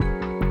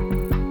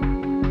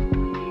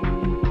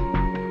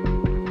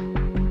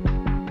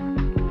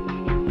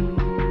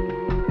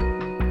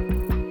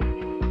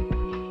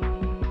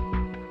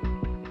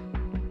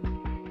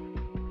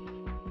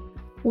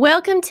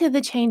Welcome to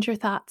the Change Your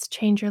Thoughts,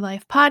 Change Your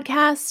Life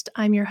podcast.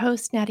 I'm your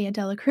host, Nadia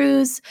Dela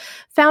Cruz,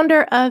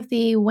 founder of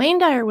the Wayne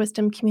Dyer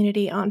Wisdom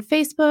Community on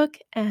Facebook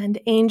and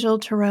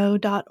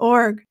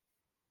angeltarot.org.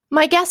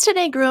 My guest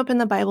today grew up in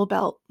the Bible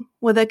Belt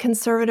with a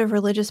conservative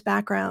religious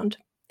background.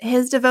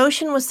 His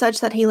devotion was such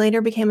that he later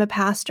became a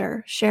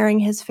pastor, sharing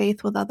his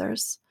faith with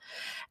others.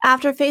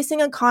 After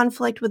facing a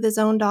conflict with his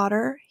own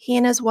daughter, he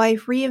and his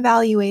wife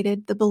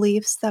reevaluated the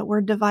beliefs that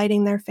were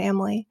dividing their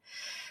family.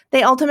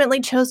 They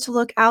ultimately chose to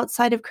look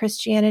outside of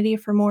Christianity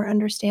for more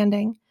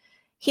understanding.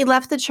 He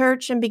left the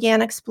church and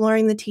began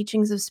exploring the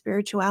teachings of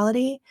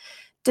spirituality,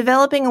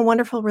 developing a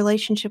wonderful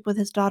relationship with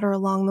his daughter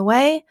along the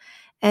way,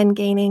 and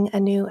gaining a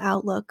new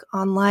outlook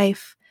on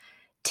life.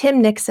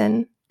 Tim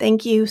Nixon,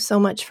 thank you so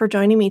much for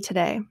joining me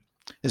today.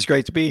 It's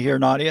great to be here,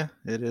 Nadia.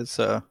 It is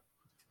the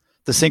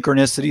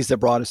synchronicities that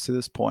brought us to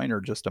this point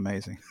are just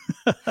amazing.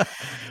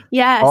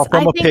 Yes, all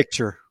from a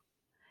picture.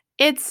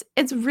 It's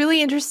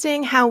really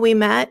interesting how we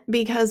met,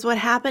 because what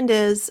happened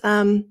is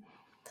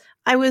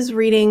I was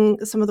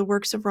reading some of the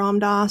works of Ram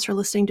Dass or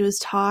listening to his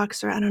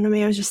talks, or I don't know,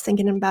 maybe I was just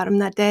thinking about him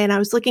that day, and I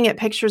was looking at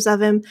pictures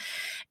of him,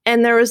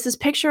 and there was this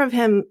picture of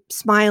him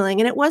smiling,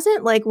 and it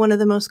wasn't like one of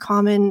the most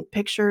common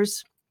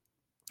pictures,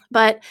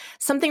 but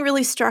something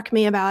really struck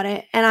me about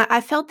it, and I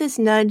felt this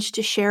nudge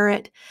to share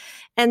it.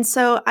 And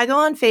so I go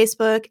on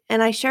Facebook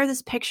and I share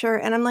this picture,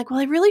 and I'm like, well,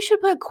 I really should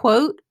put a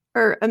quote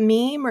or a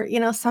meme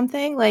or,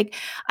 something. Like,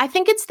 I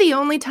think it's the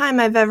only time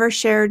I've ever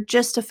shared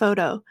just a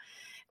photo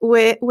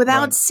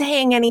without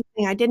saying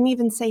anything. I didn't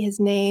even say his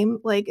name.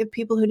 Like, if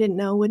people who didn't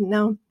know wouldn't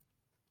know.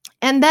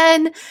 And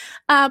then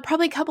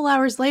probably a couple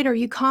hours later,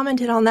 you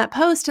commented on that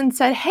post and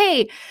said,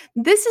 hey,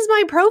 this is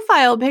my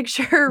profile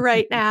picture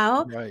right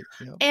now. Right.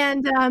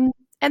 Yep.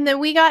 And then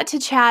we got to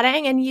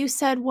chatting, and you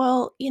said,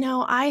 well,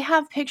 I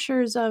have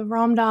pictures of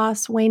Ram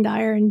Dass, Wayne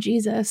Dyer, and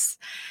Jesus.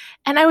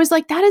 And I was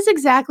like, that is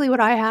exactly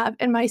what I have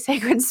in my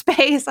sacred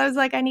space. I was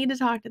like, I need to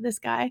talk to this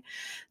guy.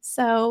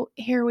 So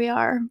here we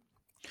are.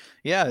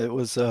 Yeah, it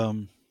was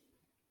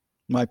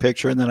my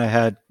picture. And then I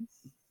had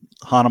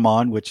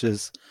Hanuman, which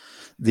is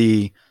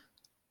the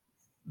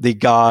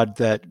god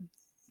that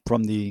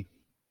from the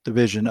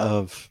division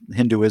of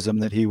Hinduism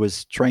that he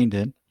was trained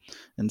in.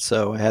 And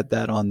so I had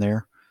that on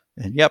there.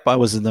 And yep, I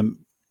was in the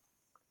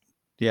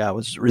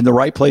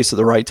right place at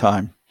the right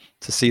time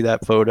to see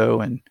that photo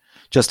and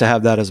just to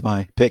have that as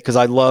my pick, because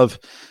I love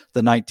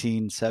the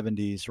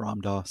 1970s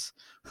Ram Dass.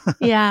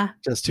 Yeah.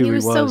 Just who he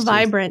was so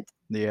vibrant.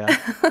 Yeah.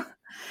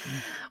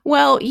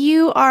 Well,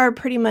 you are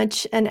pretty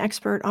much an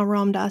expert on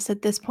Ram Dass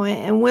at this point,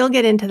 and we'll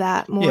get into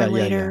that more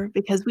later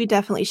because we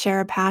definitely share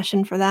a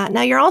passion for that.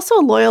 Now, you're also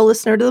a loyal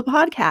listener to the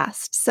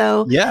podcast.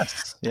 So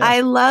yes.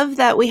 I love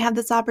that we have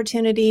this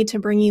opportunity to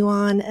bring you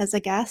on as a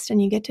guest and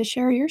you get to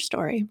share your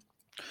story.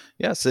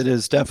 Yes, it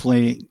is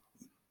definitely.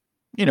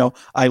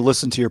 I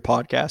listen to your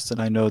podcast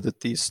and I know that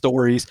these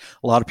stories,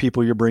 a lot of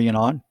people you're bringing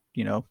on,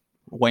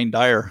 Wayne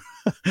Dyer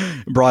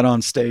brought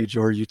on stage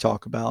or you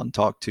talk about and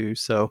talk to.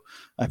 So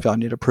I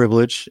found it a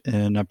privilege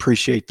and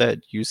appreciate that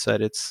you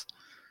said it's,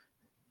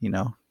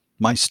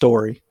 my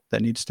story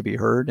that needs to be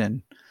heard.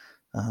 And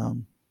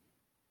I'm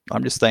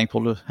just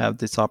thankful to have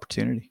this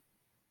opportunity.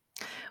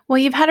 Well,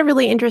 you've had a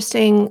really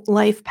interesting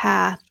life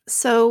path.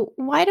 So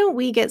why don't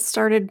we get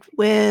started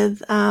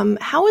with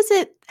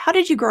how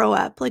did you grow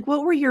up? Like,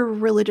 what were your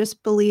religious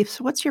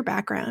beliefs? What's your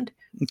background?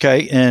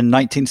 Okay. In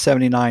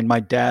 1979, my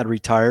dad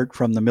retired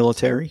from the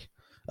military,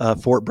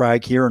 Fort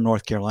Bragg here in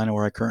North Carolina,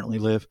 where I currently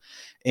live.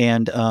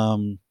 And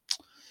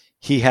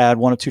he had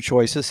one of two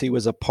choices. He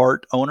was a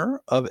part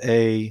owner of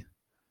a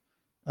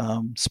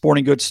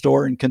sporting goods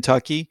store in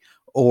Kentucky,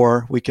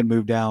 or we can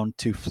move down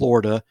to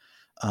Florida,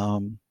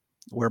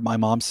 where my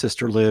mom's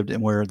sister lived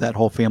and where that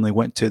whole family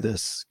went to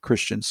this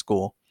Christian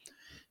school.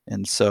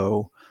 And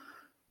so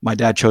my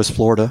dad chose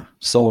Florida,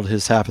 sold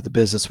his half of the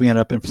business. We ended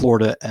up in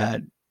Florida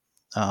at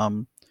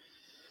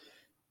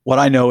what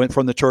I know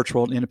from the church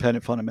world,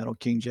 Independent Fundamental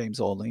King James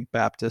Only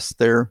Baptist.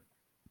 They're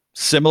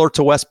similar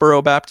to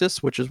Westboro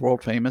Baptist, which is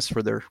world famous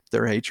for their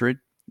hatred.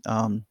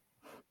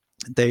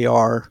 They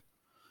are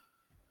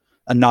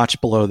a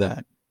notch below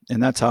that.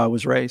 And that's how I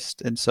was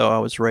raised. And so I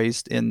was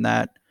raised in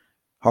that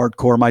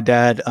hardcore. My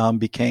dad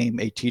became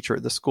a teacher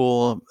at the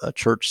school, a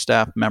church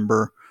staff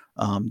member.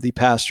 The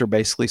pastor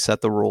basically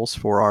set the rules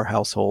for our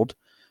household,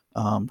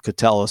 could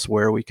tell us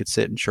where we could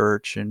sit in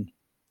church and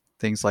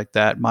things like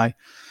that.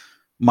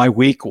 My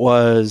week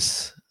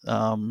was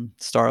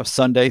start off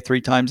Sunday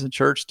 3 times in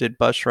church, did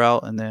bus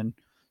route, and then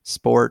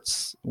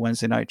sports,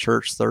 Wednesday night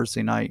church,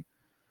 Thursday night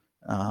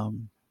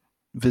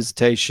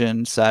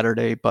visitation,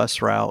 Saturday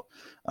bus route.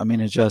 I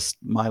mean,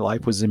 my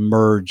life was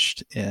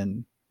immersed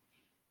in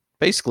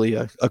basically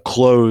a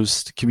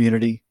closed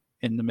community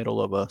in the middle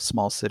of a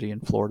small city in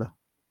Florida.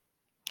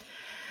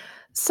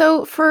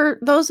 So for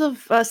those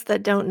of us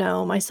that don't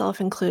know, myself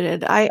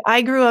included,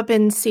 I grew up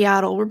in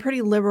Seattle. We're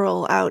pretty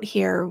liberal out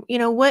here.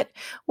 What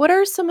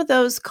are some of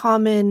those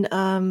common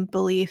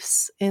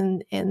beliefs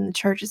in the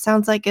church? It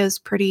sounds like it was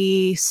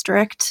pretty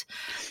strict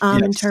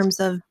in terms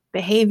of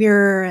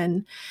behavior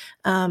and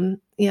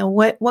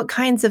what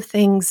kinds of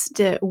things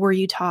were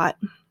you taught?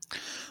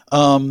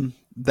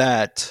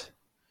 That,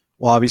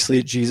 well,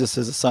 obviously Jesus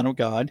is the Son of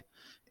God,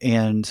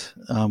 and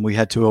we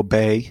had to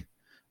obey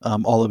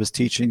all of his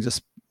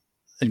teachings,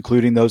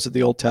 including those of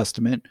the Old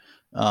Testament.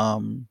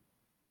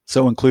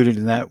 So included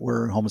in that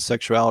were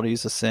homosexuality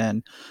is a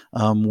sin,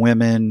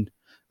 women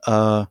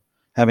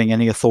having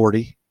any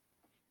authority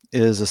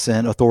is a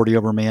sin, authority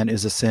over man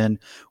is a sin,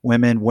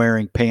 women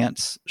wearing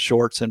pants,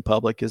 shorts in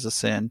public is a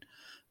sin.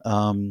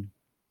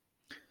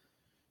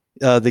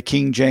 The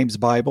King James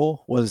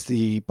Bible was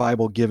the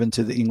Bible given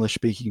to the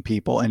English-speaking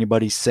people.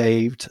 Anybody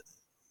saved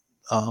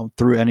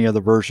through any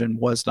other version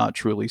was not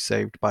truly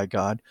saved by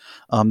God.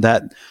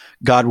 That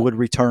God would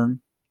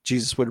return,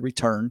 Jesus would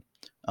return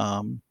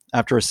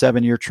after a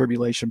 7-year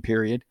tribulation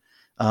period.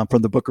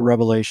 From the book of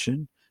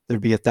Revelation,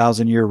 there'd be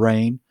 1,000-year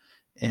reign.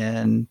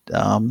 And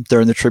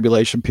during the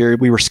tribulation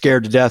period, we were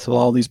scared to death with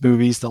all these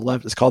movies.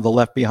 It's called the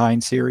Left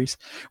Behind series,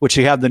 which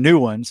you have the new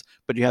ones,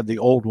 but you have the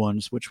old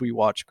ones, which we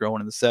watched growing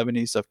in the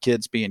 70s, of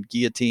kids being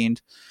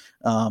guillotined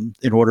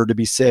in order to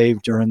be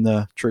saved during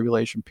the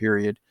tribulation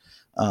period.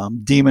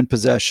 Demon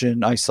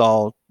possession, I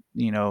saw,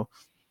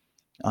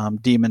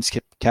 demons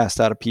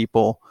cast out of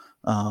people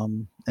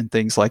and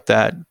things like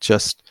that.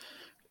 Just,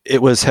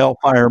 it was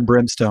hellfire and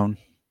brimstone.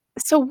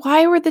 So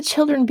why were the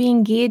children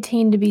being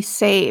guillotined to be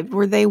saved?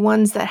 Were they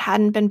ones that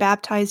hadn't been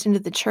baptized into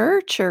the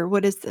church, or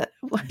what is that?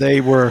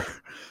 They were,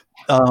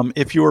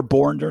 if you were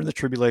born during the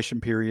tribulation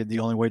period, the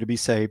only way to be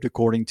saved,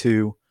 according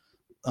to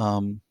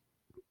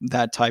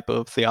that type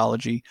of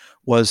theology,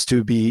 was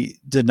to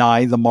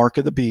deny the mark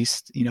of the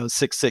beast,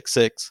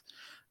 666.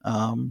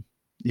 You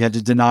had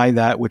to deny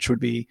that, which would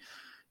be,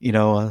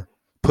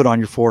 put on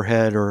your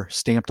forehead or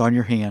stamped on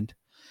your hand.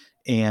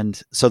 And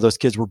so those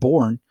kids were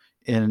born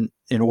in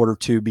order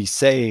to be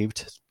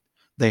saved,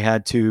 they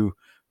had to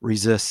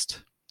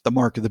resist the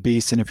mark of the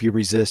beast. And if you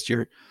resist,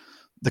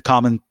 the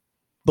common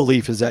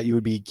belief is that you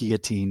would be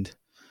guillotined.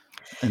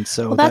 And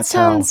so I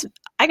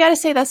gotta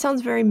say, that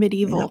sounds very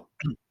medieval.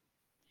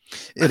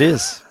 It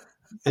is.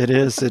 I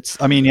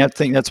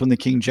think that's when the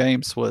King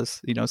James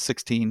was,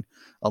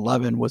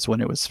 1611 was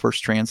when it was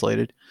first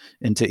translated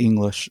into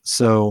English.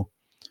 So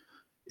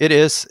it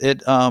is,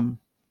 it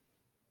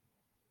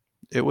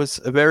was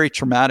a very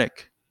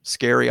traumatic,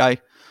 scary.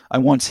 I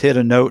once hid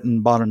a note in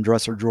the bottom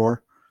dresser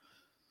drawer,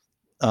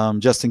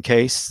 just in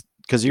case,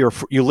 because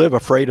you live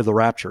afraid of the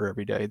rapture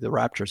every day. The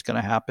rapture is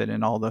going to happen,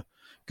 and all the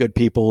good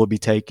people will be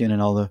taken,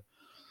 and all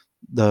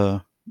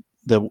the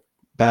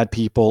bad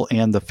people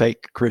and the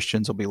fake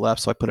Christians will be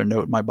left. So I put a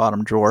note in my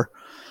bottom drawer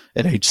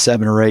at age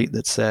 7 or 8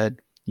 that said,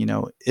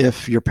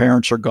 if your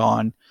parents are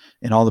gone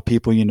and all the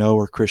people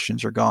or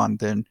Christians are gone,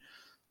 then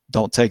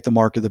don't take the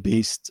mark of the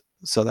beast,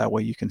 so that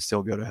way you can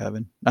still go to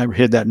heaven. I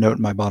hid that note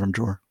in my bottom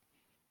drawer.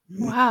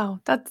 Wow,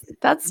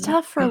 that's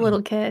tough for a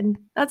little kid.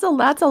 That's a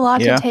lot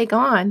to take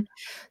on.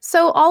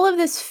 So all of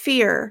this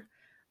fear,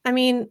 I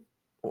mean,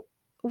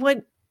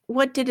 what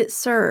did it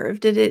serve?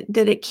 Did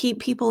it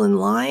keep people in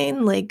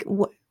line? Like,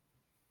 what?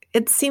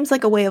 It seems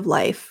like a way of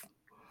life.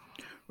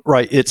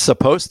 Right. It's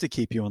supposed to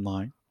keep you in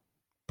line,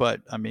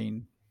 but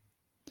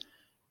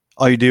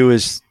all you do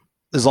is,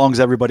 as long as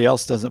everybody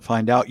else doesn't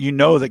find out,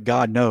 that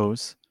God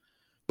knows,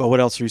 but what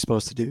else are you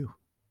supposed to do?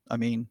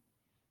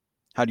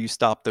 How do you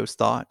stop those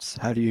thoughts?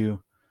 How do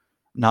you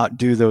not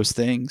do those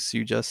things?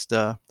 You just,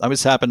 I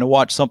was happened to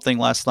watch something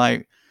last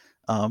night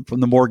from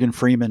the Morgan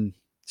Freeman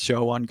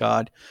show on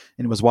God,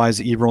 and it was Why is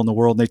the Evil in the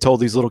World? And they told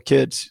these little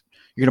kids,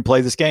 you're going to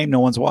play this game, no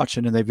one's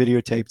watching, and they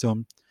videotaped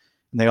them,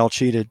 and they all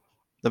cheated.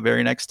 The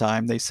very next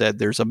time they said,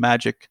 there's a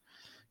magic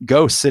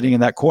ghost sitting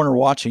in that corner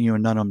watching you,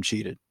 and none of them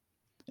cheated.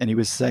 And he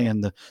was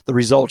saying the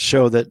results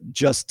show that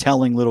just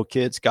telling little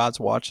kids God's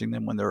watching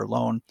them when they're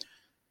alone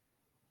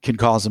can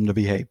cause them to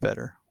behave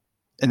better.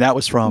 And that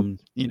was from,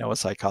 a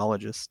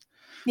psychologist.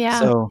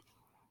 Yeah.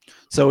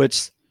 So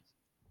it's,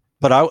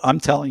 but I'm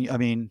telling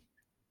you,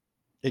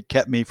 it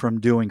kept me from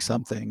doing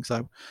some things.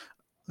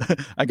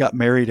 I got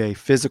married a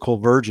physical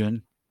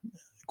virgin,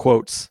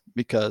 quotes,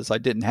 because I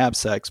didn't have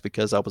sex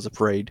because I was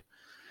afraid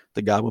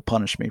that God would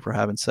punish me for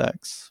having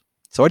sex.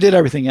 So I did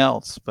everything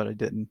else, but I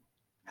didn't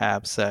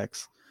have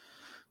sex.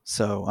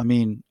 So,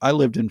 I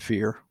lived in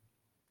fear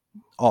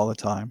all the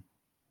time.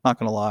 Not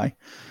going to lie.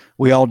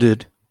 We all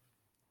did.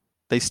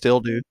 They still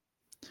do.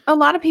 A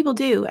lot of people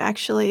do,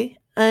 actually.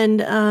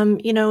 And,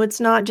 it's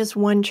not just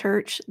one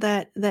church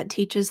that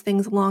teaches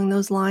things along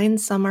those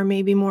lines. Some are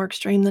maybe more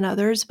extreme than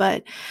others,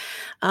 but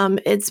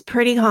it's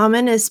pretty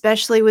common,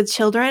 especially with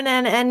children.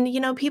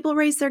 And people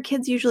raise their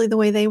kids usually the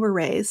way they were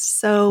raised.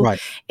 So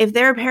Right. If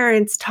their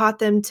parents taught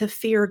them to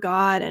fear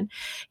God, and,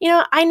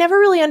 I never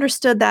really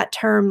understood that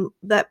term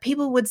that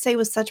people would say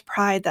with such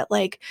pride that,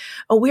 like,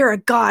 oh, we're a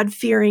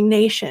God-fearing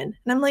nation.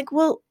 And I'm like,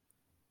 well,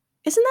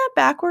 isn't that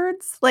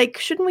backwards? Like,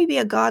 shouldn't we be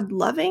a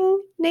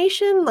God-loving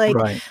nation?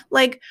 Right.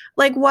 Like,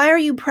 why are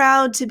you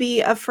proud to be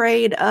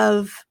afraid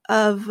of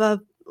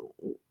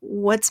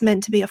what's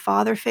meant to be a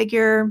father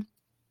figure?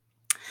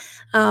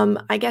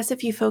 I guess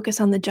if you focus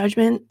on the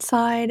judgment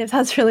side, if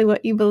that's really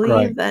what you Right.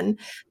 believe, then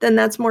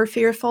that's more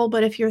fearful.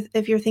 But if you're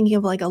thinking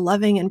of like a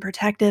loving and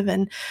protective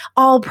and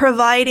all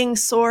providing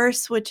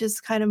source, which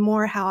is kind of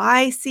more how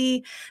I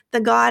see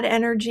the God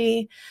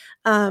energy,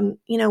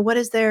 what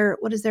is there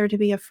to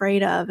be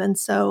afraid of? And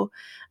so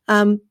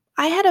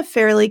I had a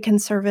fairly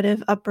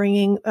conservative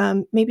upbringing,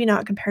 maybe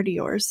not compared to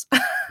yours.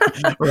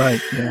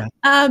 Right. Yeah.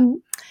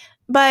 um,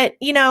 but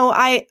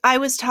I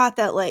was taught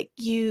that like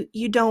you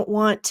don't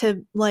want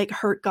to like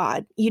hurt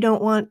God. You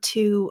don't want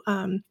to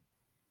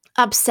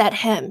upset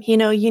him. You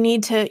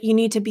need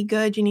to be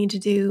good. You need to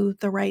do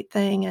the right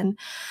thing. And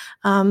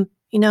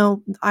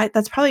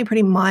that's probably a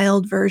pretty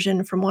mild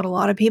version from what a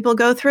lot of people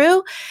go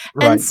through.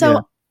 And Right. Yeah.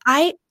 so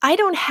I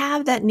don't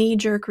have that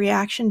knee-jerk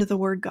reaction to the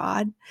word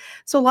God.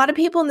 So a lot of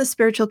people in the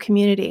spiritual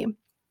community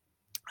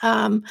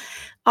um,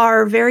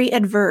 are very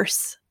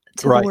adverse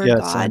to the Right. word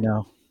Yes, I God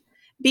know.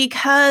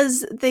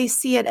 because they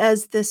see it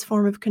as this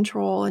form of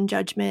control and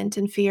judgment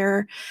and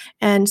fear.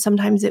 And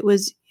sometimes it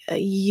was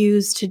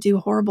used to do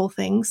horrible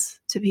things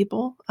to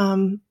people,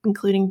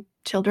 including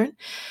children.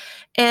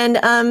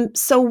 And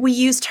so we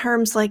use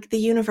terms like the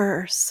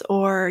universe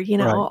or,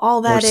 Right. all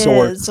Or that is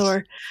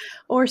source,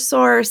 or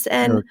source. or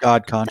And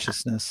God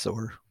consciousness,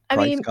 or I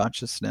Christ mean,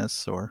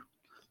 consciousness, or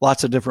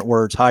lots of different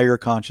words, higher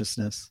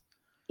consciousness.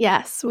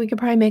 yes, we could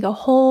probably make a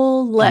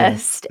whole Yeah.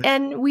 list.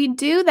 And we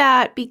do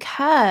that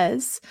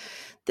because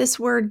this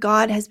word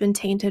God has been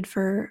tainted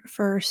for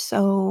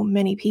so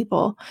many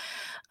people.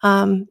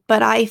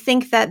 But I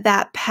think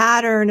that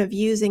pattern of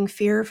using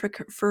fear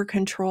for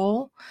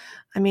control,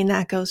 I mean,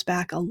 that goes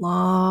back a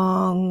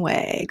long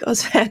way. It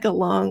goes back a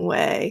long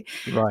way.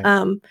 Right.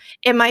 Um,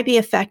 it might be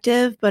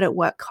effective, but at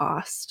what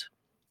cost?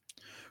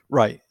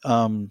 Right.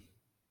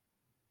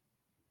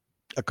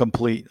 A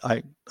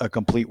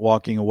complete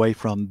walking away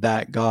from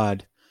that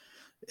God.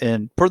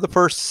 And for the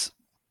first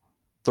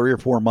 3 or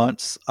 4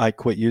 months, I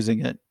quit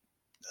using it.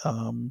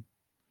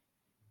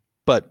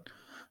 But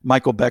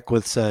Michael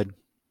Beckwith said,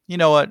 "You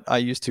know what? I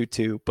used to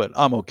too, but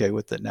I'm okay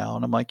with it now."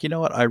 And I'm like, you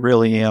know what? I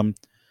really am,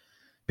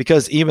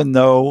 because even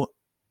though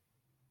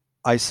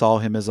I saw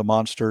him as a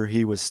monster,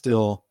 he was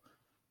still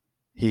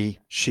he,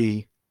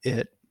 she,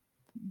 it,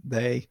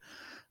 they,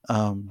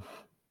 um,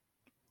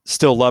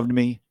 still loved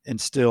me and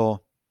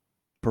still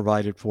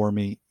provided for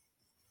me,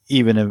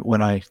 even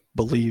when I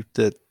believed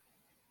that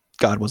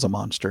God was a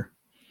monster,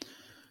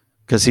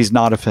 because he's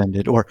not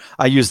offended. Or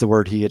I use the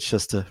word he, it's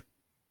just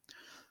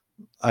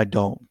I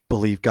don't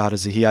believe God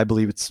is a he. I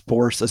believe it's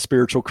force, a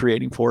spiritual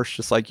creating force,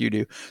 just like you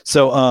do.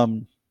 So,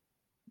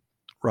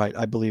 right,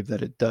 I believe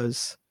that it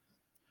does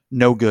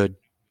no good.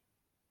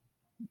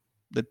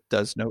 It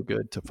does no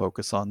good to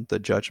focus on the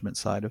judgment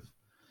side of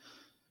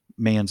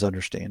man's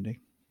understanding.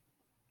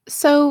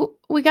 So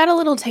we got a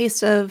little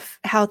taste of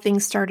how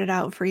things started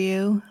out for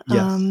you.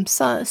 Yes,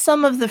 So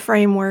some of the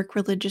framework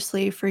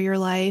religiously for your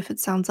life. It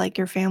sounds like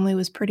your family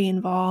was pretty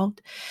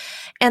involved.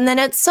 And then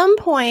at some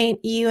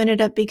point, you ended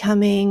up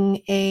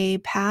becoming a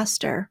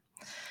pastor.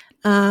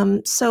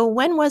 So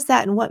when was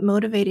that, and what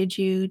motivated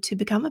you to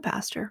become a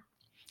pastor?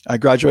 I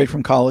graduated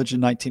from college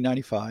in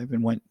 1995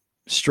 and went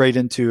straight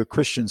into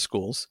Christian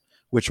schools,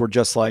 which were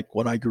just like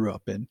what I grew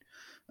up in.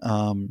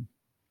 Um,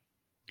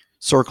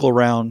 circle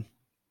around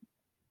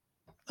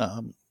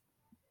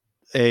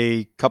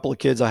a couple of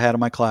kids I had in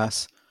my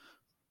class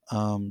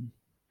um,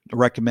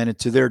 recommended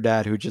to their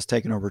dad, who had just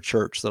taken over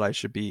church, that I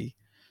should be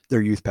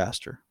their youth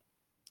pastor.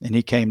 And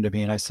he came to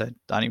me and I said,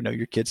 "I don't even know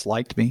your kids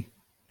liked me."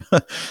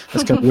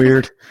 That's kind of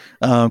weird,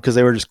 because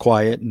they were just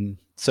quiet. And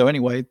so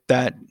anyway,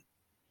 that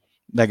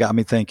got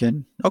me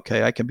thinking,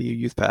 okay, I can be a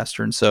youth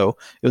pastor. And so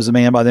it was a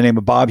man by the name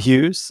of Bob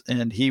Hughes,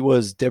 and he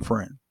was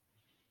different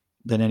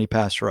than any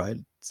pastor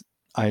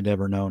I'd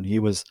ever known. He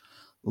was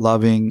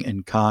loving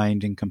and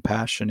kind and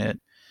compassionate.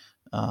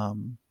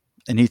 And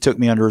he took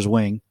me under his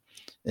wing,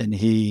 and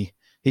he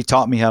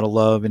taught me how to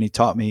love, and he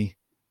taught me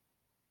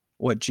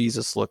what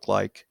Jesus looked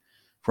like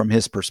from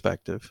his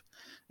perspective.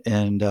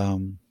 And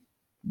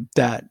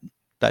that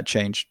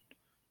changed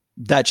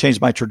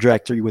my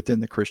trajectory within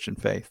the Christian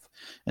faith.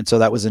 And so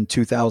that was in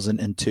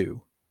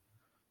 2002,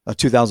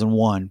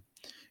 2001.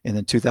 And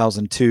then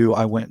 2002,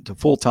 I went to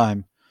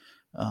full-time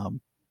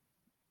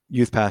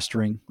youth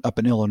pastoring up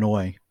in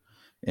Illinois.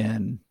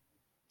 And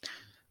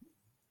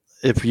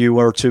if you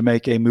were to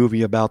make a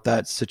movie about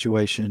that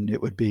situation,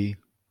 it would be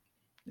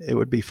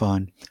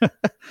fun.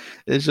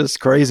 It's just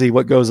crazy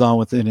what goes on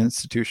within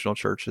institutional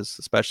churches,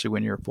 especially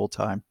when you're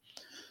full-time.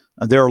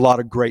 There are a lot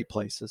of great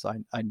places,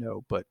 I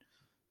know, but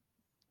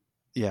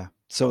yeah.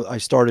 So I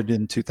started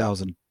in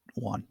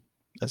 2001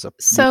 as a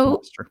So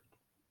pastor.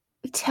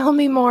 tell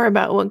me more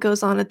about what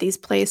goes on at these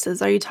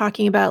places. Are you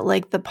talking about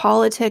like the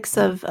politics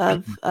of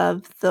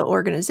the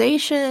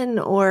organization,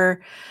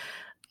 or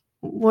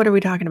what are we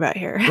talking about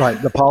here?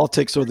 Right. The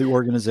politics of the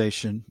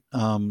organization.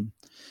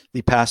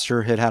 The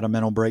pastor had a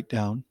mental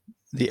breakdown.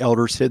 The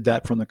elders hid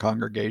that from the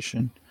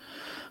congregation.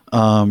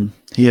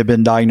 He had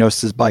been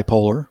diagnosed as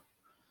bipolar.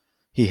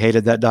 He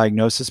hated that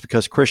diagnosis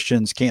because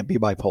Christians can't be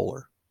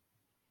bipolar.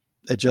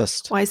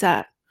 Why is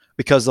that?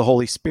 because the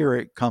Holy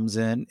Spirit comes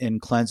in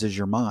and cleanses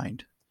your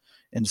mind.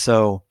 And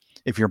so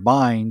if your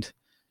mind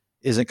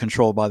isn't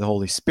controlled by the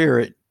Holy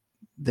Spirit,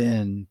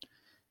 then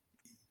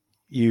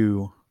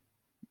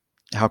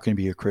how can you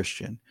be a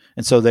Christian?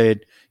 And so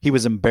he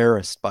was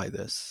embarrassed by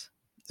this.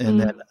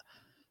 And then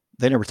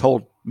they never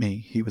told me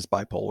he was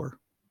bipolar.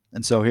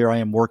 And so here I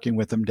am working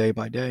with him day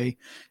by day,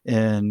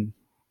 and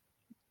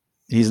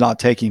he's not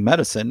taking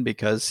medicine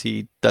because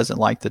he doesn't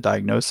like the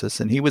diagnosis,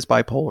 and he was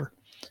bipolar.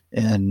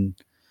 And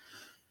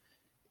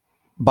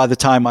by the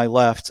time I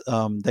left,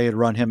 they had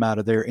run him out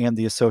of there, and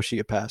the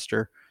associate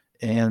pastor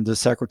and the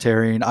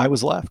secretary, and I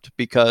was left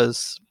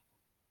because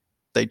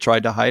they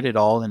tried to hide it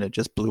all, and it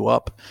just blew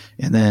up.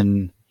 And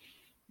then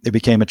it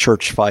became a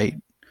church fight.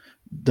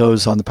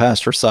 Those on the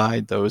pastor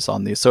side, those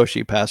on the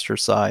associate pastor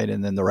side,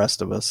 and then the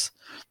rest of us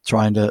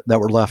that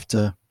were left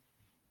to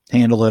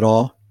handle it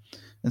all.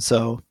 And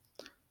so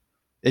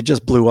it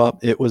just blew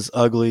up. It was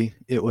ugly.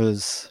 It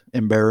was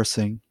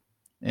embarrassing.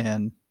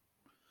 And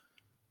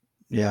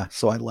yeah,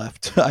 so I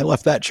left. I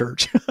left that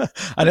church.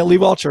 I didn't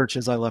leave all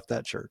churches. I left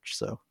that church.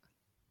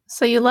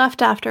 So you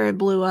left after it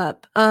blew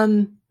up.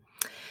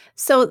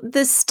 So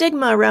the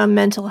stigma around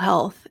mental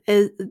health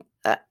is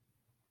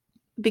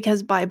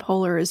because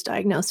bipolar is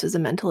diagnosed as a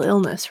mental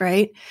illness,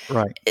 right?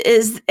 Right.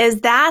 Is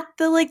that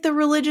the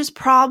religious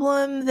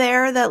problem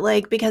there,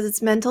 that because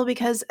it's mental?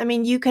 Because I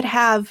mean, you could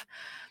have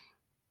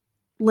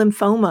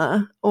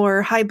lymphoma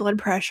or high blood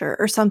pressure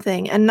or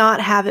something and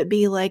not have it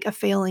be like a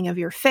failing of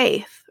your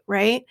faith,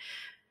 right?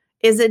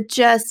 It's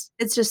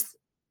just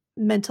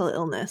mental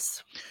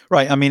illness.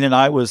 Right. I mean, and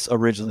I was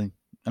originally,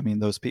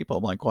 those people,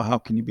 I'm like, well, how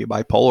can you be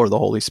bipolar? The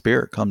Holy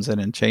Spirit comes in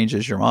and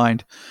changes your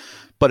mind.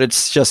 But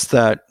it's just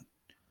that.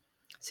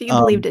 So you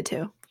believed it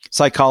too.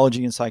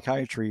 Psychology and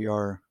psychiatry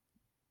are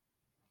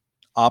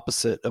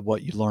opposite of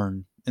what you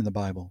learn in the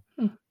Bible,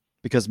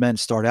 because men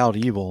start out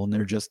evil and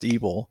they're just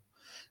evil.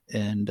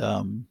 And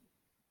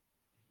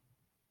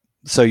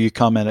so you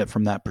come at it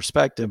from that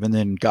perspective, and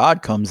then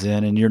God comes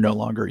in and you're no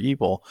longer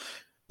evil.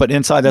 But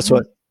inside, that's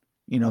what,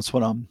 it's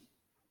what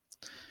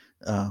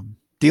I'm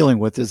dealing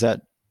with, is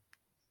that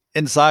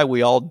inside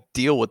we all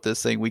deal with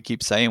this thing. We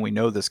keep saying we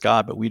know this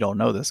God, but we don't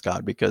know this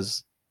God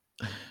because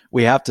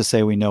we have to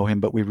say we know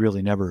him, but we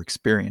really never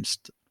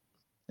experienced.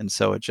 And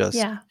so it's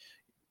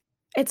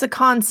a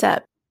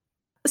concept.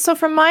 So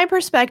from my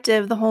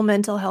perspective, the whole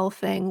mental health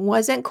thing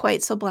wasn't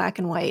quite so black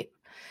and white.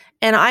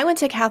 And I went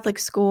to Catholic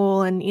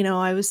school, and,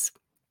 I was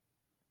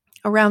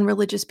around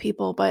religious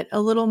people, but a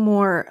little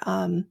more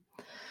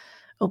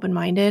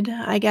open-minded,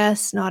 I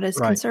guess, not as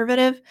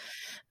conservative.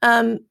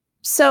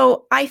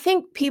 So I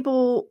think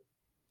people,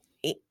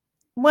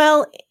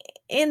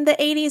 in the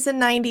 80s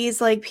and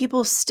 90s,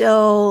 people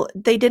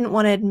they didn't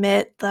want to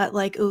admit that,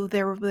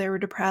 they were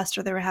depressed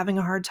or they were having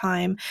a hard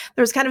time.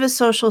 There was kind of a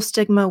social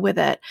stigma with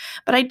it,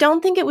 but I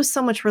don't think it was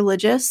so much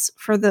religious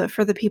for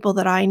the people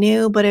that I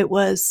knew, but it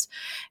was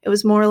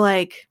more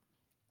like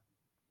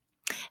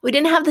we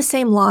didn't have the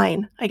same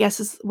line, I guess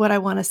is what I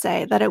want to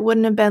say, that it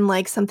wouldn't have been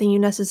like something you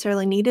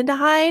necessarily needed to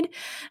hide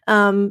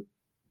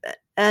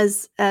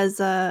as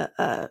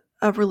a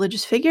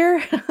religious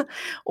figure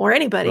or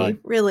anybody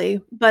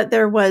really, but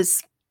there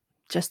was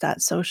just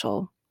that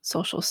social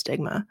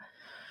stigma.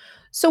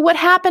 So what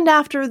happened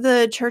after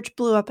the church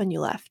blew up and you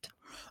left?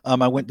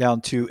 I went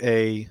down to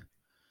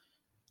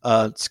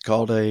it's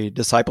called a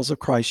Disciples of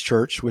Christ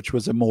church, which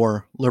was a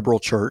more liberal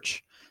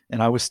church.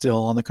 And I was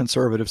still on the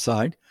conservative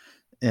side.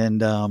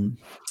 And I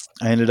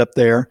ended up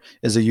there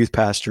as a youth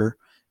pastor,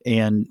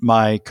 and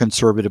my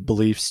conservative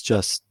beliefs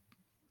just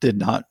they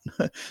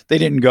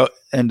didn't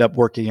end up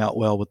working out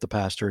well with the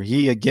pastor.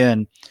 He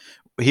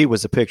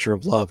was a picture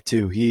of love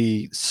too.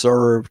 He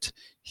served,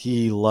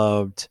 he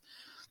loved,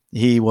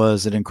 he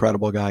was an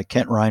incredible guy.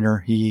 Kent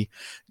Reiner,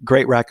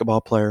 great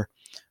racquetball player.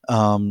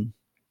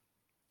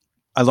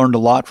 I learned a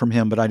lot from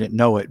him, but I didn't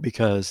know it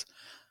because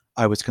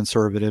I was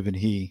conservative and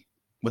he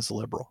was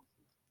liberal.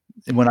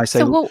 And when I say,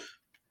 so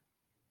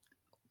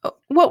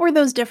what were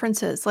those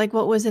differences?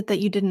 What was it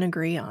that you didn't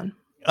agree on?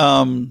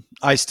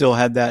 I still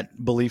had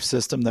that belief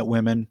system that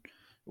women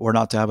were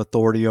not to have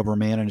authority over a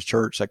man in a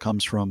church. That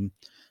comes from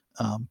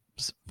 1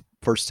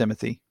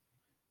 Timothy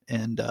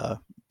and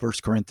 1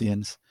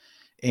 Corinthians.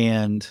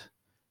 And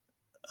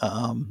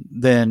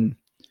then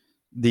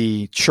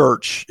the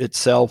church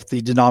itself,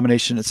 the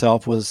denomination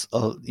itself was,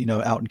 out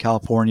in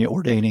California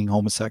ordaining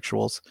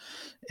homosexuals.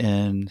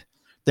 And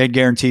they'd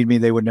guaranteed me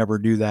they would never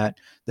do that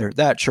there at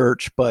that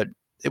church. But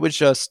it was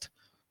just,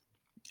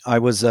 I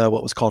was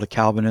what was called a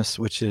Calvinist,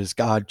 which is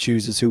God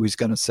chooses who he's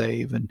going to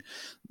save. And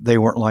they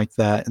weren't like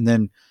that. And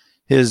then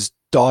his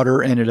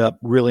daughter ended up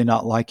really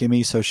not liking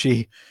me. So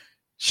she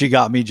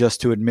got me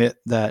just to admit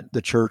that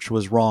the church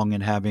was wrong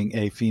in having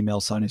a female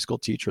Sunday school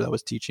teacher that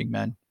was teaching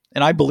men.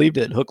 And I believed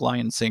it hook,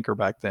 line, and sinker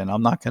back then.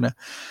 I'm not gonna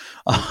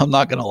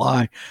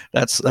lie.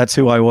 That's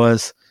who I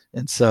was.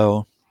 And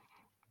so.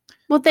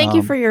 Well, thank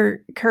you for your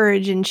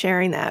courage in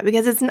sharing that,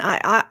 because it's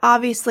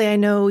obviously I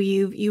know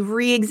you've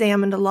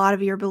re-examined a lot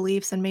of your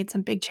beliefs and made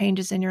some big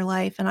changes in your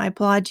life, and I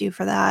applaud you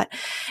for that.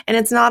 And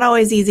it's not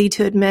always easy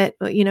to admit,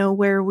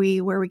 where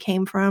we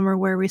came from or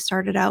where we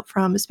started out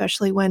from,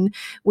 especially when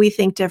we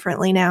think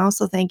differently now.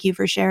 So thank you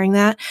for sharing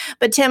that.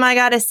 But Tim, I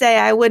got to say,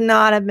 I would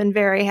not have been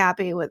very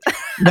happy with.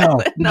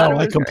 No,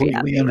 I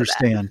completely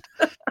understand.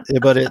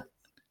 But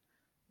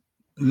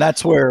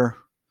that's where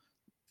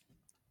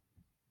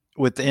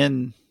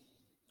within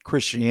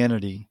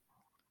Christianity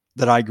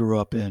that I grew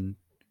up in,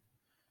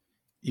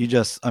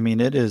 it's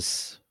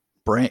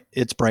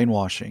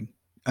brainwashing.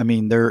 I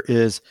mean,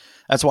 that's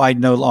why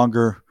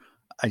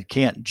I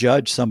can't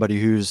judge somebody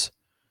who's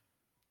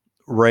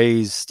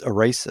raised a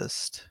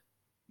racist.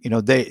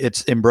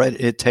 It's inbred.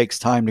 It takes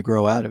time to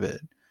grow out of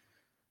it.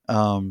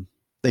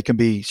 They can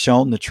be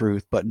shown the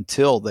truth, but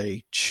until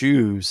they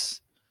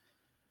choose,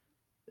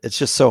 it's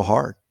just so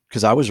hard.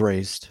 Because I was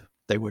raised,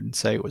 they wouldn't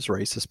say it was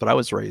racist, but I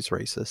was raised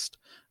racist.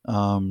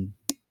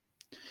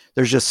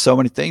 There's just so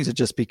many things. It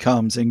just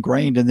becomes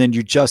ingrained. And then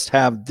you just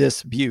have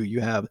this view. You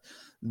have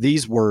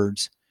these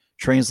words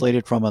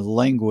translated from a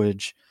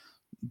language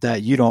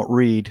that you don't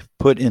read,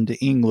 put into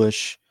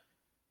English,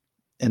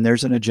 and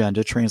there's an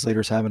agenda.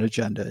 Translators have an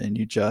agenda, and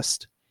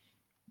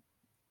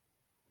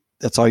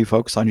that's all you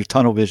focus on, your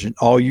tunnel vision.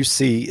 All you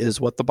see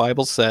is what the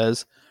Bible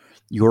says,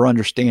 your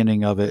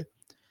understanding of it,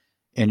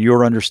 and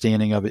your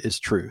understanding of it is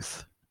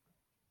truth.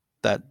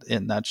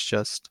 That's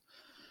just,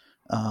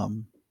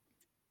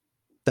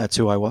 that's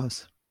who I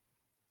was.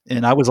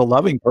 And I was a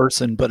loving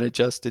person, but it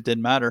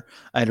didn't matter.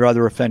 I'd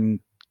rather offend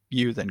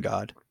you than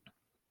God.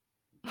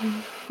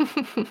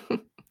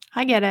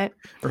 I get it.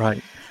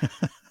 Right.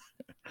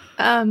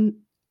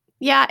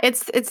 Yeah,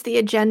 it's the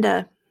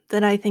agenda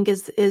that I think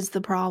is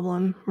the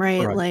problem,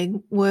 right? Like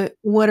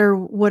what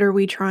are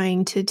we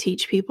trying to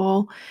teach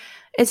people?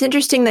 It's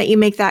interesting that you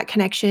make that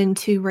connection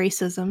to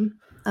racism,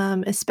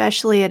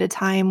 especially at a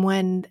time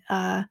when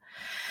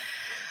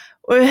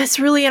it's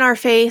really in our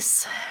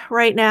face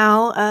right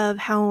now of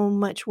how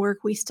much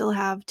work we still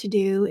have to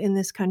do in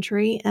this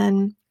country,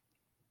 and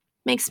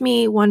makes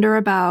me wonder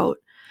about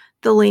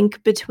the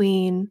link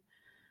between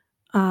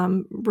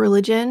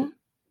religion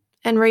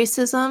and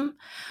racism.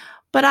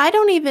 But I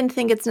don't even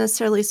think it's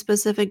necessarily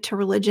specific to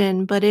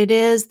religion, but it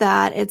is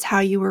that it's how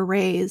you were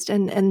raised,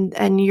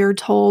 and you're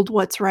told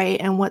what's right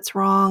and what's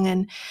wrong.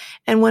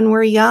 And when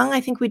we're young,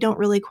 I think we don't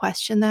really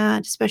question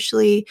that,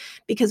 especially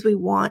because we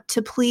want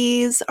to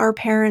please our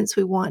parents.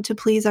 We want to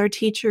please our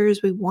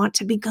teachers. We want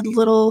to be good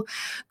little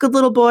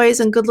boys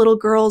and good little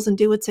girls and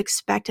do what's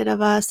expected of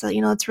us. So,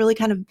 it's really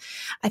kind of,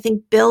 I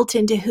think, built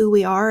into who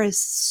we are as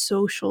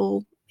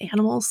social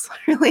animals,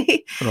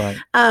 really. Right.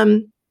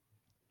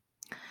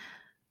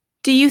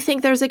 Do you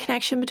think there's a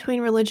connection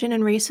between religion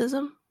and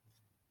racism?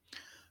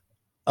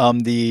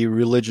 The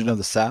religion of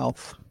the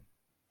South,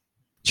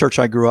 church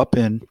I grew up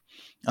in,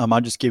 I'll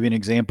just give you an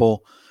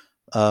example.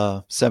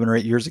 7 or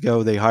 8 years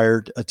ago, they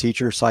hired a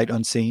teacher, sight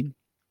unseen,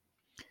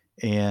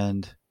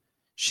 and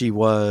she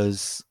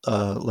was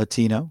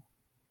Latino,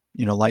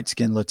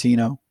 light-skinned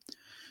Latino.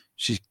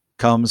 She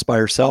comes by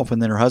herself,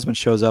 and then her husband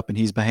shows up, and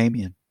he's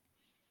Bahamian.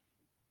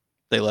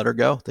 They let her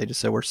go. They just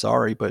said, "We're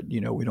sorry, but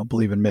we don't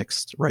believe in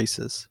mixed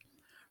races."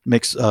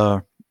 Mixed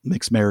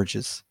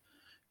marriages.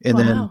 And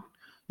then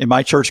in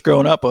my church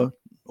growing up, a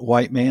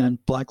white man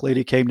and black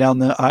lady came down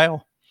the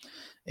aisle,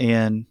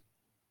 and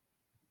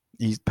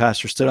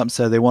pastor stood up and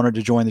said they wanted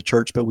to join the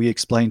church, but we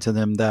explained to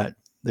them that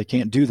they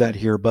can't do that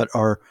here, but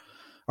our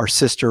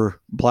sister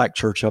black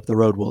church up the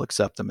road will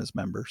accept them as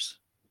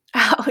members.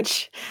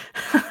 Ouch.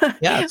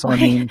 Yeah. So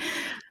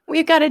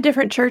we've got a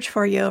different church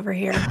for you over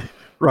here.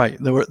 Right.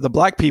 The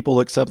black people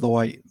accept the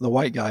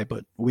white guy,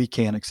 but we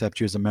can't accept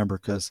you as a member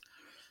because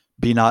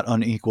 "be not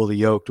unequally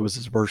yoked" was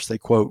his verse they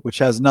quote, which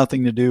has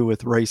nothing to do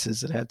with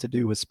races. It had to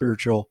do with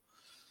spiritual.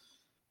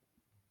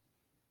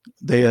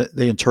 They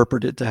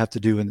interpret it to have to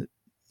do in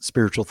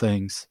spiritual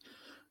things.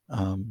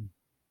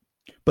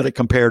 But it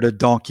compared a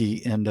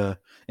donkey and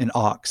an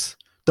ox.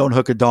 Don't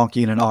hook a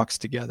donkey and an ox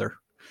together.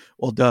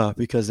 Well, duh,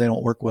 because they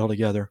don't work well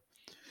together.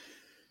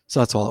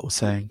 So that's all it was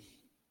saying.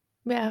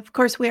 Yeah, of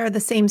course we are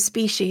the same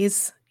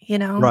species,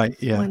 Right,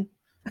 yeah.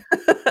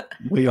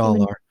 We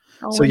all are.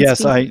 So yes,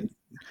 species.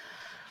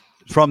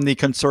 From the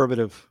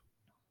conservative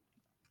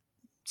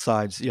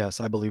sides, yes,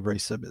 I believe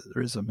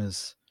racism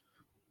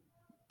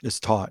is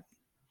taught.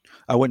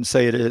 I wouldn't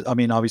say it is. I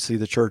mean, obviously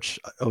the church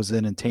I was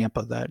in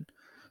Tampa, that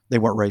they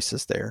weren't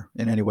racist there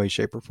in any way,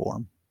 shape, or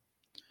form.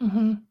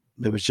 Mm-hmm.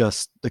 It was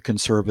just the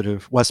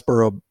conservative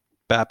Westboro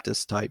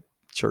Baptist type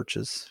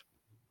churches.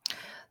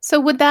 So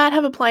would that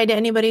have applied to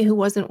anybody who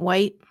wasn't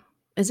white?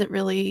 Is it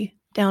really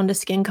down to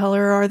skin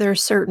color? Or are there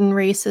certain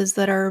races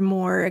that are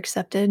more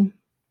accepted?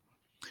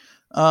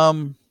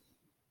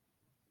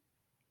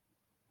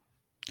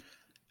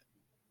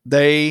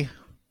 We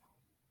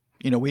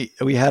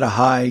had a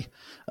high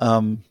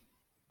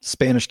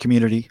Spanish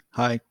community,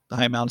 high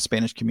amount of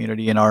Spanish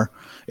community in our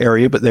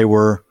area, but they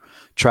were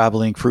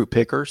traveling fruit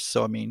pickers.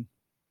 So, I mean,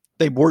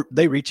 they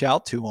reach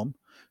out to them.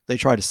 they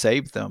try to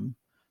save them,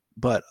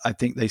 but I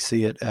think they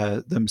see it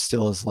as them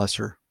still as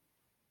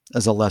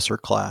a lesser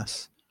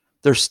class.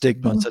 There's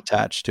stigmas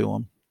attached to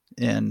them,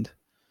 and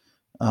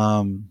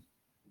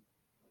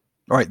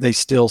right, they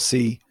still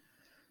see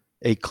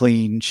a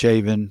clean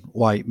shaven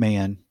white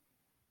man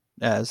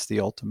as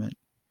the ultimate,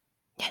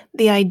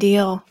 the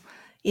ideal.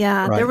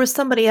 Yeah, right. there was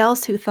somebody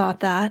else who thought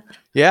that.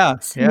 Yeah,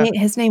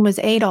 His name was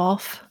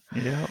Adolf.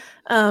 yeah,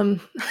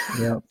 Um,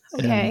 yeah.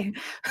 okay,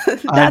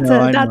 I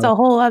know. that's a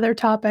whole other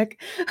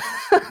topic.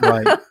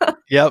 Right.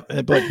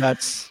 Yep.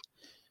 But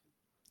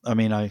I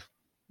mean, I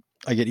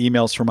get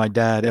emails from my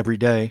dad every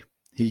day.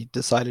 He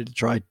decided to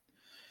try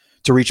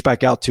to reach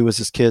back out to us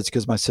as kids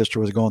because my sister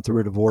was going through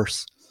a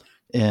divorce,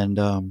 and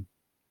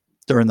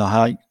during the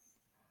height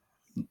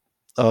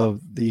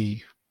of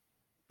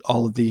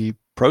all of the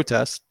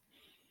protests,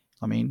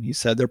 I mean, he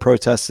said they're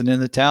protesting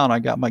in the town. I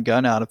got my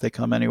gun out if they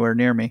come anywhere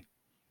near me.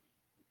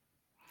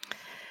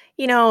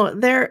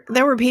 There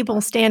were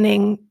people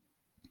standing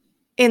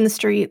in the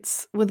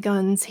streets with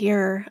guns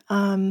here.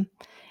 And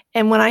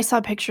when I saw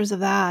pictures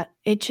of that,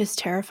 it just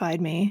terrified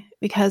me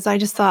because I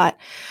just thought,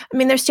 I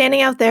mean, they're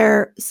standing out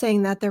there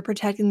saying that they're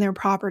protecting their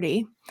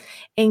property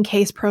in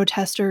case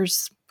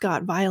protesters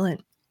got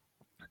violent.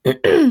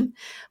 But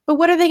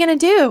what are they going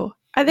to do?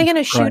 Are they going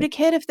to shoot a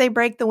kid if they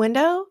break the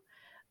window?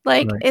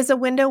 Is a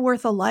window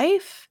worth a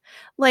life?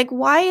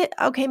 Why?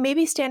 Okay,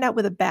 maybe stand out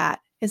with a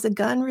bat. Is a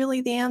gun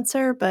really the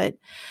answer? But,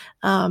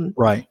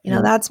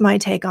 that's my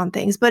take on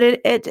things. But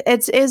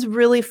it is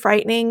really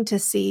frightening to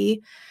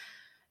see.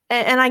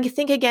 And I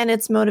think, again,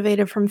 it's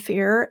motivated from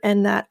fear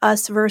and that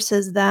us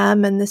versus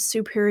them and this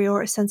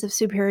sense of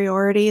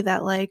superiority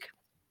that,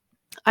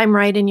 I'm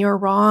right and you're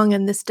wrong.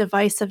 And this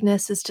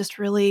divisiveness is just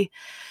really,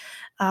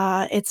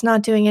 it's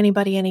not doing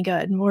anybody any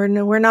good.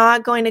 We're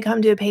not going to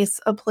come to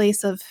a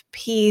place of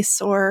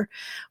peace or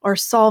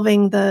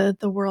solving the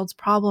world's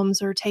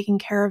problems or taking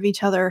care of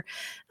each other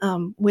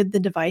with the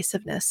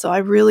divisiveness. So I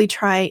really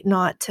try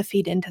not to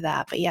feed into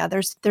that. But yeah,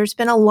 there's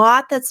been a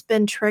lot that's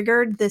been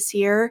triggered this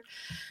year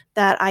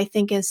that I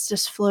think is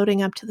just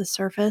floating up to the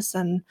surface,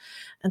 and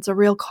it's a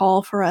real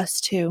call for us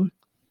to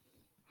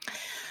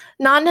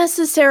not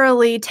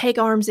necessarily take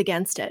arms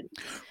against it,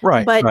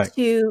 but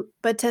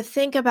to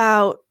think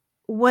about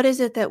what is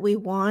it that we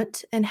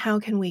want and how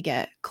can we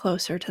get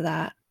closer to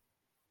that.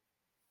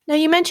 Now,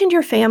 you mentioned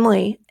your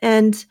family,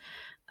 and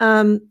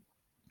are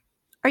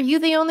you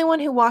the only one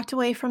who walked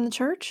away from the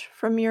church,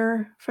 from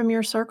your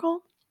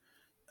circle?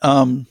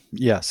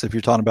 Yes, if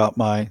you're talking about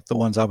the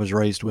ones I was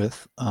raised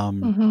with.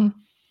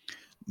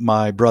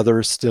 My brother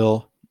is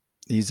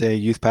he's a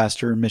youth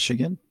pastor in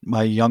Michigan.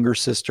 My younger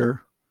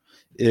sister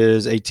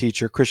is a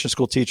teacher, Christian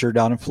school teacher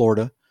down in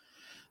Florida.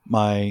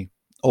 My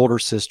older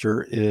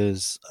sister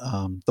is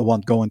the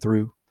one going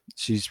through.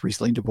 She's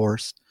recently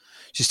divorced.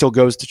 She still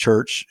goes to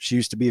church. She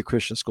used to be a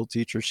Christian school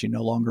teacher. She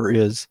no longer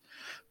is.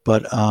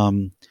 But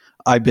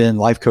I've been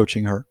life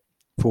coaching her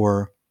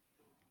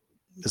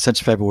since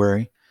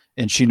February,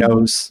 and she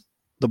knows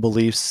the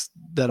beliefs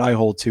that I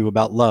hold to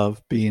about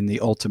love being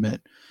the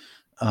ultimate.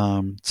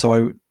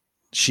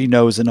 She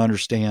knows and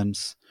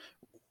understands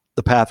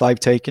the path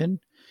I've taken.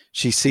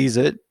 She sees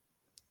it.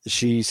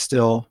 She's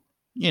still,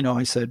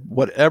 I said,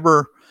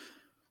 whatever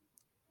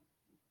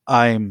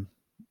I'm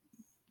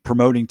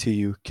promoting to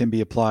you can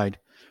be applied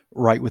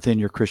right within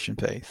your Christian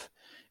faith.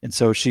 And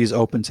so she's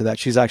open to that.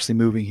 She's actually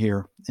moving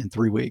here in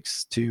 3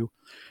 weeks to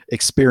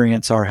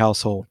experience our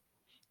household,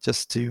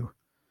 because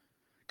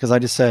I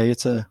just say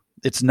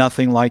it's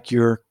nothing like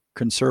your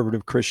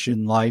conservative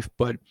Christian life,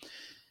 but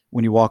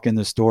when you walk in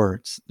this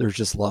door, there's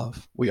just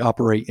love. We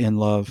operate in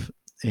love,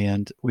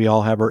 and we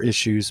all have our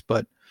issues,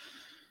 but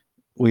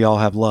we all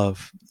have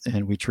love,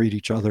 and we treat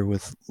each other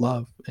with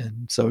love.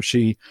 And so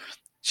she's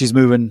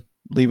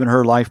leaving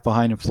her life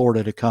behind in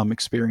Florida to come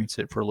experience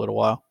it for a little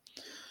while.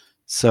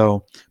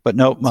 So, but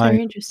no,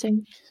 very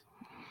interesting.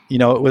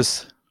 It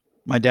was,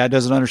 my dad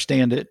doesn't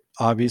understand it,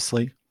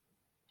 obviously.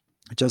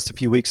 Just a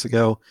few weeks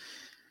ago,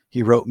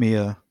 he wrote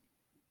a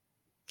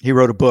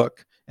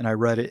book, and I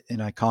read it,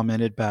 and I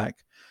commented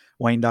back,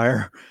 Wayne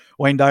Dyer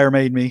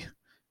made me.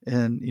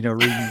 And,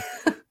 reading,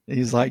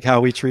 he's like how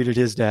we treated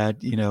his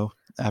dad,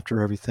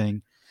 after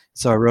everything.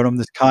 So I wrote him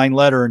this kind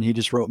letter, and he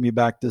just wrote me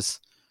back this,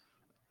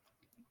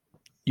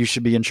 you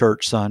should be in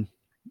church, son.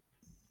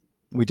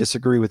 We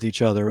disagree with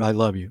each other. I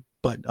love you.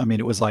 But I mean,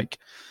 it was like,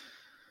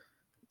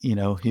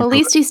 at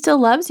least he still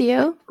loves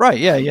you. Right.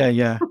 Yeah.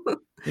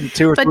 In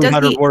 200 or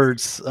 300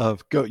 words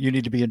of go, you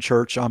need to be in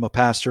church. I'm a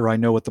pastor. I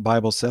know what the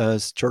Bible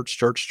says. Church,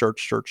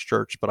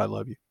 but I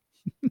love you.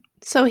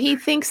 So he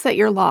thinks that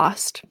you're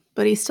lost,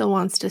 but he still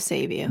wants to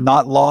save you.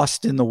 Not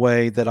lost in the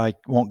way that I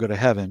won't go to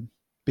heaven,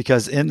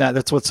 because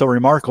that's what's so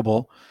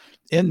remarkable.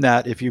 In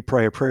that, if you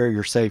pray a prayer,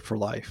 you're saved for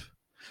life.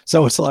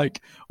 So it's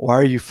like, why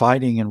are you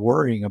fighting and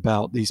worrying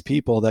about these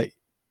people that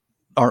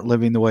aren't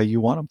living the way you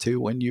want them to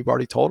when you've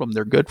already told them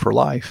they're good for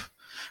life,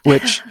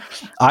 which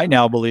I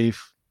now believe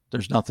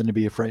there's nothing to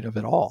be afraid of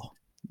at all.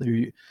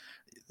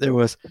 There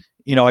was,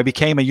 I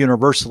became a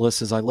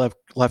universalist as I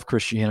left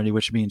Christianity,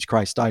 which means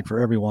Christ died for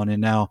everyone.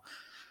 And now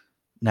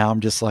now I'm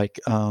just like,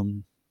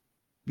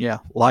 yeah,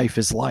 life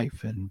is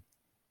life, and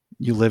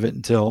you live it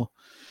until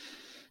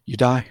you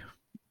die.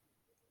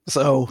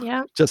 So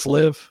Yeah. just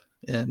live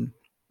and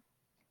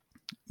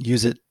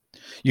use it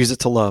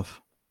to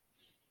love.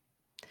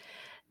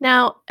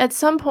 Now, at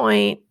some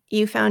point,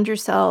 you found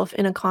yourself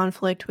in a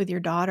conflict with your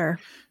daughter.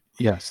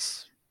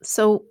 Yes.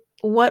 So,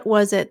 what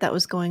was it that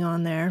was going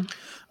on there?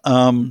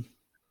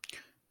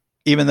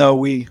 Even though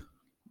we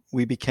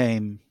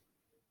became,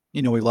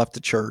 we left the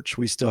church,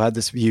 we still had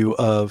this view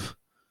of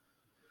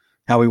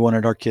how we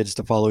wanted our kids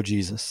to follow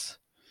Jesus.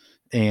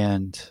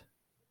 And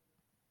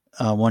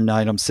one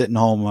night I'm sitting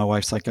home, my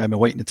wife's like, I've been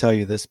waiting to tell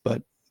you this,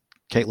 but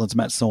Caitlin's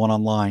met someone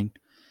online,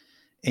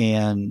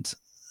 and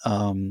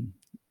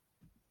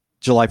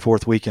July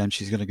 4th weekend,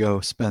 she's going to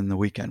go spend the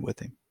weekend with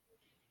him.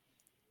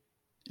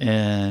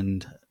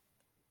 And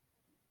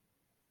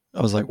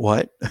I was like,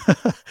 what?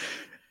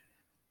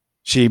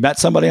 She met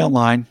somebody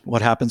online.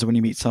 What happens when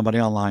you meet somebody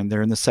online?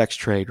 They're in the sex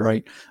trade,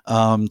 right?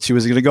 She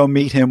was going to go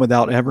meet him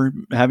without ever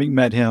having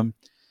met him.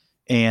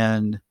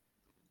 And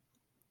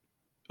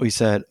we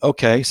said,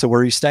 okay, so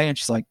where are you staying?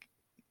 She's like,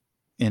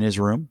 in his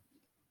room.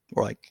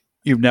 We're like,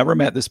 you've never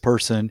met this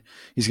person.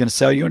 He's going to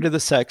sell you into the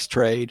sex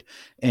trade,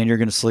 and you're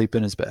going to sleep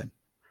in his bed.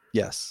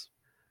 Yes.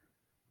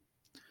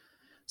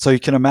 So you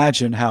can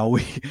imagine how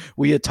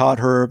we had taught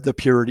her the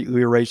purity.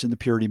 We were raised in the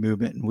purity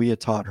movement, and we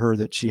had taught her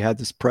that she had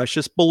this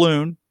precious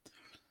balloon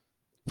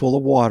full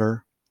of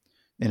water,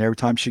 and every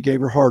time she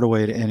gave her heart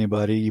away to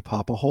anybody, you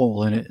pop a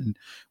hole in it. And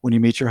when you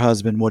meet your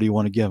husband, what do you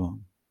want to give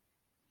him?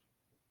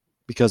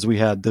 Because we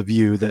had the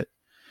view that,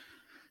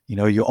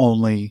 you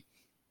only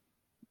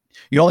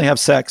have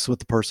sex with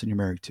the person you're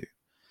married to.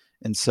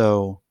 And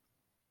so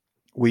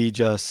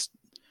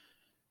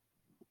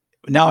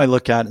now I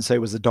look at it and say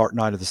it was the dark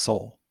night of the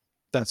soul.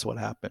 That's what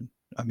happened.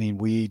 I mean,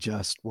 it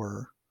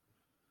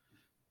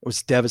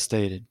was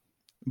devastated,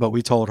 but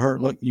we told her,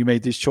 look, you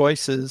made these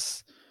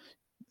choices.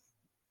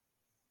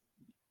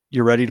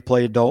 You're ready to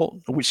play adult.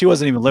 She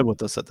wasn't even living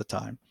with us at the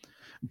time,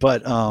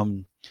 but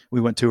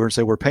we went to her and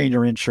said, we're paying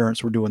your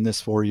insurance. We're doing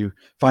this for you.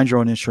 Find your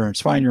own insurance,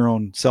 find your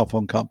own cell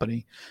phone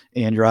company,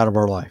 and you're out of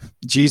our life.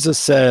 Jesus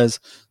says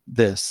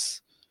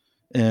this.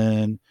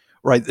 And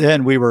right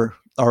then we were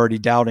already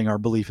doubting our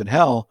belief in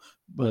hell.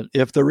 But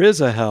if there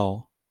is a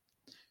hell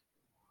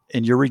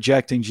and you're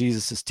rejecting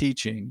Jesus's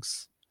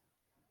teachings,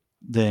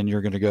 then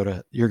you're going to go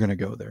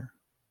there.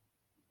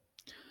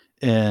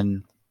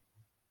 And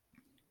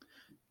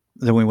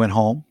then we went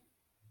home,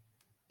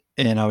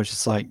 and I was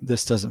just like,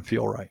 this doesn't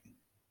feel right.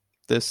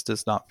 This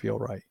does not feel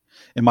right.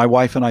 And my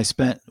wife and I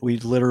we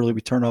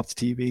turned off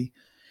the TV,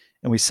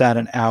 and we sat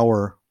an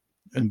hour,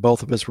 and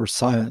both of us were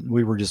silent.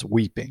 We were just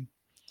weeping.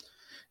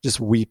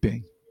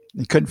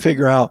 And couldn't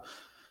figure out,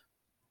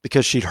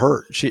 because she had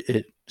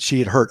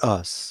hurt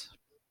us.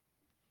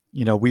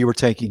 We were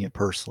taking it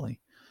personally.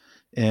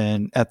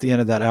 And at the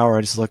end of that hour,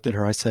 I just looked at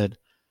her. I said,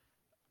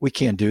 we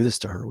can't do this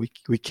to her. We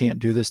can't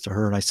do this to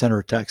her. And I sent her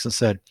a text and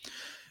said,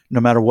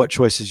 no matter what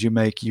choices you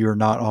make, you're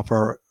not off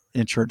our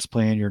insurance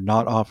plan. You're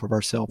not off of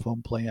our cell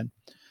phone plan.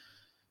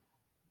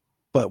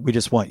 But we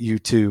just want you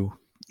to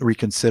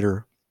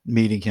reconsider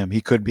meeting him.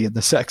 He could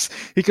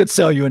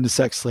sell you into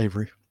sex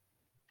slavery.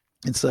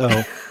 And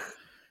so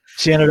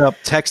she ended up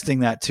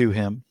texting that to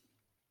him.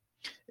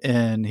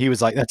 And he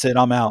was like, that's it.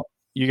 I'm out.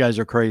 You guys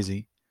are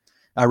crazy.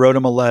 I wrote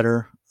him a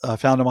letter. I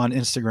found him on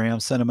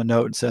Instagram, sent him a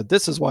note and said,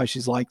 this is why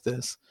she's like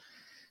this.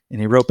 And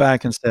he wrote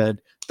back and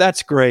said,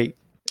 that's great.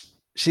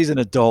 She's an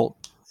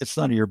adult. It's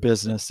none of your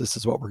business. This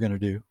is what we're going to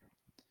do.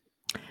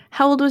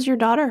 How old was your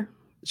daughter?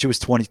 She was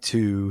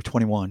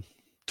 21.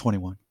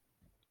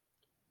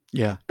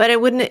 Yeah. But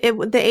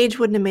the age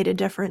wouldn't have made a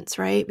difference,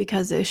 right?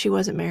 Because she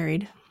wasn't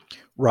married.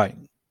 Right.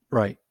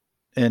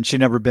 And she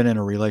never been in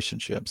a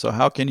relationship. So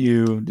how can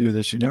you do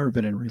this? You've never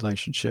been in a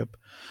relationship.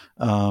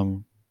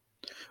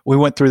 We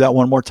went through that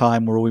one more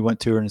time where we went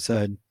to her and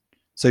said,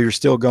 so you're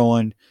still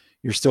going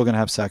to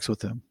have sex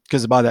with him?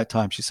 Because by that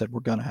time she said,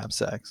 we're going to have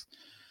sex.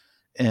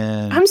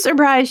 And I'm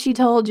surprised she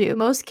told you.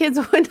 Most kids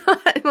would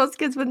not. Most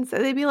kids wouldn't say.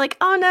 They'd be like,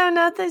 oh no,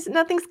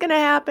 nothing's going to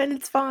happen.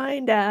 It's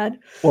fine, Dad.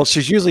 Well,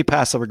 she's usually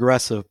passive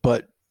aggressive,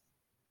 but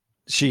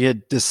she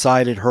had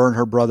decided, her and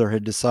her brother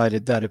had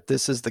decided that if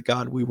this is the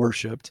God we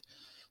worshiped,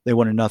 they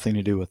wanted nothing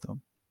to do with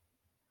them.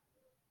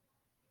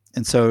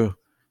 And so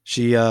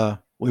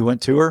we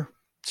went to her.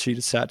 She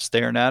just sat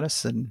staring at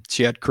us, and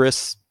she had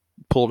Chris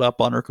pulled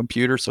up on her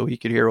computer so he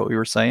could hear what we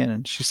were saying.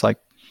 And she's like,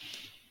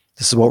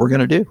 this is what we're going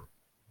to do.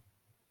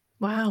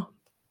 Wow.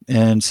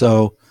 And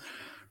so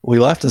we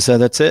left and said,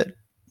 that's it.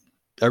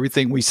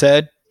 Everything we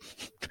said,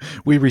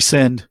 we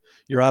rescind.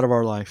 You're out of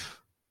our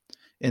life.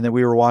 And then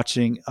we were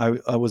watching,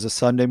 I was a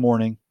Sunday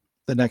morning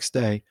the next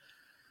day,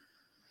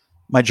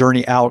 my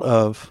journey out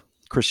of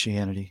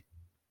Christianity.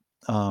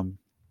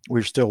 We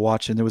were still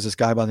watching. There was this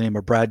guy by the name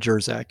of Brad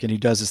Jerzak, and he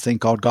does this thing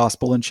called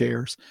Gospel in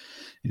Chairs.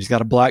 And he's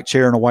got a black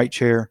chair and a white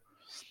chair.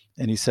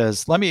 And he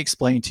says, let me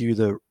explain to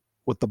you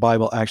what the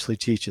Bible actually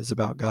teaches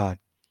about God.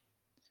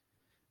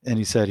 And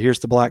he said, here's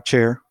the black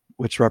chair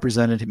which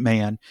represented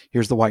man.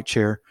 Here's the white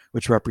chair,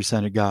 which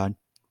represented God.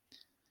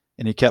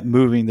 And he kept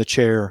moving the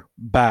chair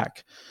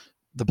back.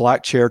 The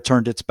black chair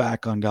turned its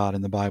back on God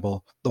in the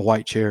Bible. The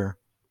white chair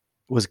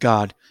was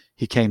God.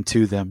 He came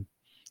to them.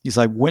 He's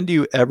like, when do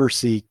you ever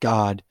see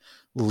God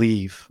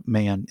leave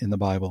man in the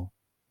Bible?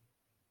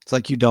 It's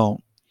like, you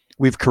don't.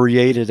 We've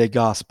created a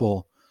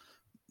gospel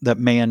that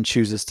man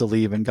chooses to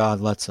leave and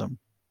God lets him.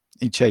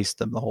 He chased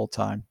them the whole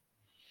time.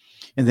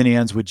 And then he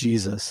ends with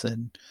Jesus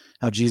and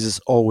how Jesus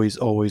always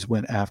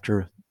went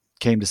after,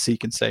 came to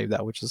seek and save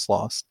that which is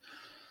lost.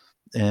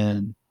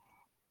 And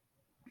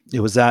it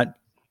was that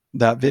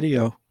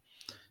video.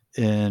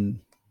 And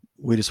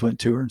we just went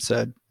to her and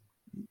said,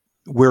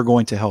 we're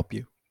going to help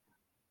you.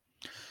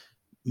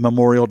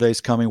 Memorial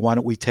Day's coming. Why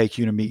don't we take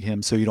you to meet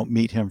him so you don't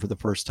meet him for the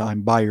first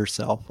time by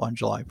yourself on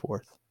July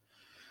 4th?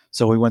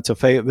 So we went to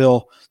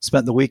Fayetteville,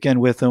 spent the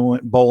weekend with him,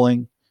 went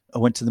bowling,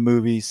 went to the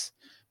movies.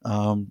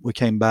 We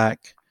came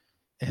back,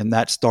 and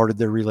that started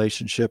their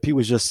relationship. He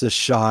was just this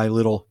shy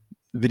little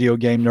video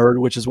game nerd,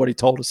 which is what he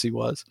told us he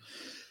was.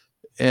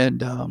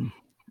 And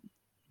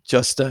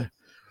just a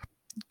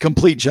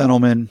complete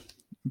gentleman,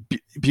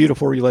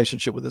 beautiful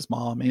relationship with his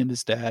mom and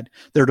his dad.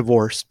 They're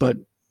divorced, but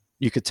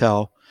you could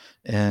tell.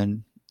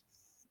 And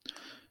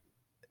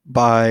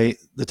by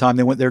the time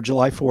they went there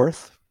July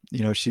 4th,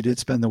 she did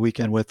spend the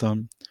weekend with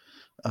them.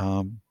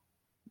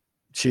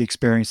 She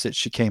experienced it.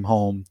 She came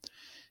home.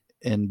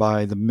 And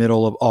by the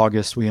middle of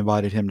August, we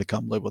invited him to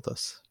come live with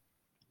us.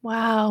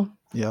 Wow.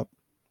 Yep.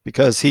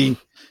 Because he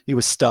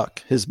was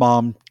stuck. His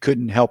mom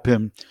couldn't help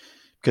him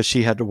because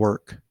she had to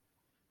work.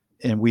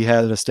 And we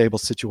had a stable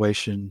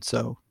situation.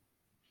 So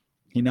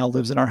he now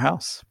lives in our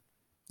house.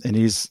 And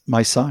he's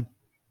my son.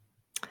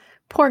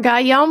 Poor guy.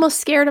 You almost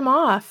scared him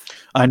off.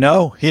 I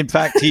know. In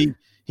fact,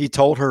 he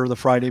told her the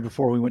Friday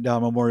before we went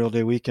down Memorial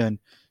Day weekend,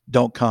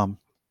 don't come.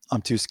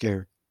 I'm too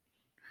scared.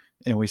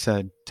 And we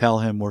said, tell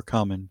him we're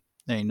coming.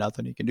 There ain't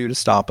nothing he can do to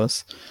stop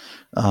us.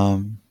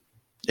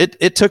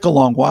 It took a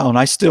long while, and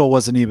I still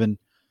wasn't even,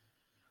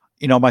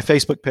 my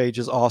Facebook page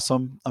is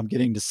awesome. I'm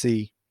getting to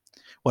see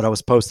what I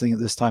was posting at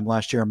this time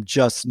last year. I'm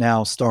just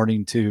now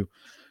starting to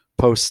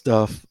post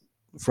stuff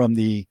from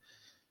the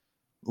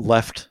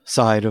left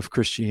side of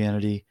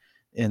Christianity.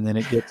 And then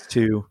it gets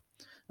to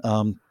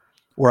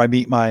where I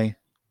meet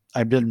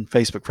I've been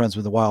Facebook friends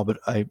with a while, but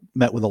I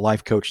met with a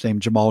life coach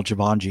named Jamal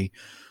Javanji,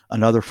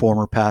 another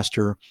former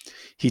pastor.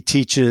 He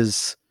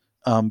teaches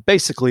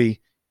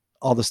basically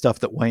all the stuff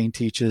that Wayne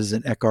teaches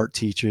and Eckhart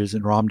teaches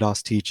and Ram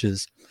Dass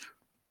teaches,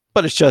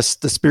 but it's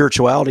just the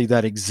spirituality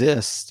that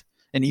exists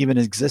and even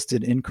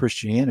existed in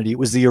Christianity. It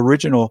was the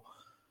original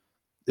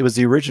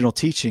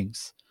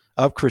teachings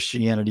of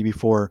Christianity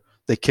before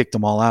they kicked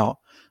them all out.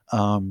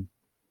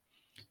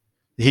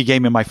 He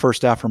gave me my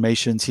first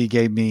affirmations. He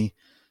gave me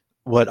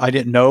what I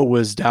didn't know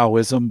was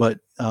Taoism, but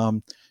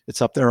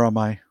it's up there on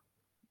my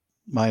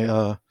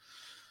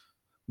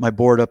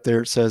board up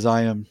there. It says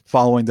I am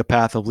following the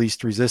path of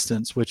least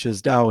resistance, which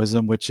is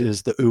Taoism, which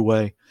is the Wu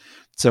Wei.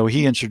 So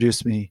he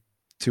introduced me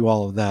to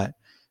all of that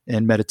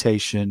and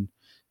meditation,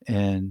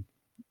 and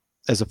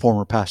as a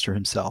former pastor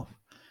himself.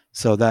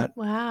 So that,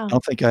 wow. I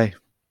don't think I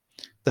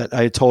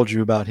had told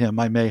you about him.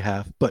 I may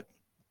have, but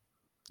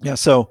yeah.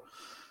 So,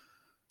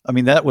 I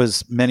mean, that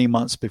was many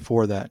months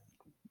before that,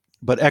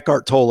 but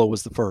Eckhart Tolle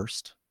was the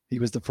first. He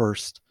was the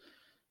first.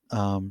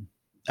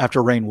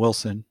 After Rainn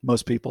Wilson,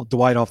 most people,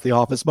 Dwight off The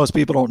Office, most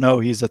people don't know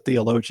he's a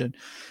theologian,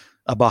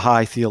 a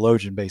Baha'i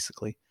theologian,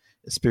 basically,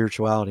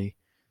 spirituality.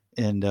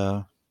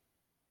 And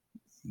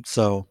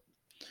so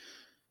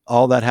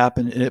all that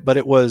happened, but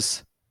it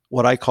was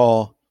what I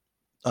call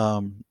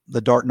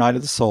the dark night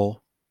of the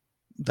soul,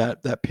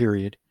 that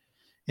period.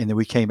 And then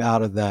we came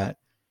out of that,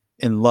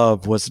 and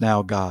love was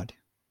now God.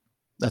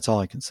 That's all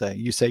I can say.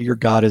 You say your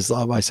God is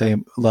love. I say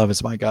love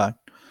is my God.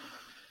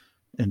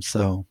 And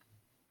so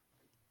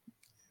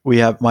we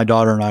have, my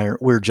daughter and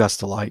we're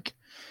just alike.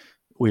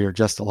 We are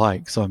just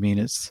alike. So, I mean,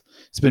 it's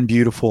been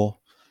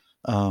beautiful.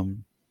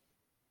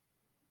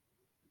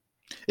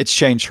 It's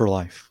changed her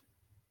life.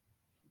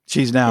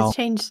 She's now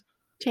It's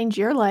changed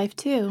your life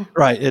too.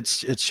 Right.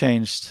 It's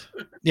changed.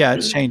 Yeah.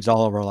 It's changed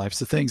all of our lives.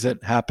 The things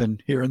that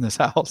happen here in this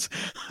house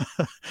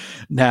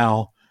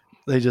now,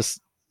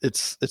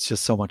 it's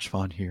just so much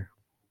fun here.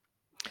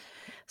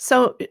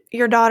 So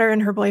your daughter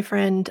and her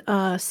boyfriend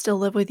still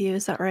live with you.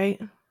 Is that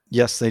right?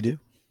 Yes, they do.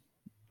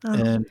 Oh.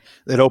 And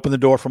it opened the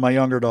door for my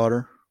younger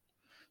daughter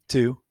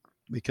too,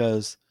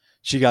 because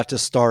she got to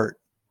start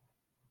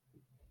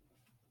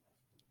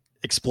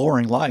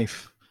exploring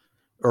life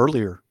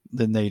earlier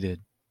than they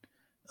did.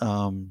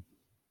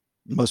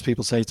 Most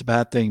people say it's a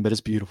bad thing, but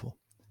it's beautiful.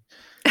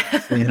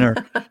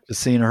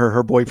 Seeing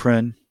her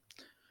boyfriend.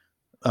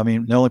 I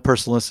mean, the only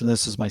person listening to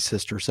this is my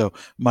sister. So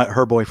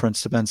her boyfriend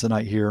spends the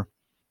night here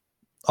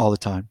all the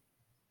time,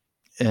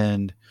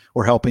 and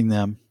we're helping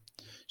them.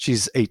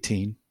 She's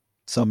 18.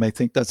 Some may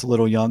think that's a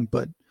little young,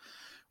 but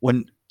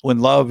when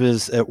love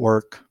is at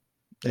work,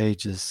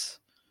 age is,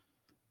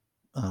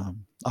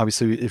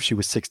 obviously if she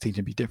was 16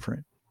 it'd be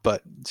different,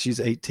 but she's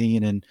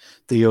 18, and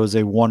Theo is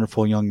a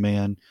wonderful young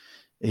man.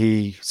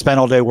 He spent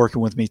all day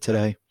working with me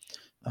today.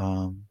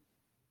 And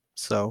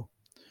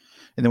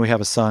then we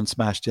have a son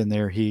smashed in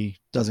there. He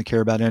doesn't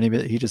care about any of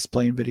it. He just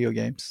playing video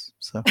games.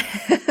 So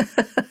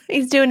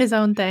he's doing his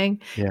own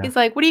thing. yeah. He's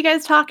like, what are you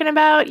guys talking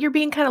about? You're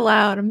being kind of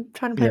loud. I'm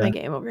trying to play my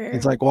game over here.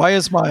 He's like, why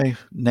is my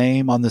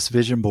name on this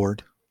vision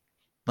board?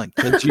 Like,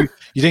 you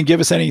didn't give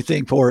us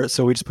anything for it,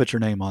 so we just put your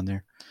name on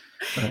there.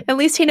 Right. At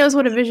least he knows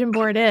what a vision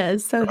board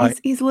is. So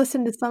he's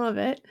listened to some of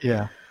it.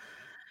 Yeah.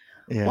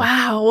 Yeah.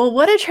 Wow. Well,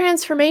 what a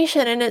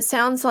transformation. And it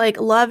sounds like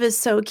love is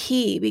so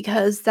key,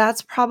 because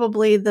that's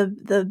probably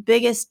the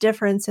biggest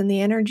difference in the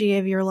energy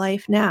of your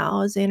life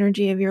now is the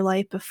energy of your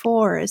life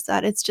before, is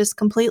that it's just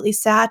completely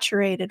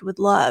saturated with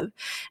love.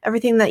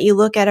 Everything that you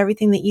look at,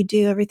 everything that you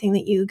do, everything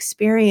that you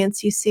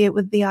experience, you see it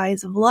with the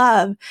eyes of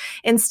love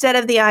instead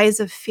of the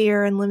eyes of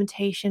fear and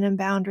limitation and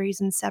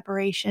boundaries and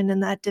separation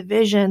and that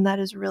division that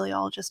is really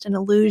all just an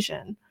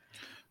illusion.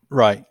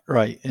 Right.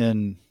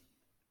 And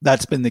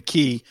that's been the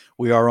key.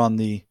 We are on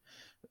the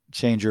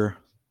Change Your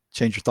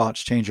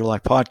Thoughts, Change Your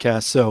Life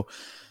podcast. So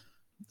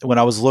when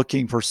I was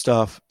looking for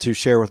stuff to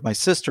share with my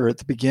sister at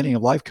the beginning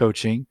of life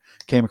coaching,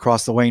 came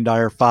across the Wayne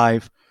Dyer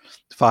five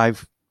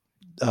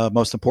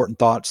most important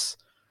thoughts.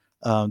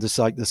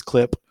 This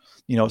clip,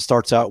 it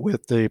starts out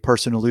with the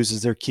person who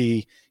loses their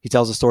key. He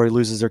tells a story,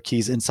 loses their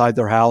keys inside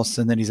their house,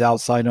 and then he's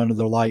outside under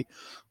the light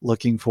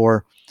looking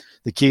for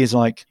the keys.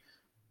 Like,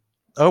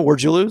 oh,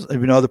 where'd you lose?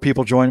 Other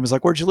people join him. He's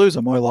like, where'd you lose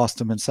them? Oh, I lost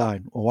them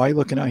inside. Well, why are you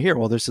looking out here?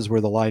 Well, this is where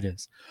the light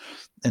is.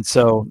 And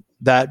so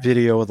that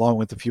video, along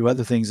with a few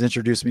other things,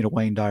 introduced me to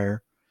Wayne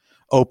Dyer,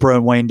 Oprah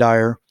and Wayne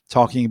Dyer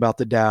talking about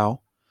the Tao.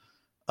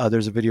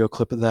 There's a video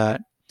clip of that.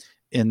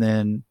 And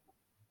then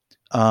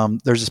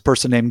there's this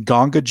person named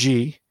Ganga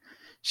G.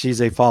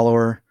 She's a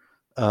follower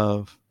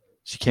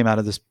she came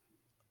out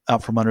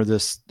from under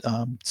this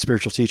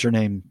spiritual teacher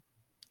named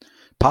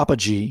Papa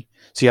G.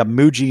 So you have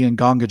Muji and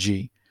Ganga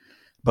G.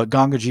 But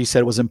Ganga G said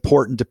it was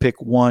important to pick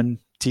one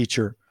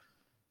teacher.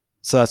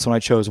 So that's when I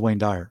chose Wayne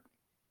Dyer.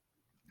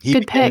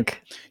 Good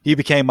pick. He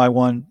became my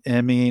one.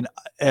 I mean,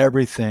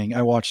 everything.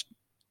 I watched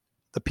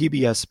the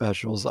PBS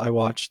specials. I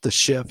watched The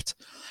Shift.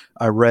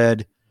 I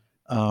read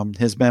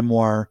his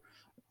memoir.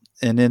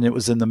 And then it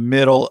was in the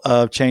middle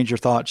of Change Your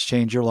Thoughts,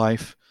 Change Your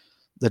Life,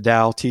 the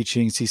Tao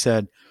teachings. He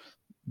said,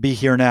 be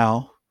here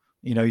now.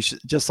 You should,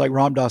 just like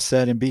Ram Dass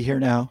said, and be here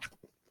now.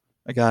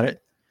 I got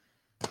it.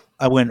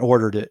 I went and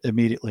ordered it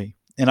immediately.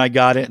 And I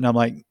got it, and I'm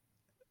like,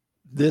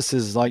 this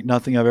is like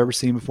nothing I've ever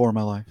seen before in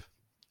my life.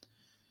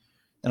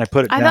 And I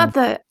put it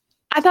down.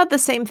 I thought the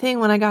same thing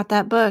when I got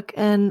that book.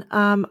 And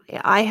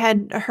I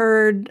had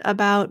heard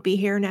about Be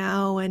Here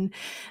Now, and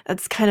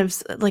that's kind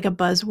of like a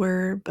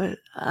buzzword. But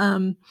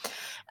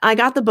I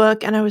got the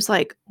book, and I was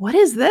like, what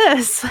is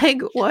this?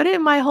 Like, what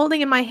am I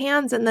holding in my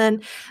hands? And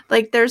then,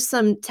 like, there's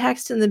some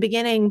text in the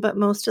beginning, but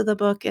most of the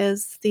book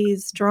is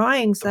these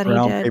drawings that he did.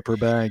 Brown paper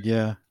bag,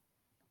 yeah.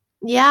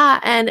 Yeah,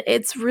 and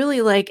it's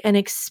really like an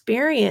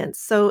experience.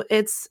 So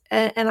it's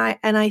and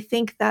I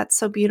think that's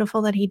so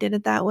beautiful that he did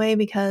it that way,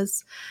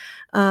 because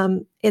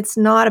it's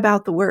not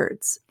about the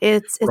words.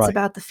 It's Right.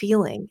 about the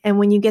feeling. And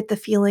when you get the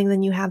feeling,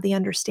 then you have the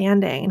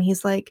understanding. And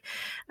he's like,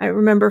 I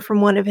remember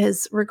from one of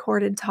his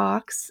recorded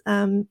talks,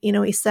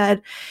 he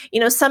said,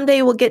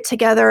 someday we'll get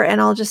together and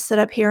I'll just sit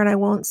up here and I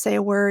won't say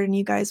a word and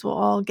you guys will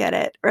all get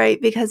it,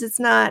 right? Because it's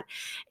not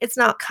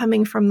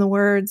coming from the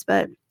words.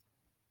 But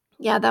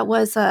yeah, that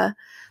was a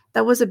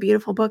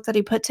beautiful book that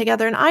he put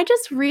together. And I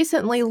just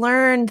recently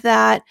learned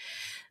that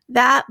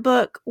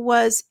book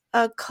was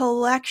a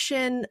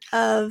collection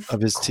of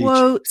his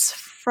quotes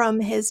from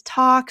his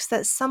talks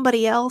that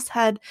somebody else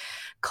had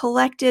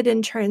collected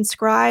and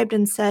transcribed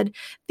and said,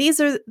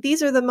 these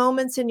are the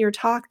moments in your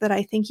talk that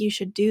I think you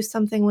should do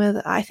something with.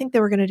 I think they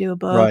were going to do a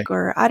book, right.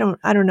 Or I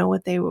don't know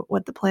what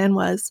the plan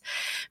was.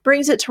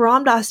 Brings it to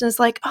Ram Dass and is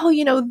like, oh,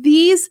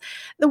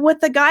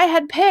 what the guy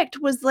had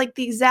picked was like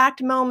the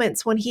exact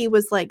moments when he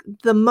was like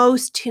the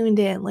most tuned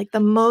in, like the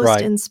most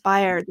right.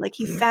 inspired, like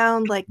he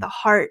found like the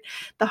heart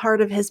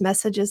of his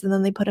messages, and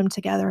then they put them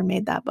together and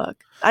made that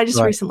book. I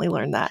just recently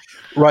learned that.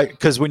 Right.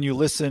 Because when you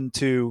listen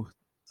to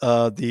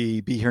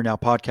the Be Here Now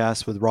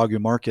podcast with Raghu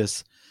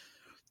Marcus,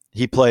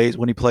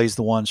 when he plays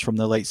the ones from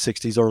the late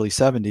 60s, early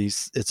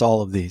 70s, it's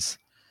all of these.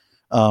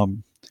 But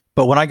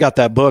when I got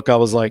that book, I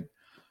was like,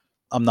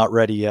 I'm not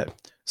ready yet.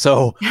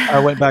 So I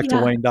went back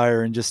to Wayne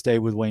Dyer and just stayed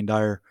with Wayne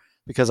Dyer,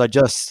 because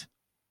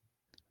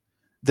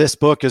this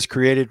book is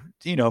created,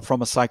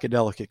 from a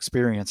psychedelic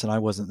experience, and I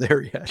wasn't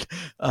there yet.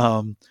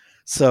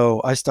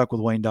 So I stuck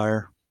with Wayne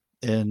Dyer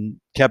and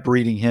kept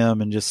reading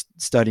him and just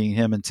studying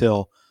him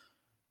until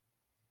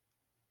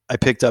I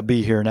picked up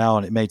Be Here Now,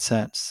 and it made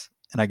sense,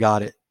 and I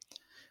got it.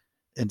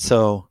 And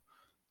so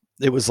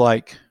it was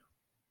like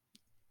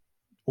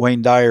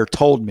Wayne Dyer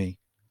told me,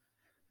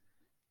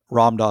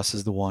 Ram Dass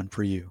is the one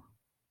for you.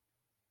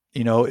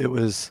 It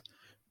was,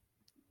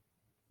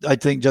 I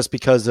think, just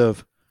because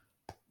of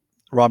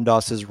Ram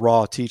Dass's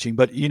raw teaching,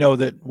 but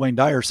that Wayne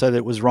Dyer said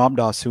it was Ram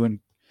Dass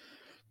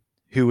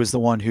who was the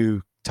one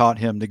who taught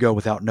him to go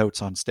without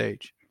notes on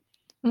stage.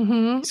 He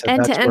said,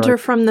 And to "That's where I." enter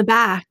from the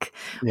back,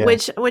 Yeah.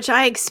 which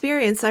I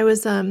experienced. I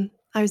was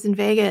in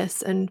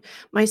Vegas, and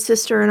my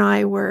sister and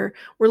I were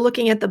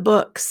looking at the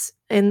books,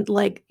 and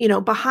like,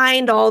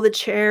 behind all the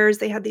chairs,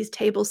 they had these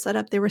tables set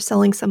up. They were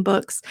selling some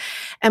books.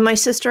 And my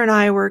sister and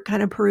I were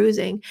kind of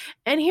perusing.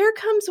 And here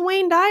comes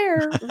Wayne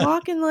Dyer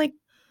walking, like,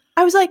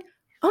 I was like,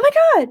 "Oh my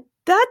God,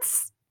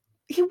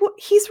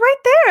 he's right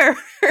there."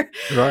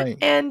 Right.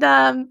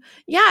 And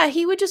yeah,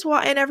 he would just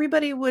walk, and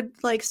everybody would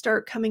like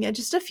start coming in,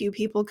 just a few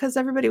people, because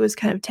everybody was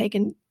kind of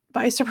taken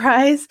by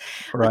surprise.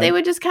 But they Right.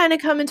 would just kind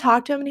of come and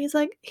talk to him,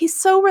 and he's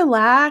so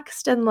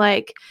relaxed, and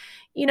like,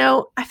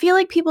 I feel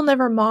like people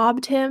never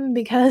mobbed him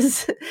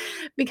because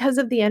because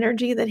of the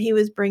energy that he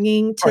was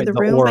bringing to Right, the the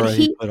room. But aura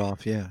he put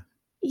off, yeah.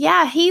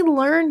 yeah, he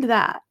learned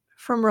that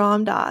from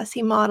Ram Dass.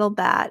 He modeled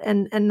that,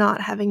 and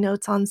not having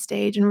notes on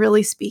stage, and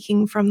really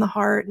speaking from the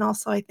heart. And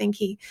also, I think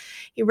he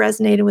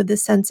resonated with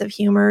this sense of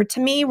humor. To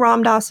me,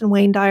 Ram Dass and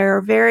Wayne Dyer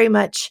are very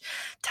much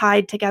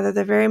tied together.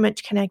 They're very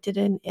much connected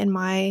in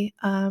my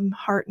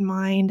heart and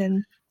mind.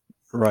 And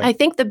I Right.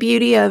 think the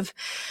beauty of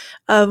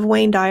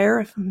Wayne Dyer,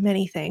 of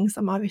many things,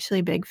 I'm obviously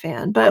a big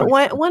fan, but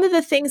Right. one of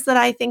the things that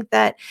I think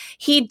that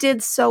he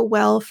did so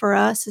well for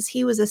us is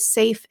he was a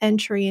safe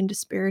entry into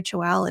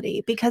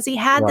spirituality, because he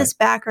had Right. this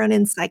background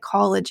in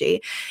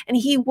psychology, and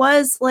he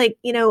was like,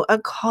 a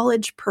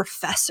college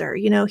professor.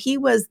 He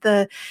was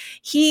the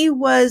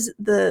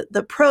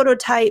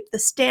prototype, the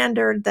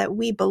standard that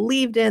we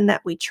believed in,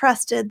 that we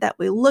trusted, that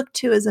we looked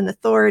to as an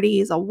authority.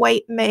 He's a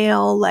white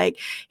male, like,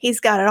 he's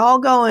got it all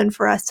going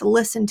for us to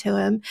listen to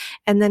him.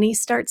 And then he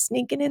starts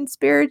sneaking in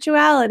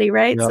spirituality,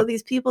 right? So Yep.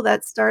 these people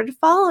that started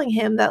following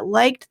him, that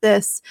liked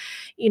this,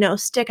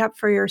 stick up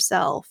for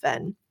yourself,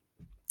 and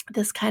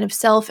this kind of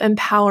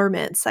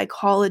self-empowerment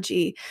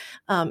psychology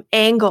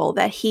angle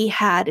that he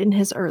had in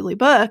his early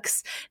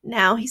books.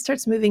 Now he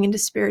starts moving into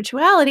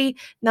spirituality.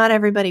 Not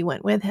everybody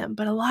went with him,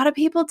 but a lot of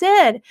people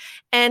did,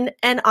 and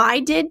I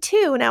did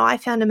too. Now, I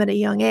found him at a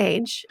young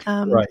age,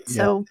 Right,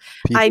 yeah. so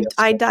I PBS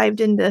I stuff.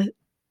 dived into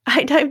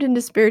I dived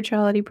into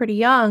spirituality pretty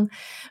young,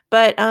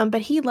 but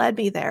he led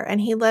me there, and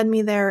he led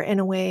me there in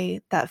a way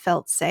that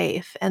felt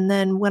safe. And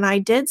then when I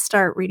did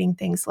start reading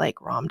things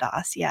like Ram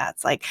Dass, yeah,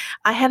 it's like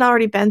I had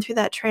already been through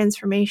that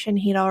transformation.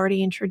 He'd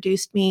already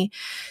introduced me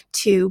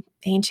to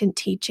ancient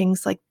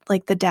teachings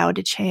like the Tao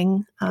Te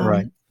Ching,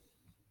 Right.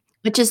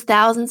 which is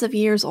thousands of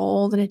years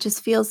old, and it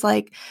just feels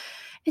like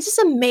it's just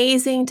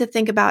amazing to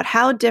think about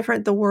how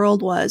different the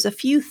world was a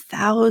few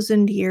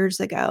thousand years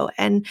ago.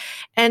 And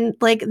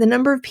like, the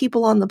number of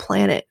people on the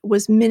planet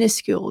was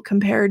minuscule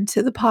compared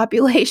to the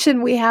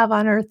population we have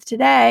on Earth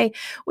today,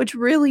 which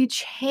really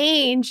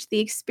changed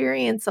the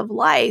experience of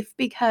life,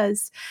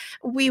 because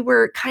we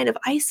were kind of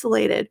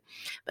isolated.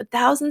 But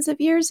thousands of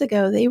years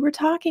ago, they were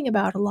talking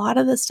about a lot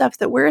of the stuff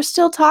that we're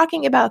still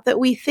talking about, that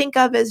we think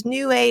of as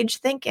new age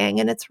thinking,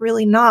 and it's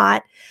really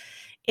not.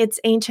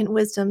 It's ancient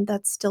wisdom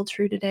that's still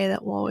true today,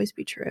 that will always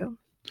be true.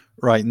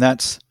 Right, and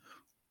that's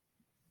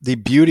the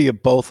beauty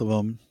of both of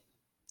them,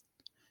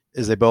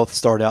 is they both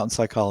start out in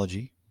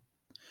psychology.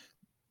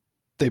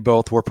 They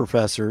both were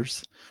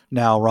professors.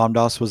 Now, Ram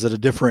Dass was at a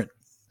different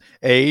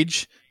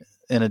age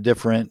and a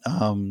different,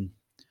 the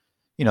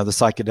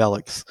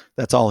psychedelics.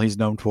 That's all he's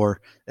known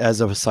for as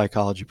a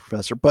psychology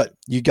professor. But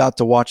you got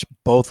to watch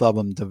both of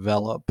them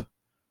develop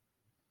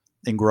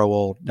and grow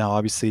old. Now,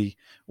 obviously,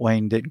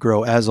 Wayne didn't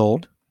grow as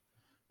old,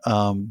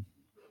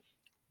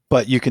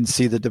 but you can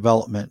see the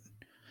development.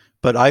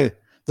 But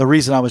the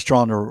reason I was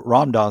drawn to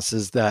Ram Dass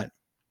is that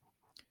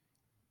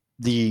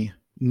the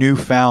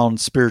newfound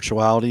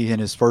spirituality in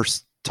his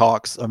first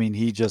talks. I mean,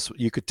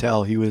 you could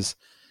tell he was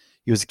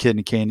a kid in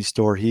a candy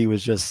store. He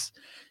was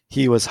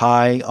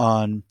high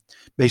on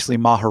basically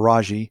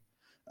Maharaji.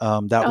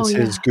 That Oh, was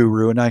his yeah.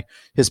 guru, and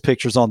his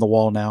picture's on the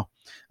wall now.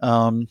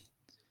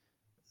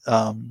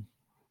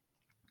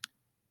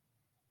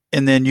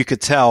 And then you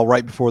could tell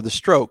right before the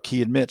stroke,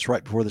 he admits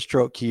right before the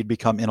stroke, he had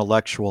become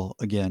intellectual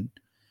again.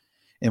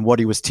 And what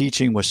he was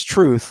teaching was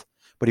truth,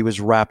 but he was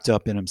wrapped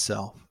up in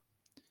himself.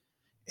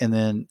 And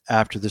then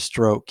after the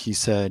stroke, he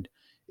said,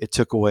 it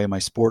took away my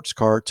sports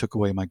car, it took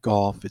away my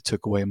golf, it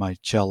took away my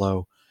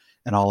cello,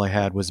 and all I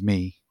had was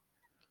me.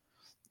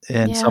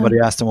 And Yeah. somebody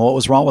asked him, well, what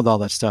was wrong with all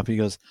that stuff? He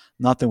goes,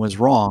 nothing was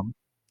wrong,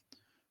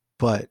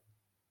 but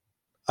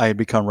I had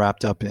become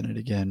wrapped up in it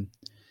again.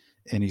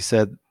 And he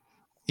said,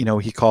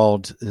 he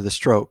called the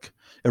stroke.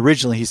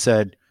 Originally, he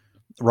said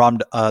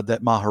that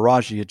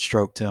Maharaji had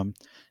stroked him,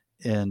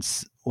 and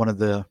one of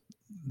the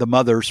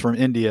mothers from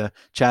India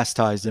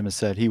chastised him and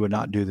said he would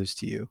not do this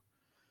to you.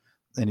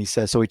 And he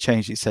says, so he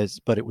changed. He says,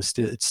 but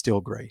it's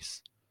still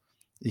grace.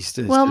 He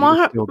said, Well,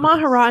 it's still grace.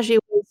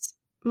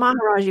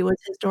 Maharaji was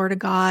his door to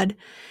God,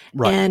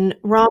 Right. and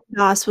Ram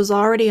Dass was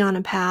already on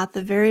a path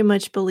of very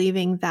much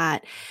believing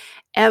that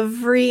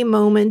every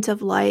moment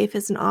of life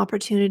is an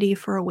opportunity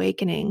for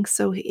awakening.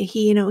 So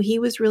he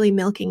was really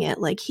milking it.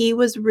 Like, he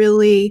was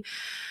really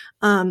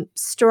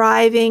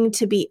striving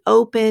to be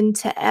open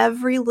to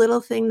every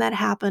little thing that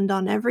happened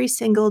on every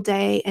single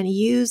day and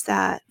use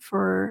that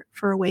for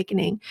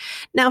awakening.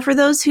 Now, for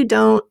those who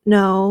don't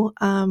know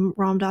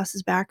Ram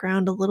Dass's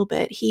background a little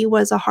bit, he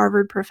was a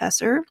Harvard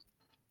professor.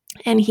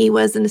 And he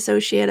was an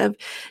associate of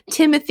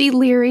Timothy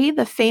Leary,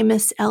 the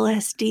famous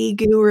LSD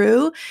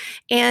guru.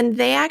 And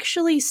they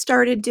actually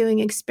started doing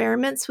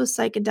experiments with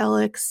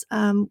psychedelics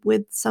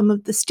with some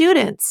of the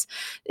students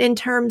in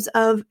terms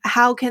of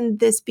how can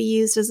this be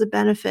used as a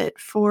benefit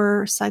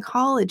for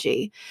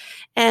psychology.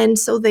 And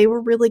so they were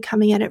really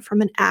coming at it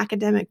from an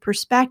academic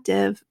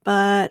perspective,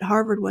 but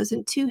Harvard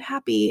wasn't too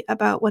happy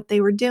about what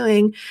they were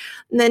doing.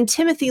 And then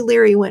Timothy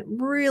Leary went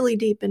really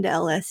deep into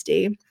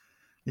LSD.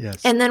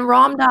 Yes. And then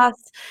Ram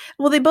Dass,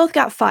 well, they both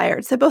got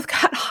fired. So they both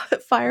got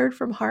fired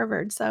from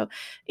Harvard. So,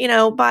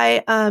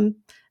 by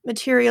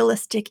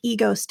materialistic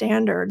ego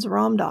standards,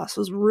 Ram Dass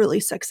was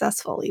really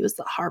successful. He was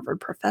the Harvard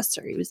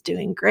professor. He was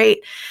doing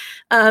great.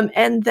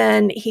 And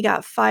then he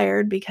got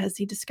fired because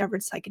he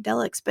discovered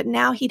psychedelics. But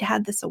now he'd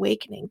had this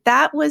awakening.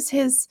 That was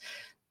his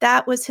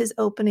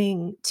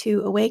opening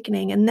to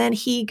awakening. And then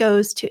he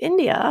goes to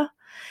India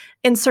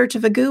in search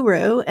of a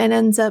guru and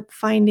ends up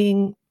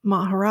finding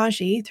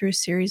Maharaji through a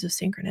series of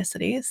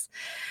synchronicities.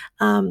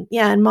 And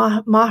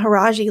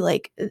Maharaji,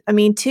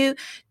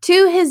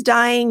 to his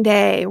dying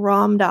day,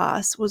 Ram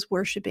Dass was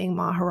worshiping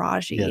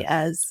Maharaji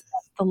as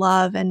the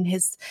love and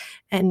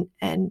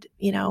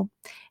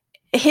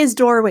his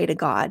doorway to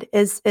God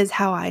is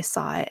how I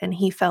saw it. And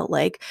he felt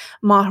like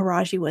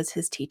Maharaji was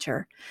his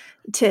teacher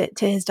to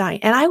his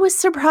dying. And I was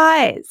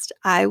surprised.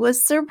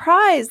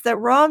 That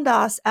Ram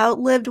Dass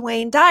outlived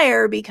Wayne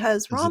Dyer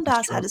because Ram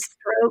Dass had a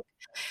stroke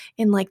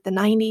in like the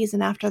 90s.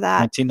 And after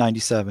that,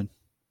 1997.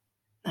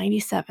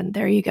 97.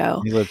 There you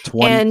go. He lived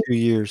 22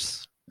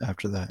 years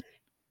after that.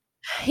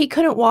 He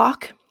couldn't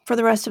walk for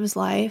the rest of his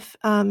life.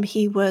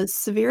 He was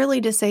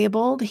severely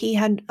disabled. He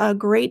had a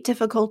great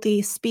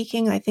difficulty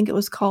speaking. I think it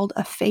was called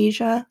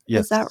aphasia.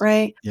 Yes. Is that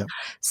right? Yeah.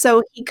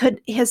 So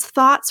his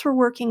thoughts were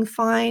working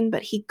fine,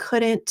 but he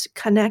couldn't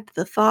connect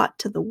the thought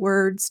to the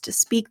words to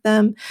speak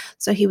them.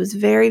 So he was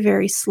very,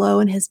 very slow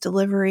in his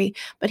delivery,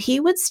 but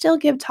he would still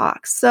give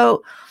talks.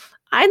 So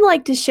I'd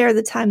like to share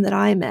the time that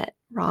I met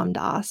Ram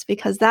Dass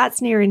because that's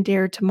near and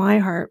dear to my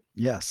heart.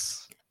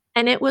 Yes.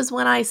 And it was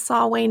when I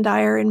saw Wayne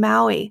Dyer in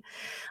Maui.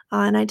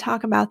 And I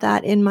talk about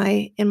that in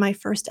my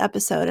first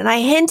episode. And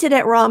I hinted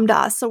at Ram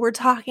Dass, so we're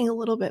talking a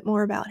little bit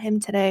more about him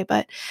today.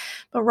 But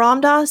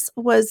Ram Dass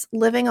was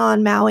living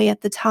on Maui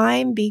at the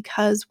time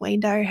because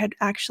Wayne Dyer had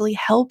actually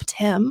helped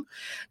him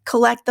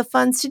collect the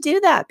funds to do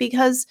that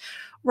because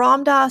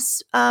Ram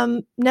Dass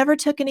never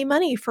took any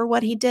money for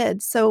what he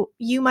did. So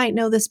you might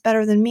know this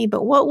better than me,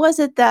 but what were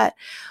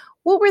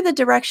the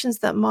directions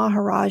that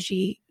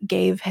Maharaji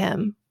gave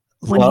him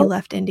when he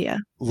left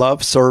India?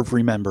 Love, serve,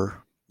 remember.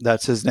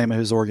 That's his name of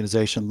his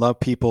organization. Love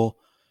people,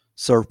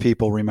 serve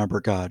people, remember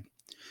God.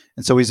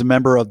 And so he's a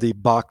member of the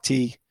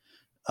Bhakti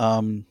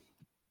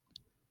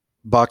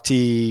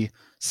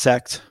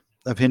sect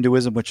of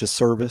Hinduism, which is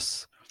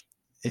service.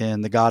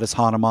 And the god is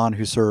Hanuman,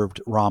 who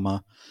served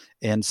Rama.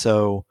 And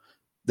so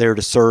they're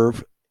to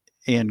serve.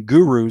 And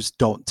gurus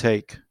don't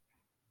take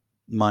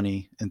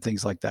money and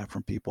things like that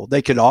from people.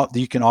 You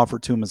can offer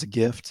to them as a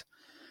gift.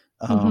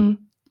 And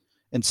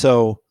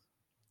so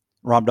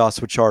Ram Dass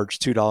would charge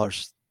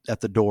 $2 at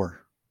the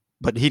door,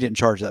 but he didn't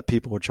charge that.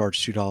 People would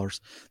charge $2.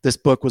 This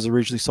book was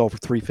originally sold for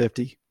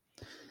 $3.50,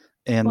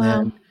 and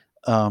then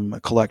a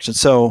collection.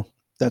 So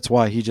that's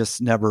why he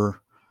just knew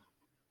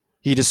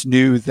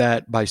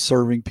that by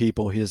serving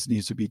people, his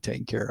needs would be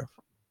taken care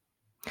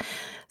of.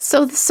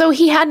 So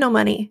he had no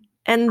money.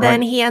 And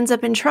then he ends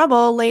up in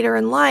trouble later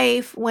in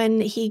life when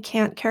he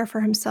can't care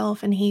for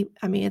himself. And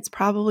it's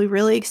probably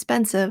really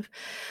expensive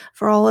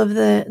for all of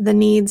the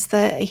needs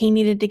that he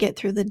needed to get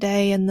through the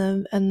day and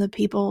the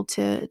people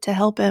to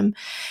help him.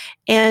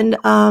 And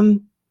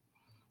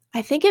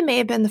I think it may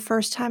have been the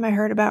first time I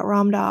heard about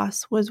Ram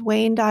Dass was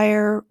Wayne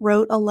Dyer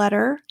wrote a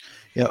letter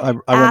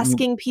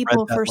asking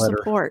people for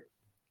support.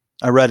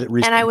 I read it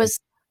recently.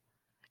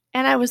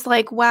 And I was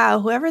like,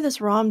 wow, whoever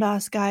this Ram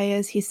Dass guy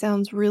is, he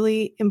sounds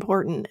really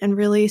important and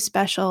really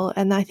special.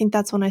 And I think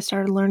that's when I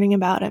started learning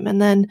about him.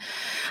 And then,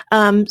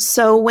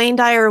 so Wayne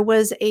Dyer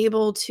was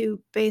able to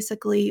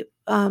basically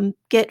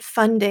get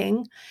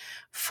funding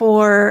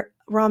for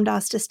Ram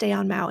Dass to stay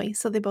on Maui.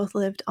 So they both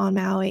lived on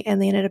Maui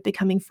and they ended up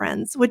becoming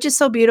friends, which is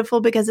so beautiful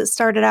because it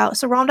started out.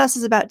 So Ram Dass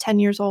is about 10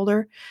 years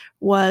older,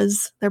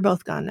 they're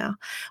both gone now,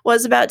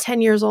 was about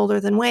 10 years older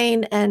than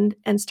Wayne and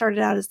started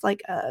out as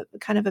like a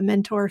kind of a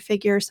mentor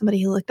figure, somebody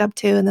he looked up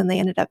to. And then they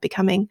ended up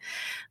becoming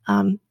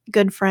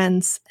good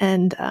friends.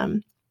 And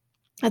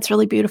that's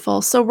really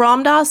beautiful. So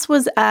Ram Dass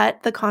was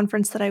at the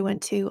conference that I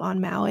went to on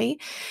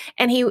Maui,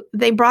 and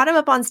they brought him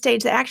up on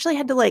stage. They actually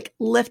had to like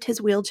lift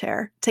his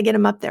wheelchair to get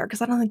him up there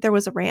because I don't think there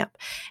was a ramp.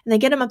 And they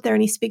get him up there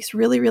and he speaks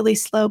really, really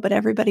slow, but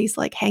everybody's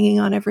like hanging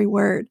on every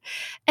word.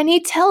 And he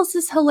tells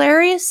this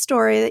hilarious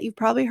story that you've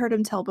probably heard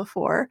him tell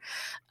before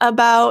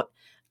about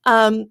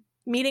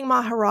meeting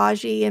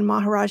Maharaji and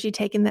Maharaji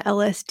taking the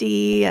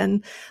LSD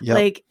and Yep.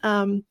 like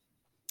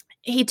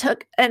he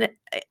took an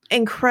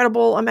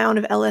incredible amount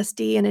of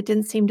LSD and it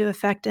didn't seem to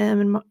affect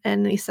him.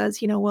 And he says,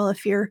 well,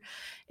 if you're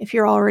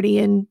already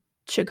in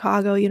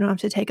Chicago, you don't have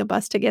to take a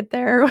bus to get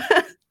there.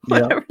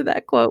 Whatever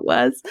that quote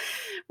was.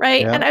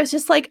 Right. Yep. And I was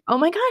just like, oh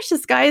my gosh,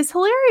 this guy is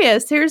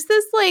hilarious. Here's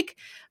this like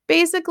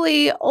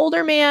basically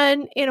older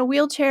man in a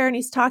wheelchair. And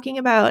he's talking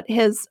about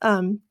his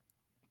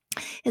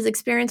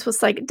experience with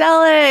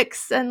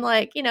psychedelics and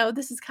like,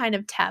 this is kind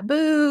of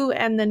taboo.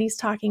 And then he's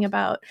talking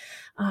about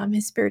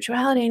his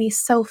spirituality and he's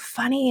so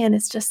funny. And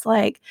it's just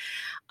like,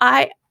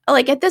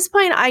 at this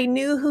point, I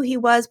knew who he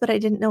was, but I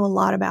didn't know a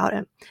lot about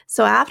him.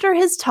 So after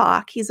his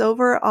talk, he's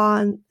over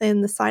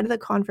in the side of the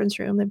conference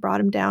room. They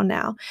brought him down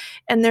now.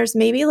 And there's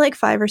maybe like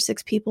 5 or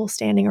 6 people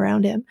standing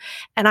around him.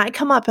 And I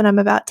come up and I'm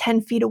about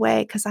 10 feet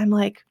away because I'm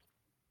like,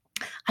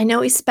 I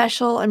know he's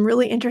special. I'm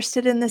really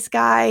interested in this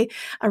guy.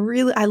 I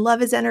love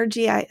his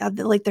energy. I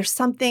like, there's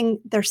something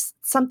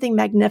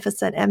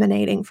magnificent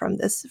emanating from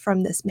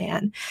this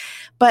man.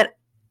 But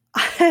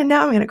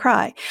now I'm going to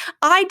cry.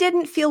 I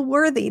didn't feel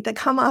worthy to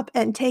come up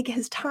and take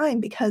his time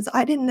because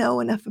I didn't know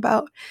enough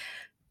about,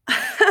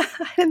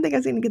 I didn't think I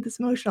was going to get this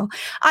emotional.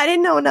 I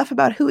didn't know enough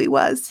about who he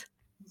was.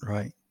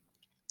 Right.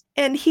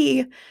 And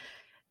he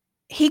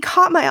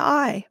caught my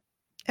eye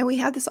and we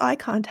had this eye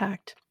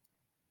contact.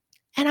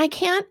 And I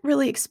can't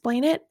really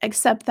explain it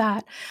except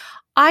that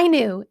I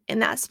knew in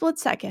that split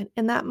second,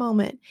 in that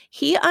moment,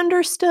 he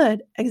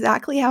understood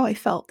exactly how I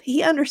felt.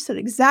 He understood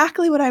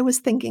exactly what I was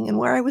thinking and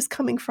where I was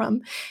coming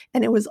from.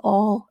 And it was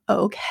all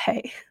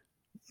okay.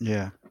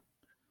 Yeah.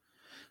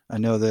 I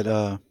know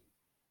that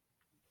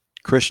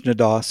Krishna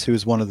Das,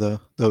 who's one of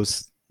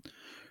those,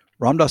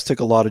 Ram Dass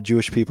took a lot of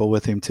Jewish people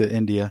with him to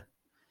India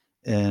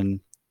and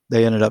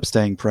they ended up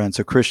staying friends.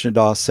 So Krishna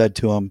Das said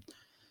to him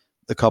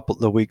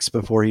the weeks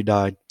before he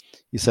died,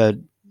 he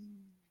said,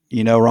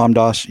 Ram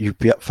Dass, you've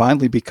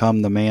finally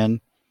become the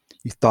man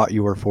you thought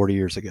you were 40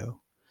 years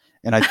ago.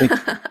 And I think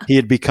he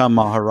had become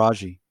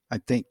Maharaji. I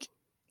think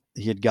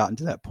he had gotten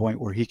to that point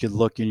where he could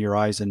look in your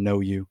eyes and know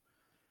you.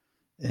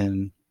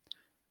 And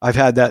I've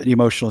had that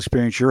emotional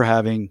experience you're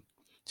having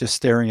just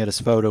staring at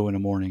his photo in the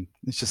morning.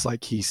 It's just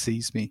like he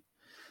sees me.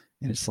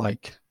 And it's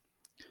like,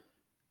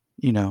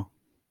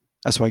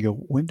 that's why I go,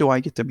 when do I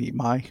get to meet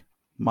my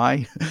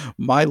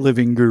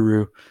living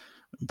guru?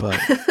 But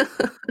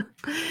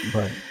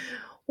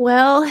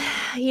well,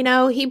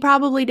 he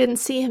probably didn't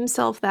see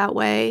himself that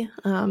way,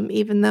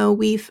 even though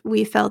we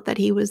felt that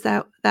he was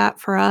that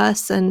for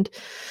us. And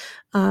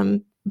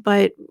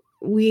but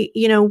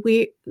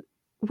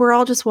we're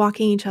all just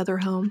walking each other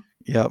home.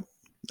 Yep.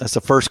 That's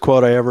the first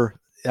quote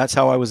that's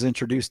how I was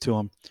introduced to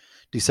him.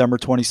 December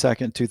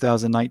 22nd,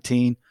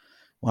 2019.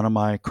 One of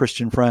my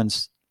Christian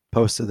friends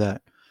posted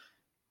that.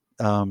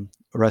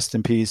 Rest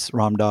in peace,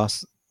 Ram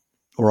Dass.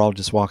 We're all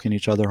just walking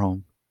each other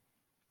home.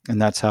 And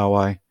that's how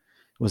I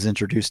was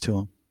introduced to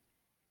him.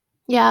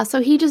 Yeah,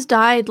 so he just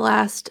died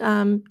last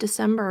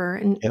December,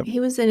 and he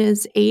was in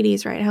his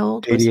 80s, right? How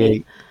old was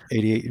he?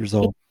 88 years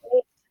old.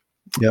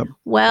 Yep.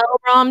 Well,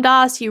 Ram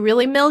Dass, you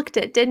really milked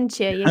it, didn't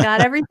you? You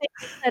got everything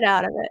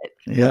out of it.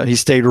 Yeah, he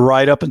stayed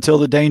right up until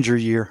the danger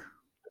year.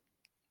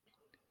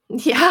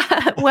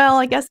 Yeah, well,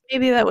 I guess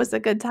maybe that was a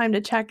good time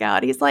to check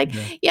out. He's like,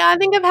 yeah I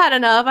think I've had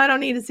enough. I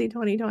don't need to see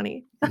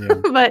 2020. Yeah.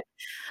 But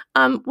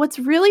what's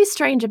really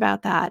strange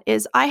about that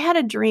is I had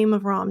a dream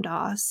of Ram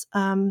Dass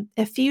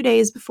a few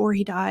days before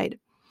he died.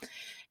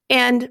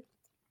 And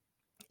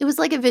it was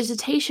like a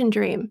visitation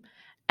dream.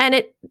 And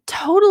it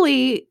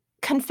totally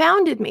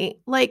confounded me.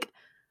 Like,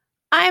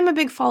 I'm a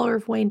big follower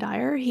of Wayne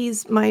Dyer.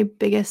 He's my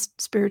biggest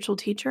spiritual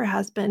teacher,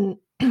 has been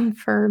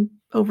for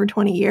over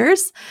 20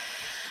 years.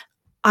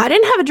 I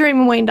didn't have a dream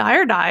when Wayne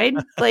Dyer died.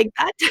 Like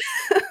that.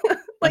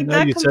 Like I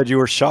know you said you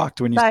were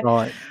shocked when you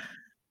saw it.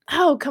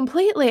 Oh,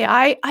 completely.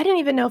 I didn't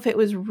even know if it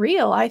was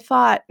real. I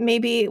thought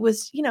maybe it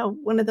was,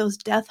 one of those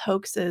death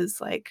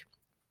hoaxes, like,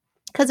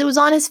 because it was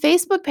on his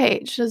Facebook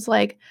page. It was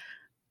like,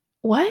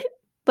 what?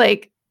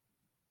 Like,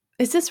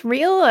 is this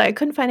real? I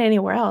couldn't find it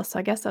anywhere else. So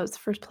I guess that was the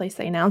first place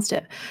they announced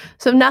it.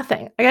 So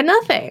nothing. I got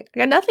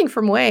nothing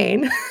from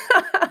Wayne.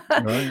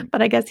 Right.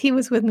 But I guess he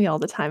was with me all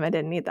the time. I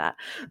didn't need that.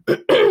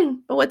 But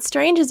what's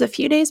strange is a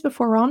few days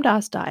before Ram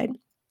Dass died,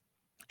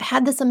 I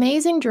had this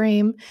amazing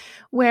dream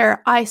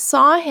where I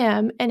saw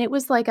him, and it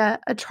was like a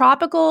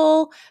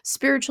tropical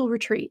spiritual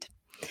retreat.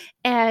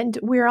 And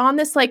we're on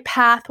this like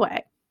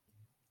pathway.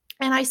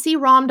 And I see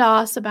Ram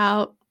Dass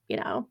about,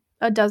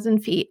 a dozen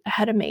feet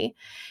ahead of me.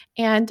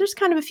 And there's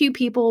kind of a few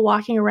people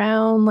walking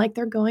around, like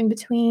they're going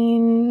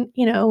between,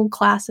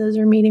 classes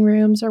or meeting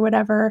rooms or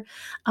whatever.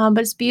 But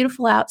it's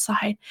beautiful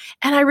outside.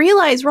 And I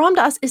realize Ram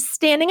Dass is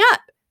standing up.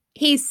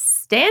 He's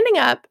standing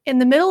up in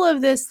the middle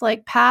of this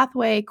like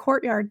pathway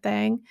courtyard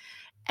thing.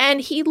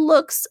 And he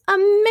looks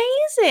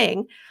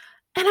amazing.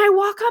 And I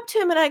walk up to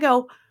him and I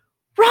go,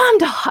 Ram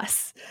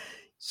Dass,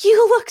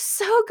 you look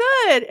so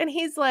good. And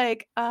he's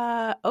like,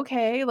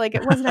 okay. Like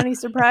it wasn't any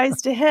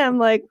surprise to him.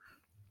 Like,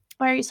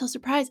 why are you so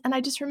surprised? And I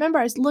just remember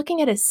I was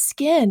looking at his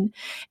skin,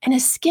 and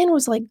his skin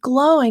was like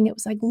glowing. It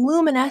was like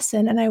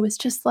luminescent. And I was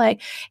just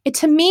like,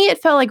 to me,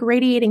 it felt like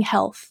radiating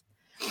health.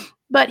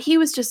 But he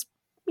was just,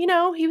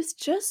 he was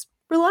just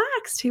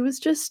relaxed. He was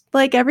just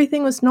like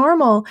everything was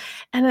normal.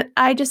 And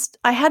I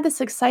had this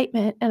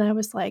excitement, and I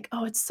was like,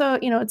 oh, it's so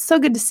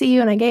good to see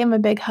you. And I gave him a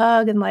big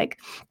hug, and like,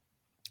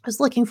 I was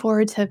looking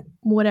forward to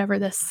whatever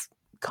this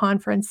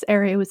conference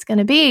area was going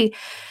to be.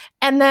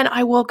 And then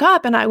I woke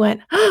up and I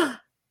went, oh,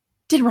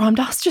 did Ram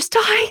Dass just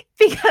die?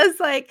 Because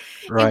like,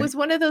 it was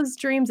one of those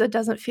dreams that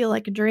doesn't feel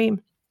like a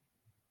dream.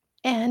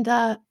 And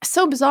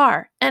so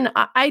bizarre. And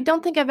I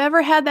don't think I've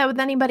ever had that with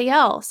anybody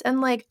else. And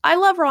like, I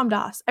love Ram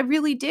Dass. I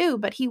really do.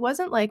 But he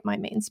wasn't like my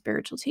main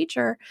spiritual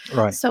teacher.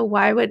 Right. So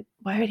why would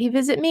he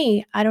visit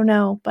me? I don't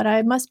know. But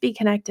I must be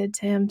connected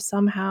to him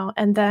somehow.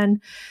 And then,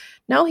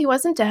 no, he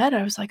wasn't dead.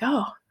 I was like,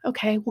 oh,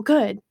 okay, well,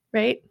 good.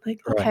 Right? Like,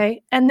 okay.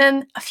 Right. And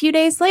then a few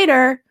days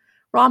later,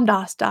 Ram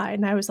Dass died.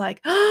 And I was like,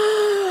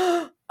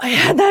 oh, I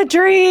had that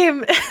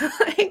dream.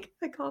 Like,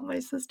 I called my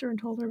sister and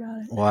told her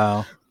about it.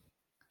 Wow.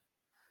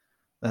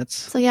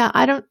 So yeah,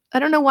 I don't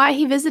know why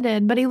he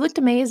visited, but he looked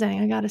amazing,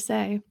 I gotta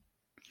say.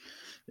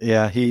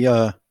 Yeah, he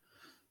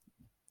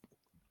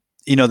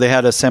they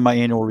had a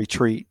semi-annual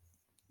retreat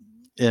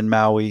in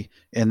Maui,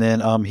 and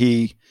then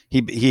he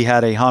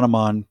had a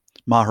Hanuman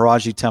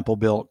Maharaji temple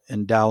built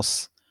in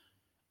Taos,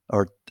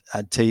 or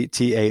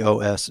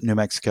Taos, New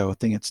Mexico. I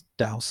think it's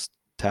Taos.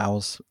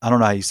 I don't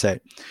know how you say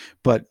it,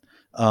 but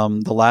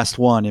the last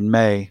one in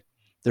May,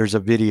 there's a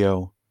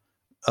video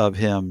of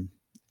him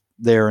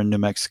there in New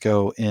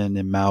Mexico and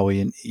in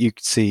Maui, and you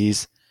can see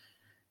he's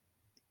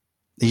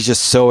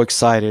just so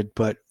excited,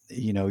 but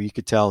you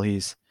could tell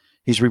he's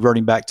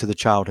reverting back to the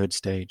childhood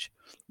stage.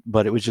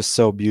 But it was just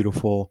so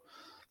beautiful.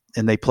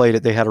 And they played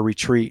it. They had a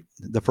retreat,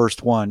 the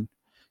first one.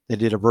 They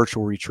did a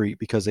virtual retreat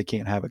because they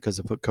can't have it because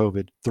of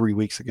COVID 3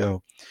 weeks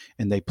ago,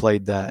 and they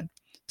played that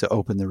to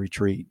open the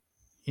retreat.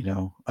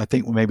 I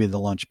think maybe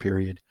the lunch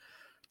period.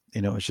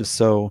 It's just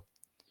so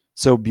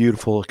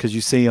beautiful because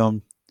you see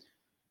him.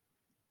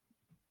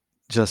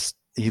 Just,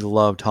 he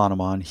loved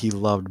Hanuman. He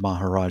loved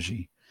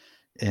Maharaji,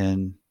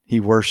 and he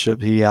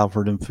worshiped. He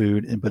offered him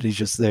food, but he's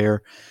just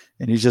there,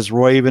 and he's just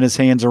waving his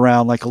hands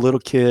around like a little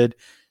kid,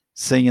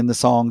 singing the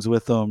songs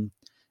with them.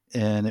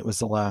 And it was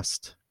the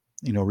last,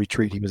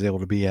 retreat he was able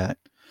to be at.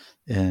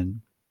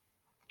 And,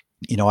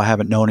 I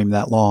haven't known him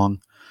that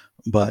long,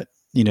 but,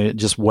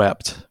 just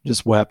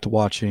wept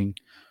watching.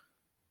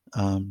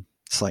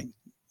 It's like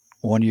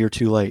 1 year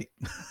too late.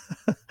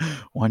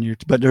 1 year,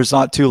 but there's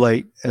not too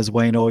late, as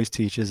Wayne always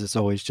teaches. It's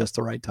always just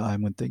the right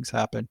time when things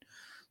happen.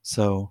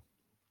 So,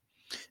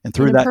 and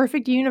through that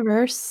perfect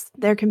universe,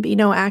 there can be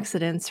no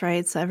accidents,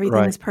 right? So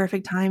everything is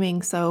perfect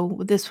timing.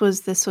 So this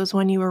was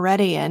when you were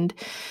ready. And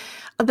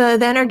the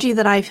energy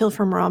that I feel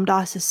from Ram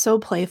Dass is so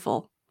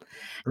playful.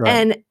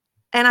 Right.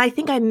 And I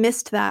think I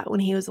missed that when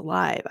he was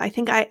alive. I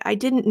think I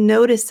didn't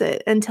notice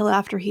it until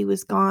after he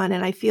was gone.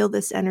 And I feel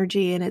this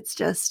energy, and it's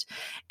just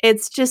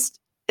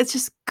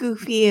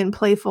goofy and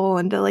playful,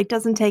 and like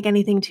doesn't take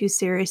anything too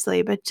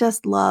seriously, but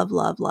just love,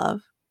 love,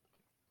 love.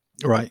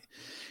 Right.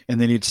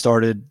 And then he'd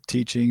started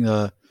teaching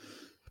the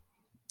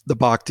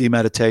bhakti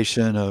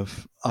meditation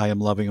of I am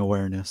loving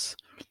awareness.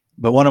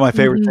 But one of my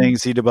favorite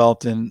things he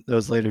developed in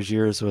those later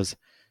years was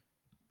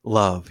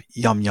love.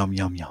 Yum, yum,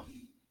 yum, yum.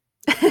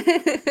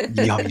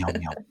 Yum, yum,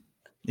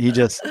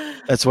 yum.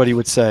 That's what he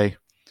would say,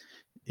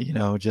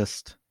 and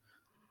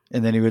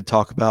then he would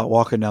talk about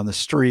walking down the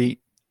street,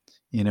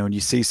 and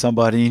you see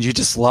somebody and you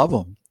just love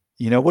them.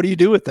 What do you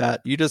do with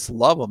that? You just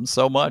love them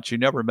so much. You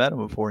never met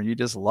them before, and you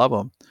just love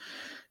them.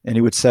 And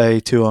he would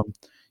say to them,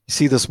 you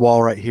see this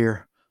wall right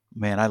here?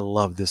 Man, I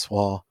love this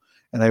wall.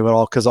 And they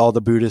would because all the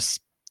Buddhists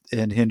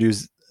and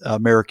Hindus,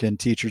 American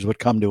teachers would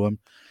come to him,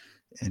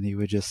 and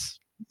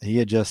he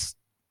had just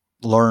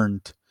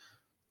learned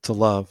to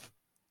love.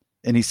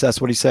 And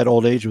that's what he said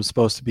old age was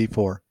supposed to be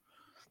for.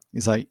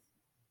 He's like,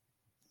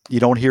 you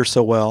don't hear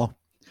so well.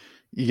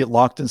 You get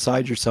locked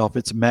inside yourself.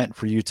 It's meant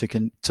for you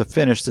to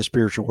finish the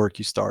spiritual work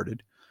you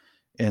started.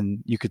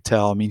 And you could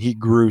tell, he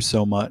grew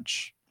so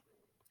much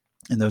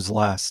in those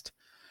last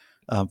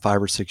 5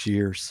 or 6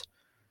 years,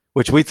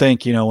 which we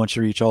think, once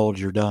you reach old,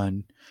 you're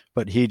done.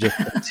 But he just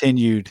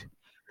continued.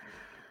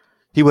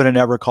 He would have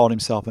never called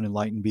himself an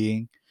enlightened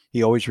being.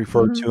 He always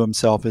referred to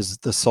himself as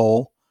the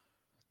soul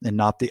and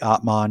not the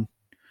Atman,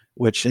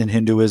 which in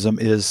Hinduism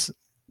is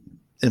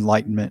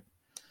enlightenment.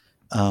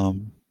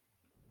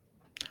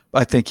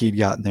 I think he'd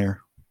gotten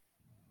there.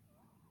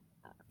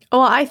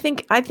 Well, I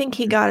think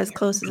he got as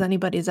close as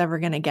anybody's ever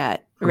going to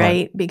get,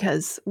 right?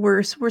 Because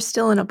we're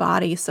still in a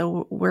body,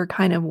 so we're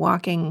kind of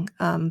walking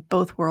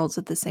both worlds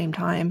at the same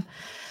time.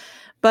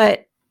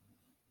 But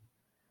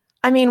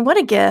what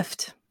a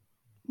gift!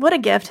 What a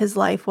gift his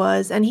life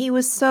was, and he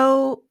was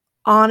so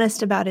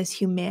honest about his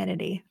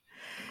humanity.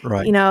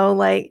 Right.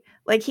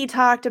 Like he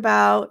talked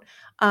about.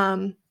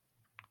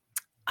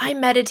 I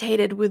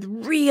meditated with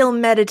real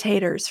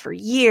meditators for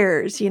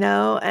years,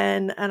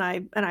 and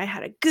I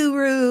had a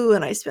guru,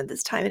 and I spent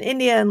this time in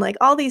India, and like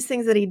all these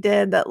things that he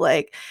did that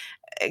like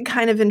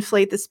kind of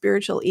inflate the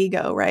spiritual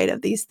ego, right?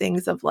 Of these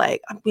things of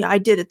like, I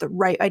did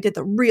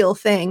the real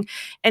thing.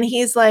 And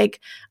he's like,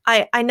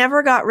 I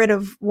never got rid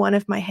of one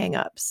of my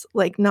hangups,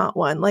 like not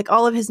one, like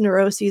all of his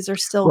neuroses are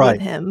still with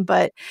Right. him,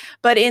 but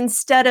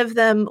instead of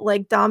them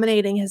like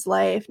dominating his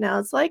life, now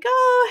it's like,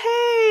 oh,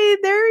 hey,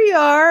 there you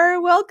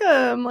are.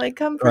 Welcome. Like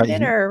come for Right.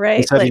 dinner, He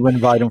right? said he Like, would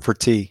invite him for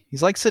tea.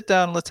 He's like, sit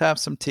down, let's have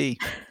some tea.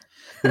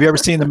 Have you ever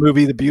seen the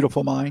movie The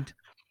Beautiful Mind?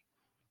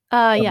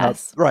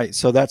 yes. Right.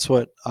 So that's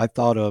what I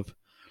thought of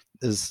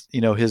is,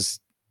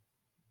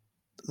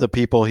 the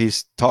people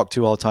he's talked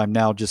to all the time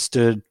now just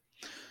stood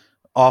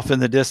off in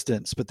the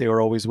distance, but they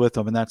were always with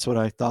him. And that's what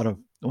I thought of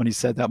when he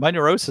said that. My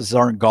neuroses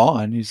aren't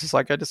gone. He's just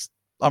like,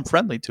 I'm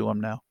friendly to him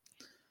now.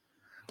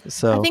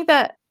 So I think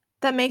that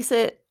makes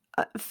it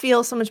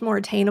feel so much more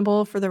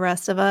attainable for the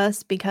rest of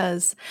us,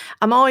 because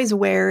I'm always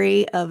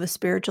wary of a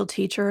spiritual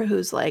teacher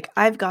who's like,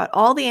 I've got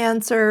all the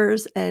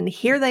answers and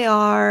here they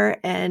are,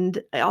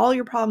 and all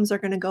your problems are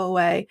going to go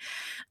away.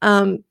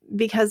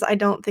 Because I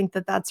don't think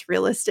that that's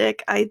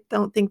realistic. I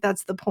don't think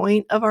that's the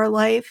point of our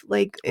life.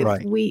 Like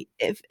right.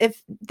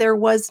 if there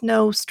was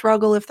no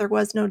struggle, if there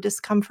was no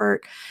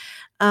discomfort,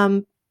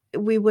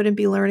 we wouldn't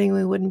be learning,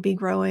 we wouldn't be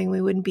growing, we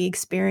wouldn't be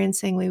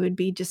experiencing, we would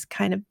be just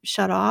kind of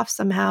shut off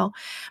somehow.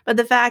 But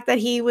the fact that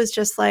he was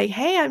just like,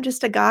 hey, I'm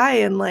just a guy,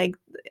 and like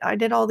I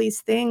did all these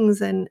things,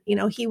 and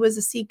he was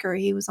a seeker,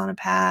 he was on a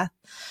path.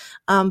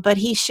 But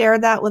he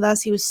shared that with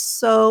us. He was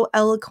so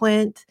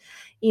eloquent.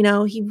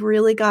 He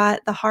really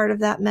got the heart of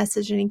that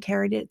message, and he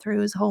carried it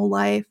through his whole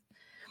life.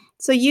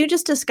 So you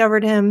just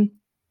discovered him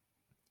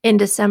in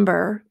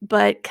December,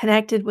 but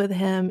connected with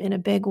him in a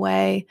big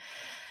way.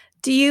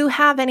 Do you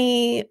have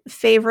any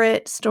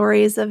favorite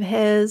stories of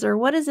his, or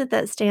what is it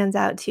that stands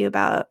out to you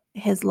about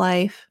his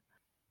life?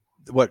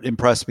 What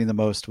impressed me the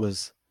most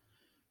was,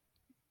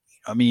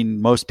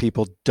 most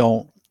people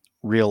don't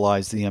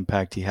realize the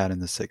impact he had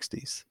in the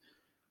 60s.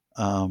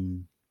 Not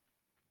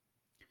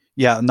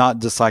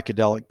the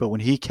psychedelic, but when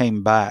he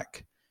came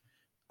back,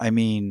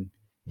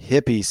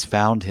 hippies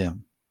found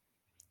him.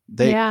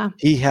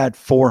 He had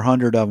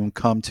 400 of them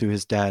come to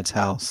his dad's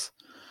house.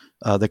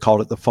 They called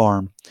it the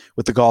farm,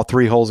 with the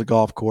 3 holes of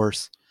golf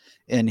course.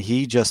 And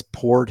he just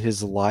poured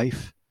his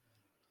life,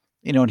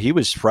 and he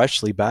was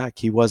freshly back.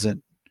 He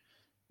wasn't,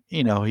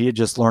 he had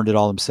just learned it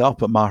all himself,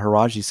 but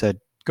Maharaji said,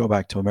 go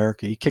back to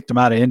America. He kicked him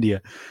out of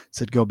India,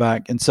 said, go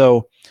back. And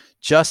so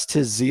just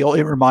his zeal,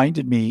 it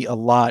reminded me a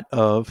lot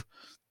of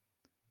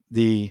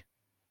the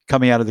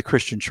coming out of the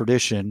Christian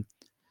tradition,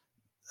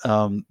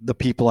 the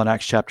people in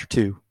Acts chapter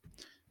 2,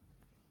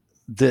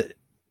 that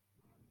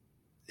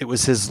it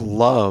was his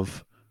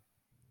love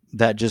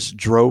that just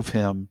drove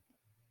him.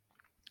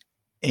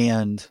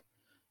 And,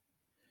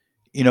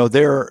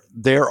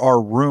 there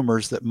are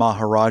rumors that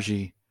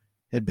Maharaji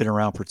had been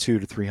around for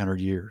 200 to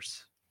 300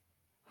 years.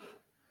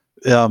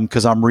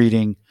 Cause I'm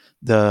reading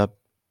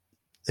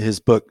his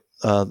book,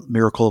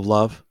 Miracle of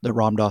Love, that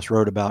Ram Dass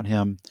wrote about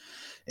him.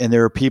 And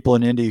there are people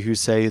in India who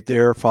say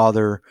their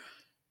father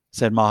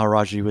said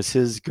Maharaji was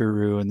his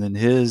guru, and then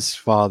his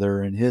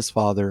father and his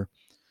father.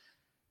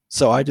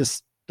 So I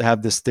just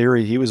have this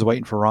theory. He was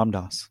waiting for Ram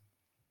Dass.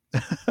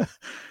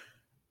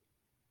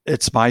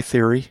 It's my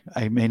theory.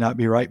 I may not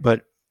be right,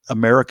 but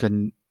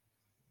American,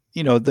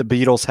 the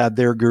Beatles had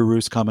their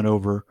gurus coming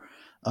over.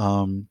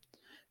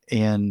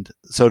 And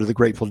so did the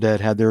Grateful Dead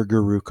had their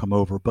guru come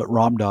over. But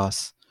Ram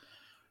Dass,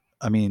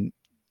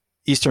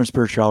 Eastern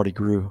spirituality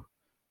grew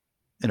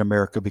in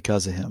America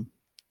because of him.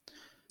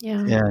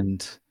 Yeah.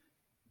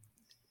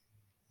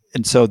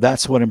 And so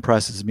that's what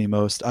impresses me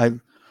most.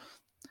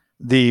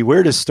 The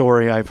weirdest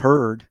story I've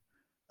heard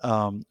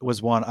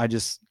was one I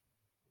just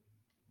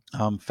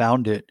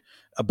found it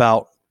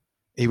about.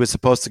 He was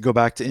supposed to go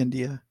back to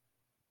India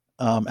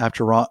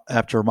after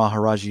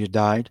Maharaji had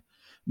died.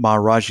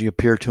 Maharaji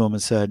appeared to him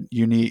and said,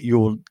 you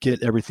will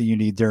get everything you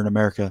need there in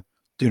America.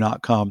 Do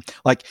not come.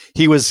 Like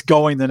he was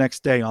going the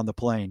next day on the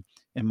plane,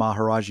 and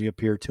Maharaji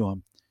appeared to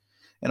him.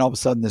 And all of a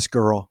sudden this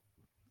girl,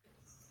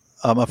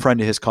 a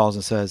friend of his, calls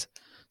and says,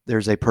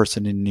 there's a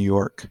person in New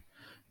York.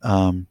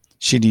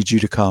 She needs you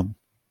to come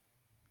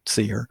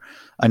see her.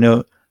 I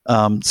know.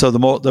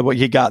 So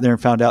he got there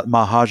and found out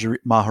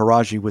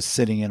Maharaji was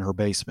sitting in her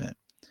basement,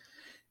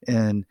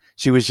 and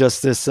she was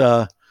just this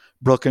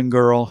Brooklyn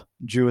girl,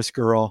 Jewish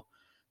girl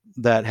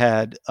that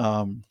had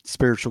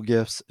spiritual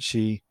gifts.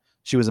 She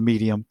was a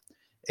medium,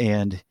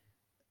 and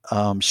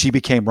she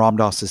became Ram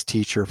Dass's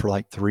teacher for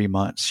like 3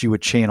 months. She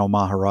would channel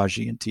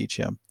Maharaji and teach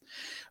him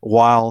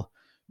while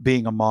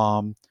being a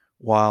mom,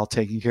 while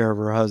taking care of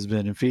her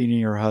husband and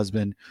feeding her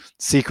husband,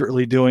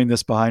 secretly doing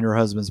this behind her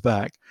husband's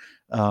back.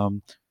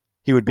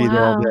 He would be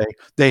there all day.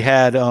 They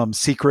had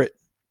secret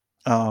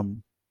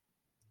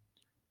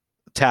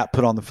tap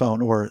put on the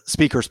phone, or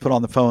speakers put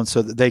on the phone,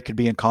 so that they could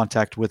be in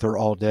contact with her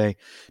all day,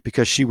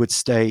 because she would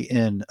stay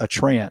in a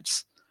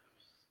trance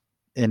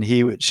and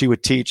she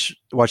would teach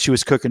while she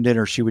was cooking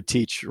dinner. She would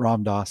teach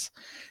Ram Dass,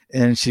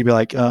 and she'd be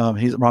like,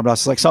 Ram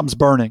Dass is like, something's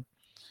burning.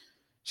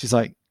 She's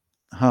like,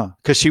 huh?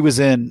 Because she was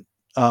in,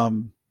 what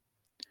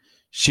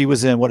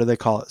do they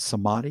call it?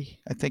 Samadhi,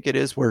 I think it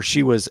is, where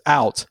she was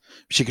out.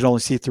 She could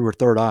only see through her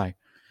third eye.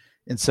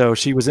 And so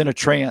she was in a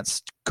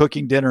trance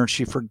cooking dinner, and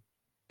she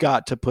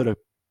forgot to put a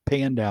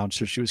pan down.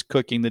 So she was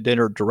cooking the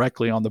dinner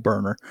directly on the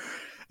burner.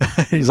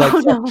 He's like,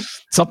 no.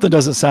 Something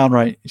doesn't sound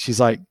right. She's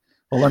like,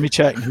 well, let me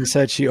check. And he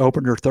said she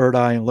opened her third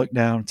eye and looked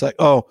down. It's like,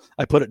 oh,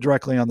 I put it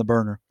directly on the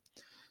burner.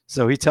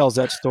 So he tells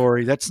that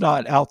story. That's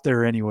not out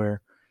there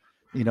anywhere.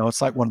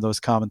 It's like one of those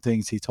common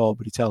things he told,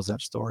 but he tells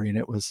that story, and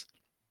it was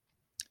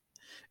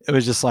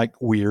just like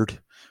weird,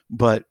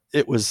 but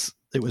it was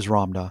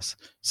Ram Dass.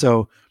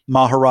 So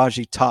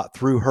Maharaji taught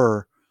through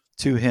her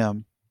to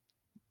him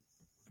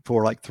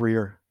for like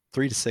 3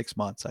 to 6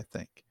 months, I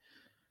think.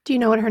 Do you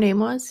know what her name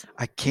was?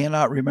 I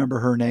cannot remember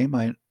her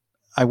name.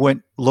 I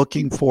went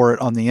looking for it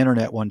on the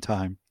internet one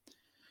time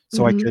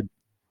so I could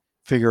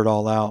figure it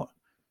all out.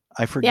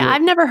 I forget. Yeah,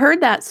 I've never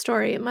heard that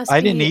story. It must I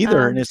be, didn't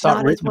either, and it's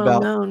not written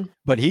about. Known.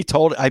 But he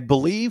told, I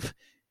believe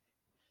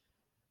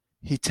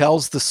he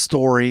tells the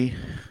story.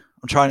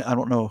 I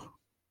don't know.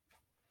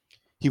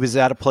 He was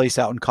at a place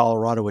out in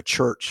Colorado, a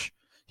church.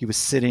 He was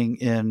sitting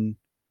in,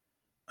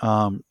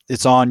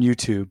 it's on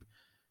YouTube.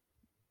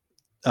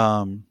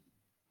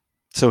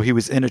 So he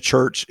was in a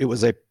church. It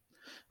was a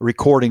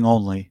recording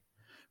only,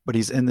 but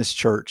he's in this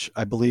church.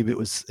 I believe it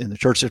was in the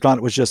church. If not,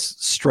 it was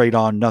just straight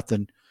on,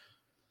 nothing.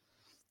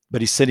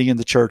 But he's sitting in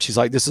the church. He's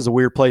like, this is a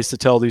weird place to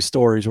tell these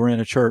stories. We're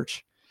in a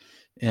church.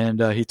 And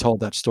he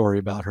told that story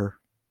about her.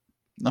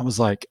 I was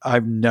like,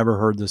 I've never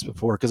heard this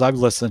before, because I've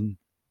listened,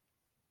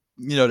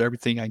 to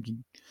everything I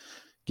can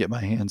get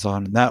my hands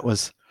on. And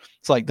that's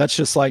Ram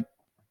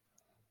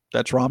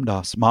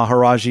Dass.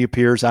 Maharaji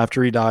appears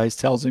after he dies,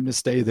 tells him to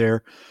stay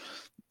there.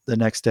 The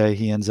next day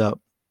he ends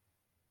up,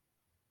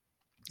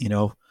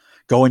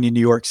 going to New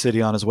York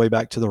City on his way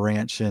back to the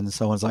ranch. And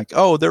someone's like,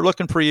 oh, they're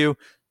looking for you.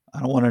 I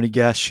don't want any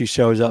guests. She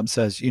shows up and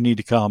says, you need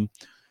to come.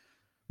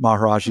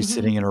 Maharaji's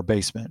sitting in her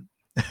basement.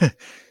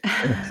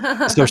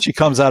 So she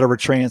comes out of her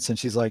trance, and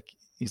he's like,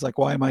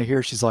 why am I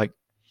here? She's like,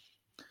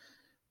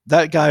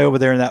 that guy over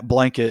there in that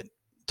blanket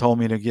told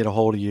me to get a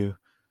hold of you.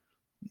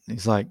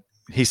 He's like,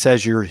 he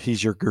says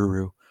he's your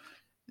guru.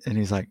 And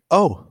he's like,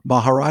 oh,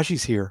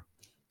 Maharaji's here.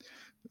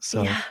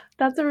 So yeah,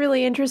 that's a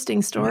really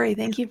interesting story.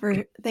 Thank you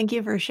for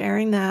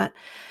sharing that.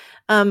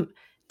 To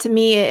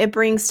me, it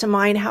brings to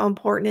mind how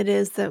important it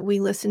is that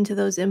we listen to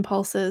those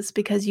impulses,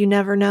 because you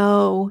never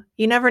know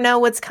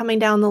what's coming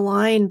down the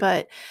line.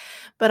 But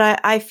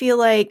I feel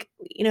like,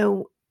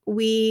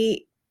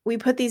 we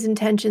put these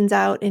intentions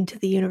out into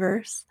the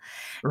universe,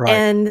 right.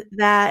 And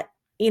that,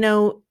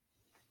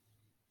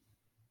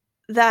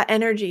 that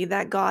energy,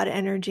 that God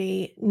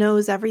energy,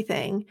 knows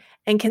everything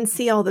and can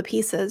see all the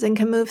pieces and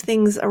can move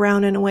things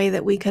around in a way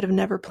that we could have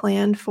never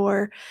planned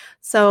for.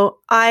 So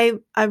I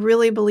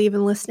really believe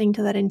in listening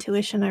to that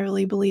intuition. I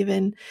really believe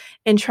in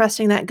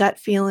trusting that gut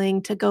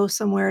feeling to go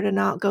somewhere, to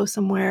not go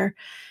somewhere,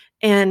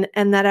 and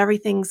that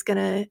everything's going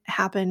to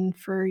happen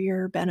for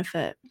your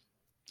benefit.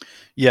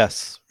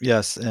 Yes.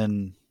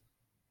 And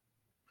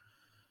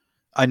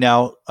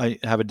I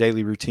have a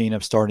daily routine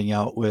of starting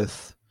out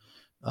with,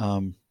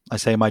 I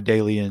say my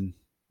daily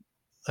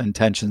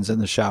intentions in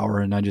the shower,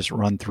 and I just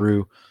run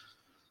through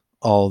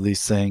all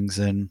these things.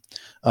 And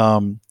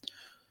I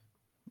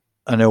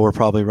know we're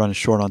probably running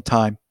short on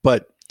time,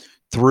 but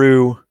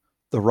through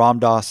the Ram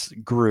Dass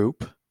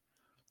group,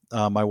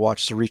 I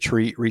watched the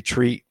Retreat.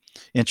 Retreat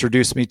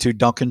introduced me to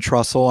Duncan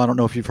Trussell. I don't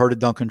know if you've heard of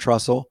Duncan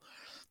Trussell.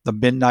 The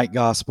Midnight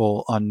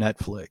Gospel on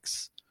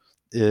Netflix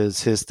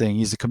is his thing.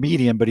 He's a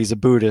comedian, but he's a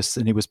Buddhist,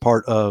 and he was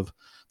part of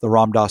the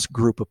Ram Dass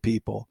group of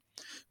people.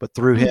 But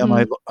through him,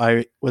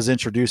 I was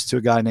introduced to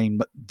a guy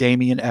named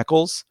Damien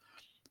Eccles.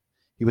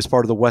 He was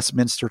part of the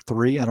Westminster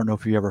Three. I don't know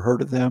if you ever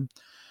heard of them.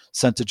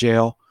 Sent to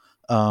jail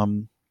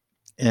in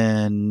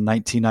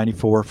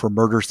 1994 for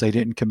murders they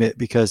didn't commit,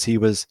 because he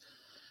was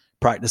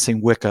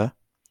practicing Wicca,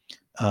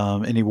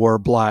 and he wore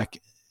black,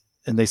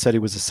 and they said he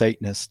was a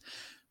Satanist.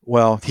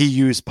 Well, he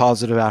used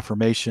positive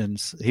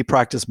affirmations. He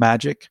practiced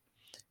magic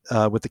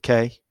with the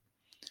K,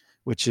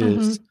 which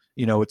is,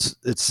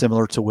 it's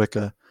similar to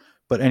Wicca.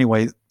 But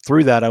anyway,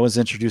 through that, I was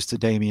introduced to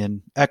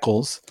Damien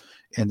Eccles,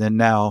 and then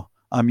now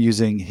I'm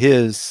using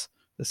this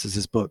is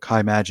his book,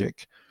 High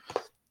Magic.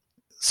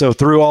 So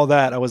through all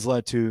that, I was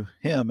led to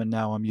him, and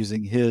now I'm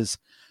using his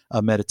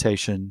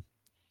meditation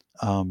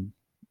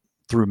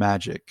through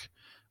magic,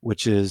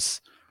 which is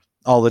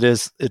all it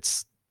is.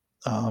 It's,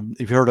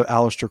 if you've heard of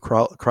Aleister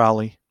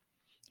Crowley,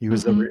 he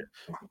was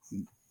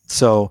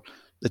so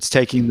it's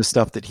taking the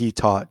stuff that he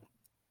taught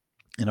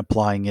and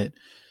applying it.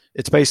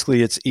 It's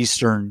basically it's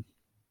Eastern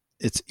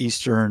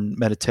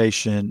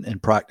meditation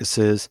and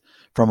practices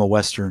from a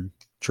Western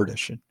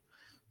tradition.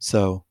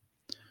 So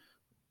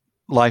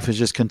life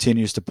just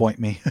continues to point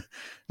me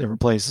different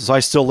places. So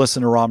I still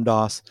listen to Ram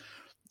Dass,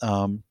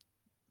 Duncan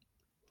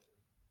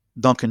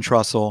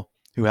Trussell,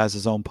 who has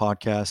his own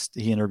podcast.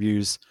 He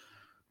interviews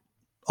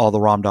all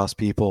the Ram Dass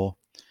people,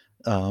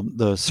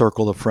 the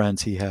circle of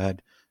friends he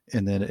had,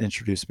 and then it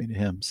introduced me to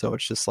him. So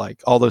it's just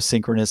like all those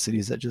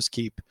synchronicities that just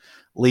keep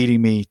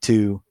leading me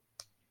to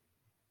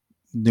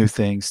new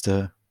things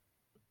to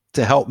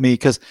help me,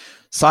 because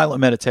silent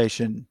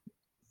meditation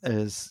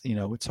is,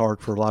 it's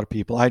hard for a lot of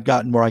people. I'd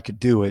gotten where I could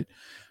do it,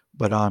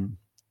 but I'm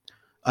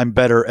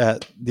better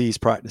at these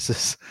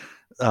practices,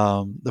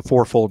 the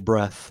fourfold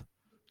breath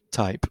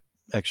type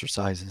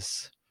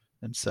exercises.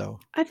 And so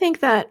I think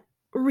that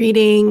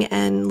reading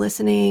and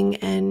listening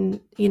and,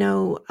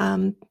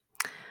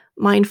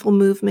 mindful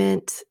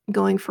movement,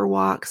 going for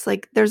walks,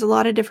 like there's a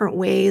lot of different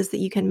ways that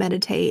you can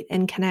meditate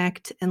and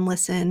connect and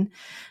listen,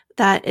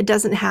 that it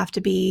doesn't have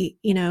to be,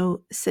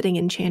 sitting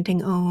and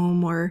chanting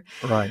Om or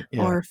right,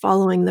 yeah, or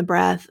following the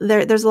breath.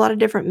 There's a lot of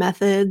different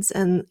methods,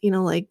 and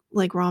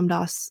like Ram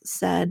Dass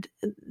said,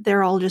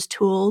 they're all just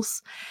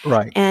tools.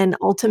 right, And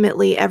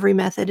ultimately, every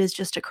method is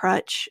just a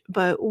crutch.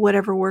 But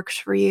whatever works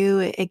for you,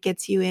 it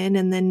gets you in,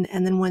 and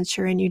then once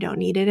you're in, you don't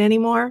need it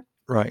anymore.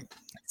 right.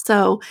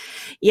 So,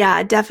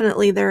 yeah,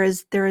 definitely there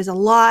is a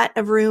lot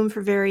of room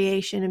for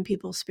variation in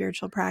people's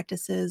spiritual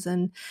practices,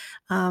 and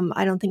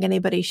I don't think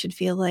anybody should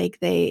feel like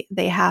they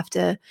have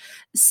to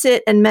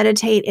sit and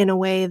meditate in a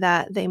way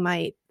that they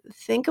might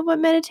think of what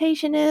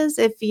meditation is.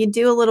 If you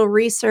do a little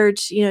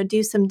research,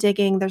 do some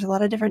digging, there's a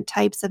lot of different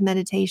types of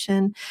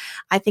meditation.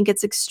 I think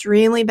it's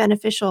extremely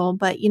beneficial,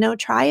 but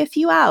try a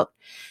few out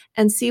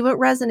and see what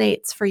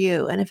resonates for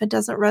you. And if it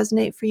doesn't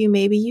resonate for you,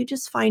 maybe you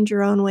just find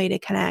your own way to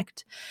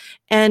connect.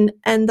 And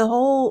the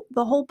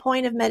whole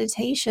point of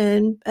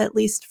meditation, at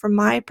least from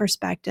my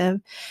perspective,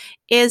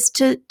 is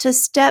to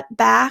step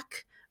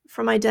back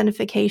from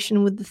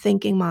identification with the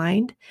thinking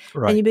mind,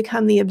 Right. and you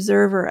become the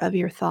observer of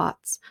your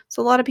thoughts.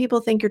 So a lot of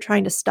people think you're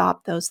trying to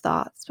stop those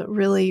thoughts, but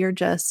really you're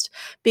just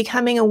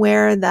becoming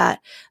aware that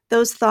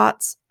those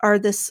thoughts are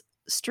this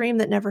stream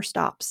that never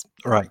stops.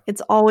 Right.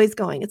 It's always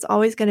going. It's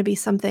always going to be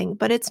something,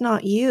 but it's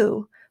not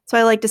you. So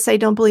I like to say,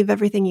 don't believe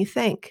everything you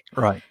think.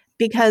 Right.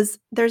 Because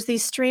there's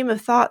these stream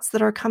of thoughts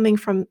that are coming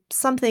from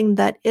something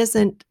that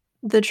isn't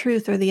the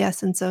truth or the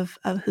essence of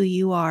who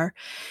you are.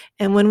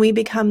 And when we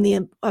become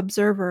the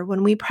observer,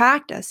 when we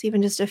practice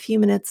even just a few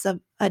minutes of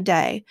a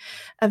day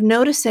of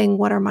noticing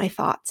what are my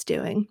thoughts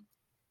doing,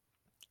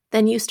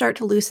 then you start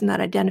to loosen that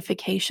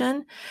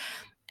identification.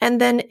 And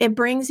then it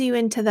brings you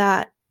into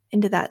that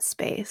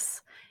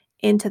space,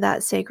 into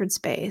that sacred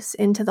space,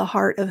 into the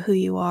heart of who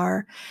you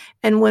are.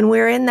 And when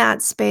we're in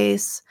that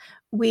space,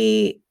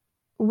 we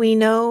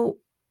know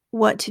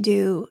what to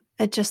do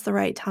at just the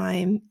right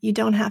time. You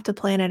don't have to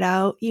plan it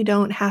out. You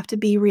don't have to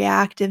be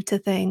reactive to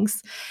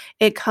things.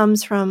 It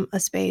comes from a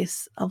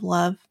space of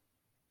love.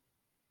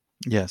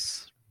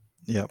 Yes.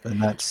 Yep.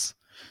 And that's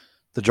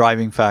the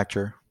driving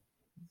factor.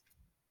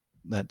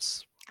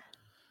 That's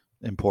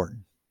important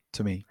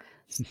to me.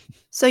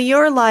 So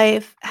your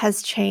life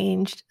has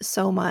changed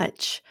so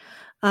much.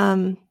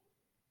 Diving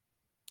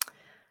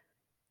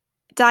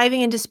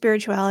into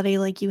spirituality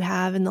like you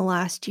have in the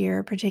last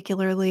year,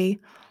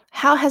 particularly,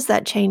 how has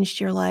that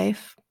changed your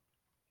life?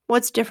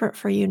 What's different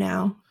for you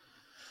now?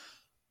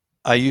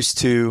 I used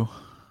to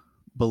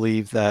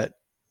believe that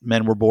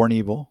men were born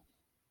evil,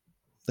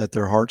 that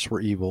their hearts were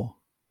evil,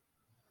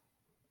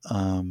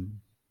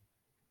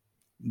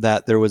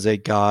 that there was a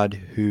God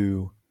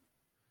who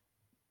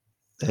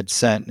had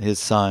sent his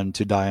son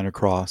to die on a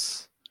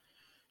cross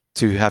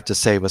to have to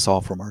save us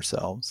all from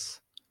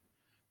ourselves.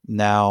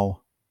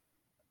 Now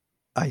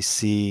I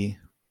see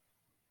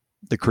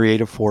the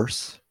creative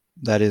force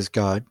that is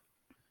God.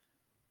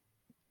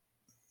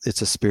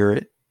 It's a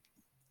spirit.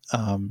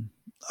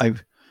 I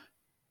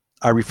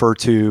refer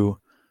to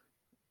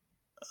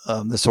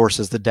the source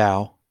as the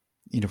Tao,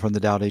 from the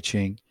Tao Te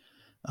Ching,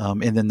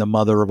 and then the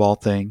mother of all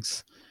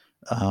things.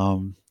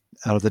 Out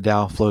of the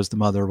Tao flows the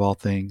mother of all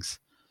things.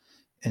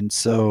 And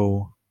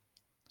so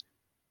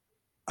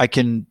I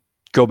can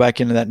go back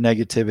into that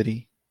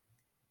negativity,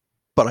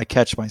 but I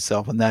catch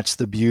myself. And that's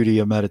the beauty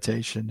of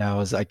meditation now,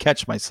 is I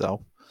catch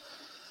myself.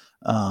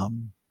 I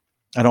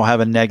don't have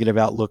a negative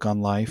outlook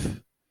on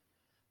life.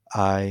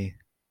 I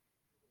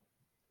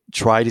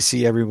try to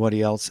see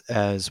everybody else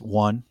as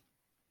one.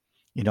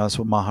 That's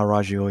what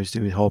Maharaji always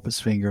do. He'd hold up his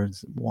finger and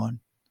one.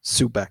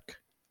 Subek.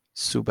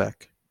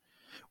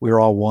 We're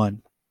all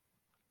one.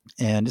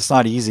 And it's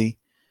not easy,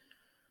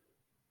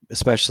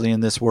 especially in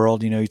this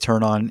world. You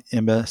turn on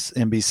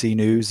NBC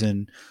News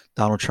and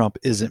Donald Trump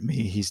isn't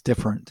me. He's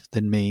different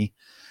than me.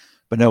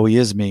 But no, he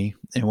is me.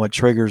 And what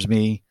triggers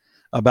me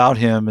about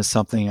him is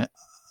something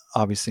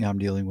obviously I'm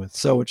dealing with.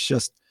 So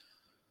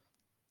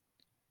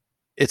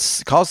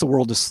it's caused the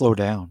world to slow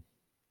down.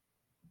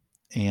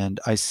 And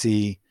I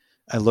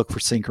look for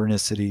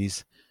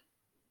synchronicities.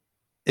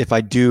 If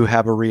I do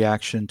have a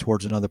reaction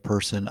towards another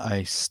person,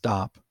 I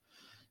stop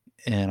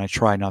and I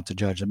try not to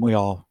judge them.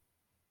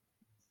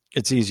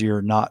 It's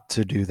easier not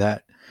to do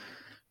that.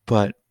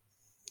 But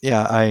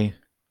yeah,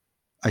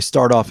 I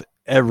start off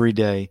every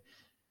day.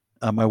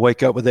 I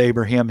wake up with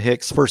Abraham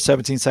Hicks. First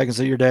 17 seconds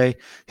of your day,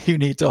 you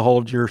need to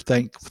hold your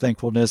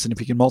thankfulness. And if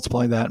you can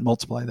multiply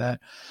that,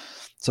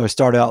 So I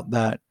start out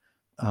that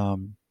I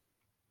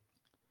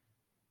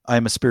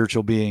am a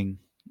spiritual being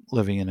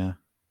living in a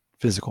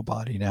physical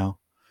body now,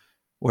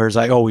 whereas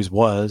I always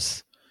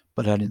was,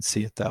 but I didn't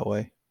see it that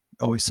way.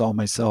 I always saw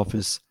myself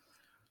as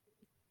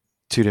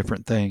two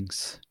different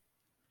things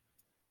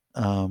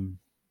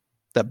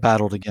that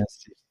battled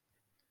against it.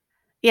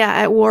 Yeah,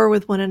 at war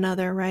with one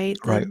another, right?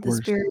 Right. The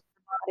spirit and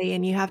the body,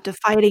 and you have to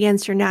fight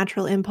against your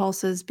natural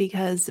impulses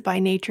because by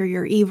nature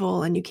you're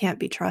evil and you can't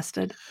be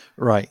trusted.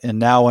 Right. And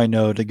now I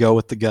know to go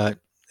with the gut,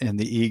 and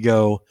the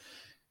ego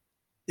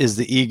is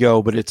the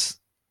ego, but it's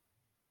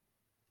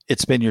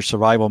been your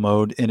survival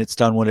mode, and it's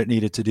done what it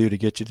needed to do to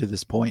get you to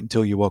this point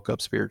until you woke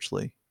up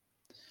spiritually.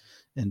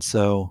 And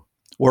so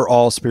we're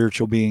all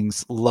spiritual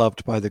beings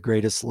loved by the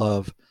greatest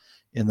love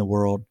in the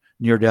world.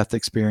 Near-death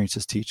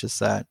experiences teach us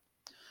that.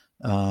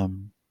 No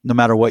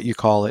matter what you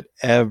call it,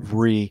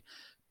 every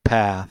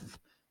path,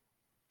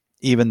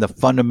 even the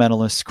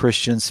fundamentalist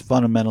Christians,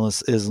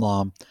 fundamentalist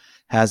Islam,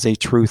 has a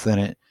truth in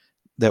it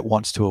that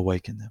wants to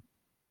awaken them.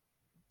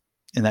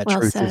 And that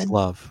truth is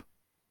love.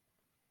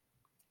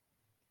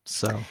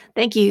 So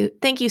thank you.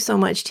 Thank you so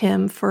much,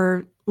 Tim,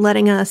 for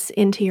letting us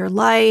into your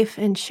life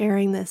and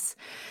sharing this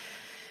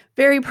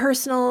very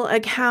personal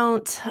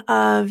account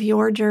of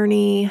your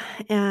journey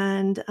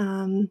and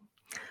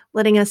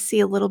letting us see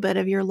a little bit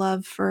of your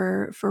love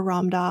for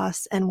Ram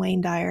Dass and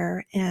Wayne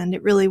Dyer. And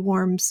it really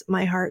warms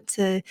my heart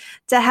to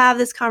have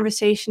this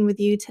conversation with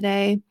you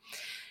today.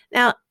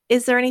 Now,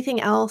 is there anything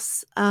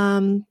else?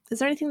 Is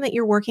there anything that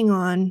you're working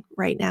on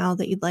right now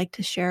that you'd like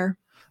to share?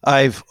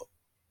 I'm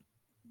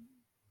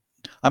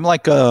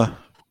like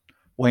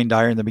Wayne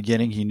Dyer in the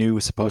beginning. He knew he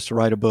was supposed to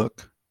write a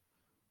book,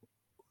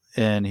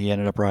 and he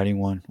ended up writing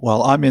one.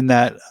 Well, I'm in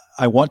that.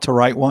 I want to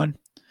write one,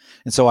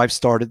 and so I've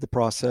started the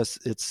process.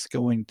 It's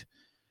going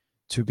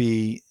to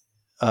be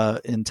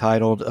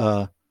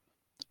entitled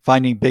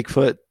Finding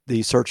Bigfoot,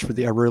 The Search for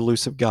the Ever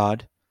Elusive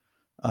God.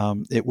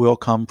 It will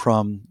come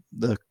from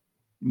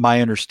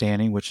my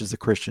understanding, which is the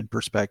Christian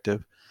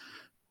perspective.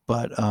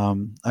 But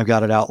I've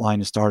got it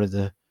outlined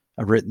and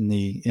I've written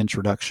the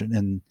introduction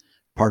and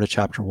part of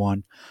chapter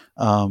 1.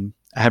 I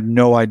have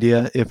no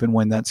idea if and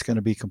when that's going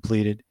to be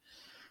completed.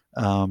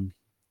 But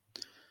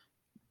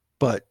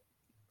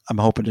I'm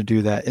hoping to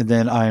do that. And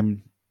then I've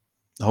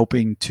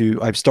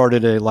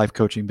started a life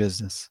coaching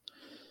business,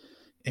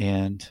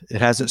 and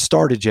it hasn't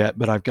started yet,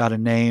 but I've got a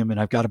name and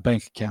I've got a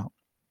bank account.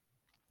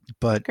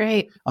 But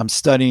great. I'm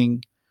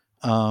studying.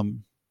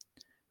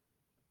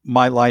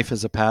 My life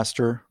as a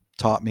pastor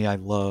taught me I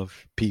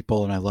love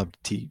people and I love to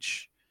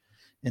teach.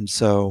 And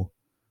so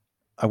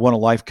I want a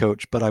life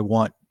coach, but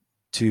I'm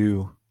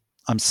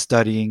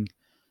studying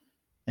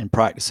and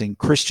practicing.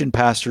 Christian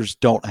pastors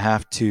don't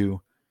have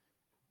to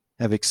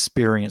have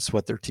experienced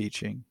what they're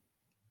teaching,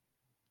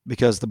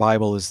 because the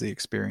Bible is the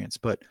experience.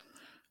 But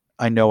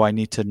I know I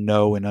need to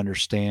know and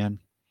understand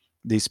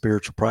these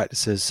spiritual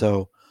practices.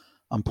 So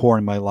I'm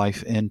pouring my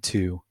life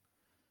into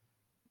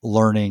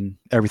learning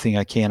everything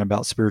I can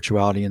about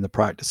spirituality and the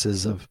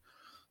practices of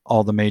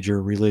all the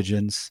major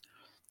religions.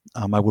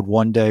 I would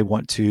one day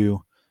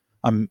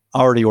I'm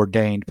already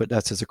ordained, but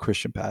that's as a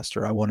Christian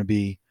pastor. I want to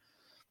be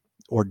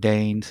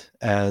ordained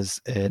as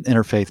an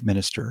interfaith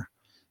minister.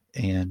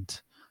 And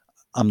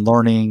I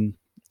want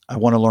to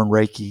learn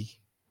Reiki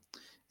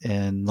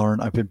and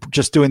I've been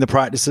just doing the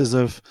practices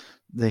of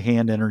the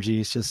hand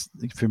energies, just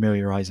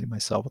familiarizing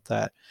myself with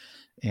that.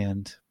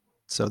 And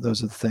so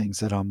those are the things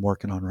that I'm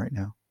working on right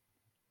now.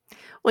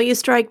 Well, you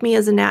strike me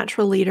as a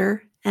natural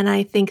leader, and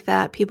I think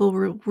that people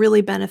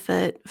really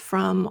benefit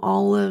from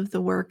all of the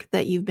work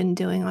that you've been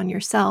doing on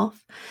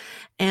yourself,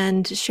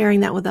 and sharing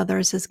that with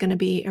others is going to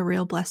be a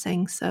real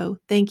blessing. So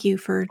thank you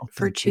for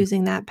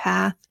choosing that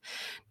path.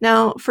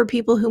 Now, for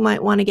people who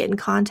might want to get in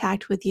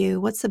contact with you,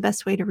 what's the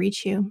best way to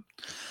reach you?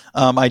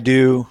 I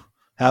do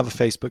have a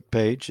Facebook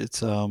page.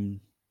 It's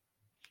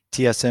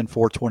TSN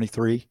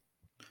 423.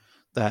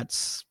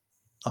 That's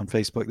on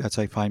Facebook. That's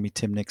how you find me,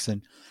 Tim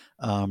Nixon.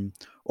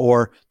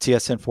 Or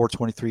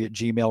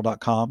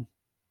tsn423@gmail.com.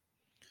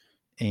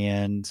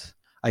 And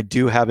I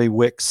do have a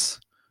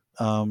Wix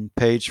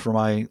page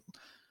I'm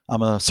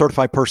a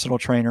certified personal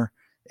trainer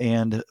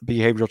and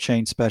behavioral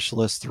change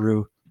specialist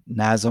through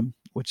NASM,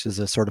 which is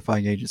a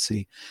certifying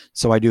agency.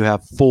 So I do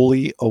have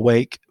Fully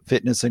Awake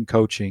Fitness and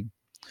Coaching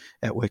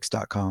at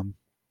Wix.com.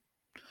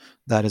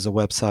 That is a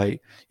website.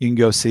 You can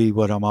go see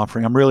what I'm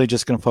offering. I'm really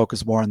just going to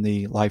focus more on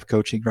the life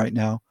coaching right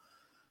now.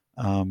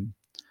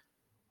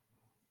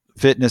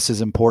 Fitness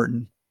is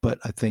important, but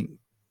I think,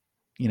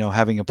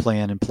 having a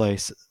plan in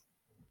place.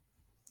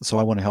 So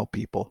I want to help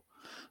people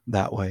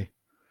that way.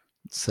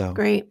 So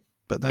great.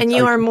 And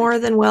you are more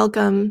than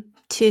welcome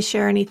to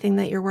share anything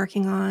that you're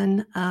working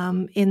on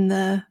in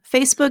the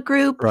Facebook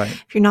group. Right.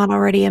 If you're not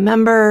already a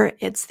member,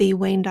 it's the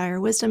Wayne Dyer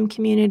Wisdom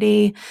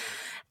Community.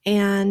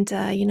 And,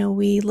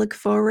 we look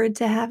forward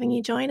to having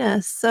you join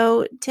us.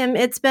 So, Tim,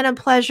 it's been a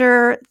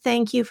pleasure.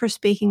 Thank you for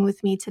speaking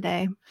with me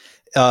today.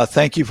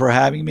 Thank you for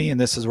having me.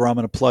 And this is where I'm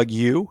going to plug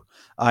you.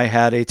 I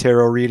had a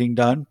tarot reading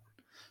done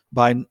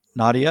by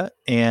Nadia,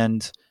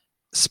 and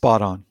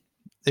spot on.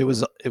 it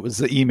was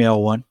the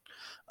email one.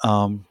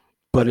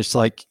 But it's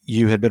like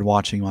you had been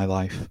watching my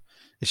life.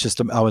 It's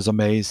just, I was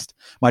amazed.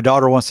 My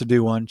daughter wants to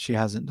do one. She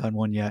hasn't done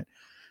one yet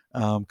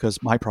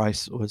because my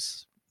price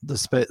was the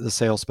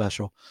sale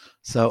special.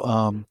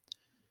 So,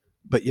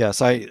 but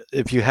yes,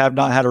 if you have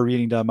not had a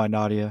reading done by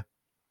Nadia,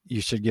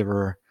 you should give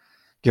her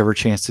a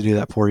chance to do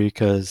that for you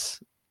because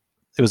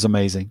it was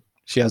amazing.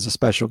 She has a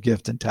special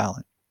gift and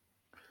talent.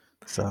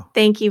 So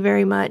thank you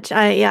very much.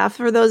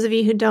 For those of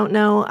you who don't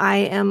know, I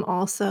am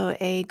also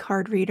a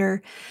card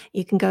reader.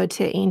 You can go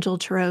to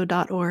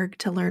angeltarot.org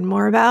to learn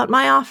more about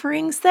my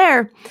offerings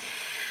there.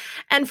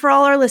 And for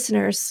all our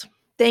listeners,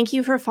 thank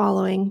you for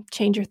following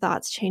Change Your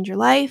Thoughts, Change Your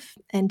Life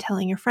and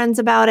telling your friends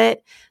about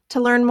it.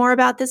 To learn more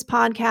about this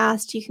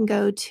podcast, you can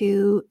go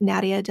to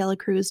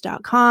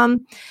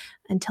nadiadelacruz.com.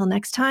 Until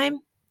next time,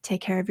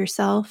 take care of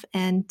yourself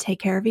and take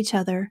care of each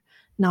other.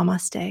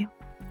 Namaste.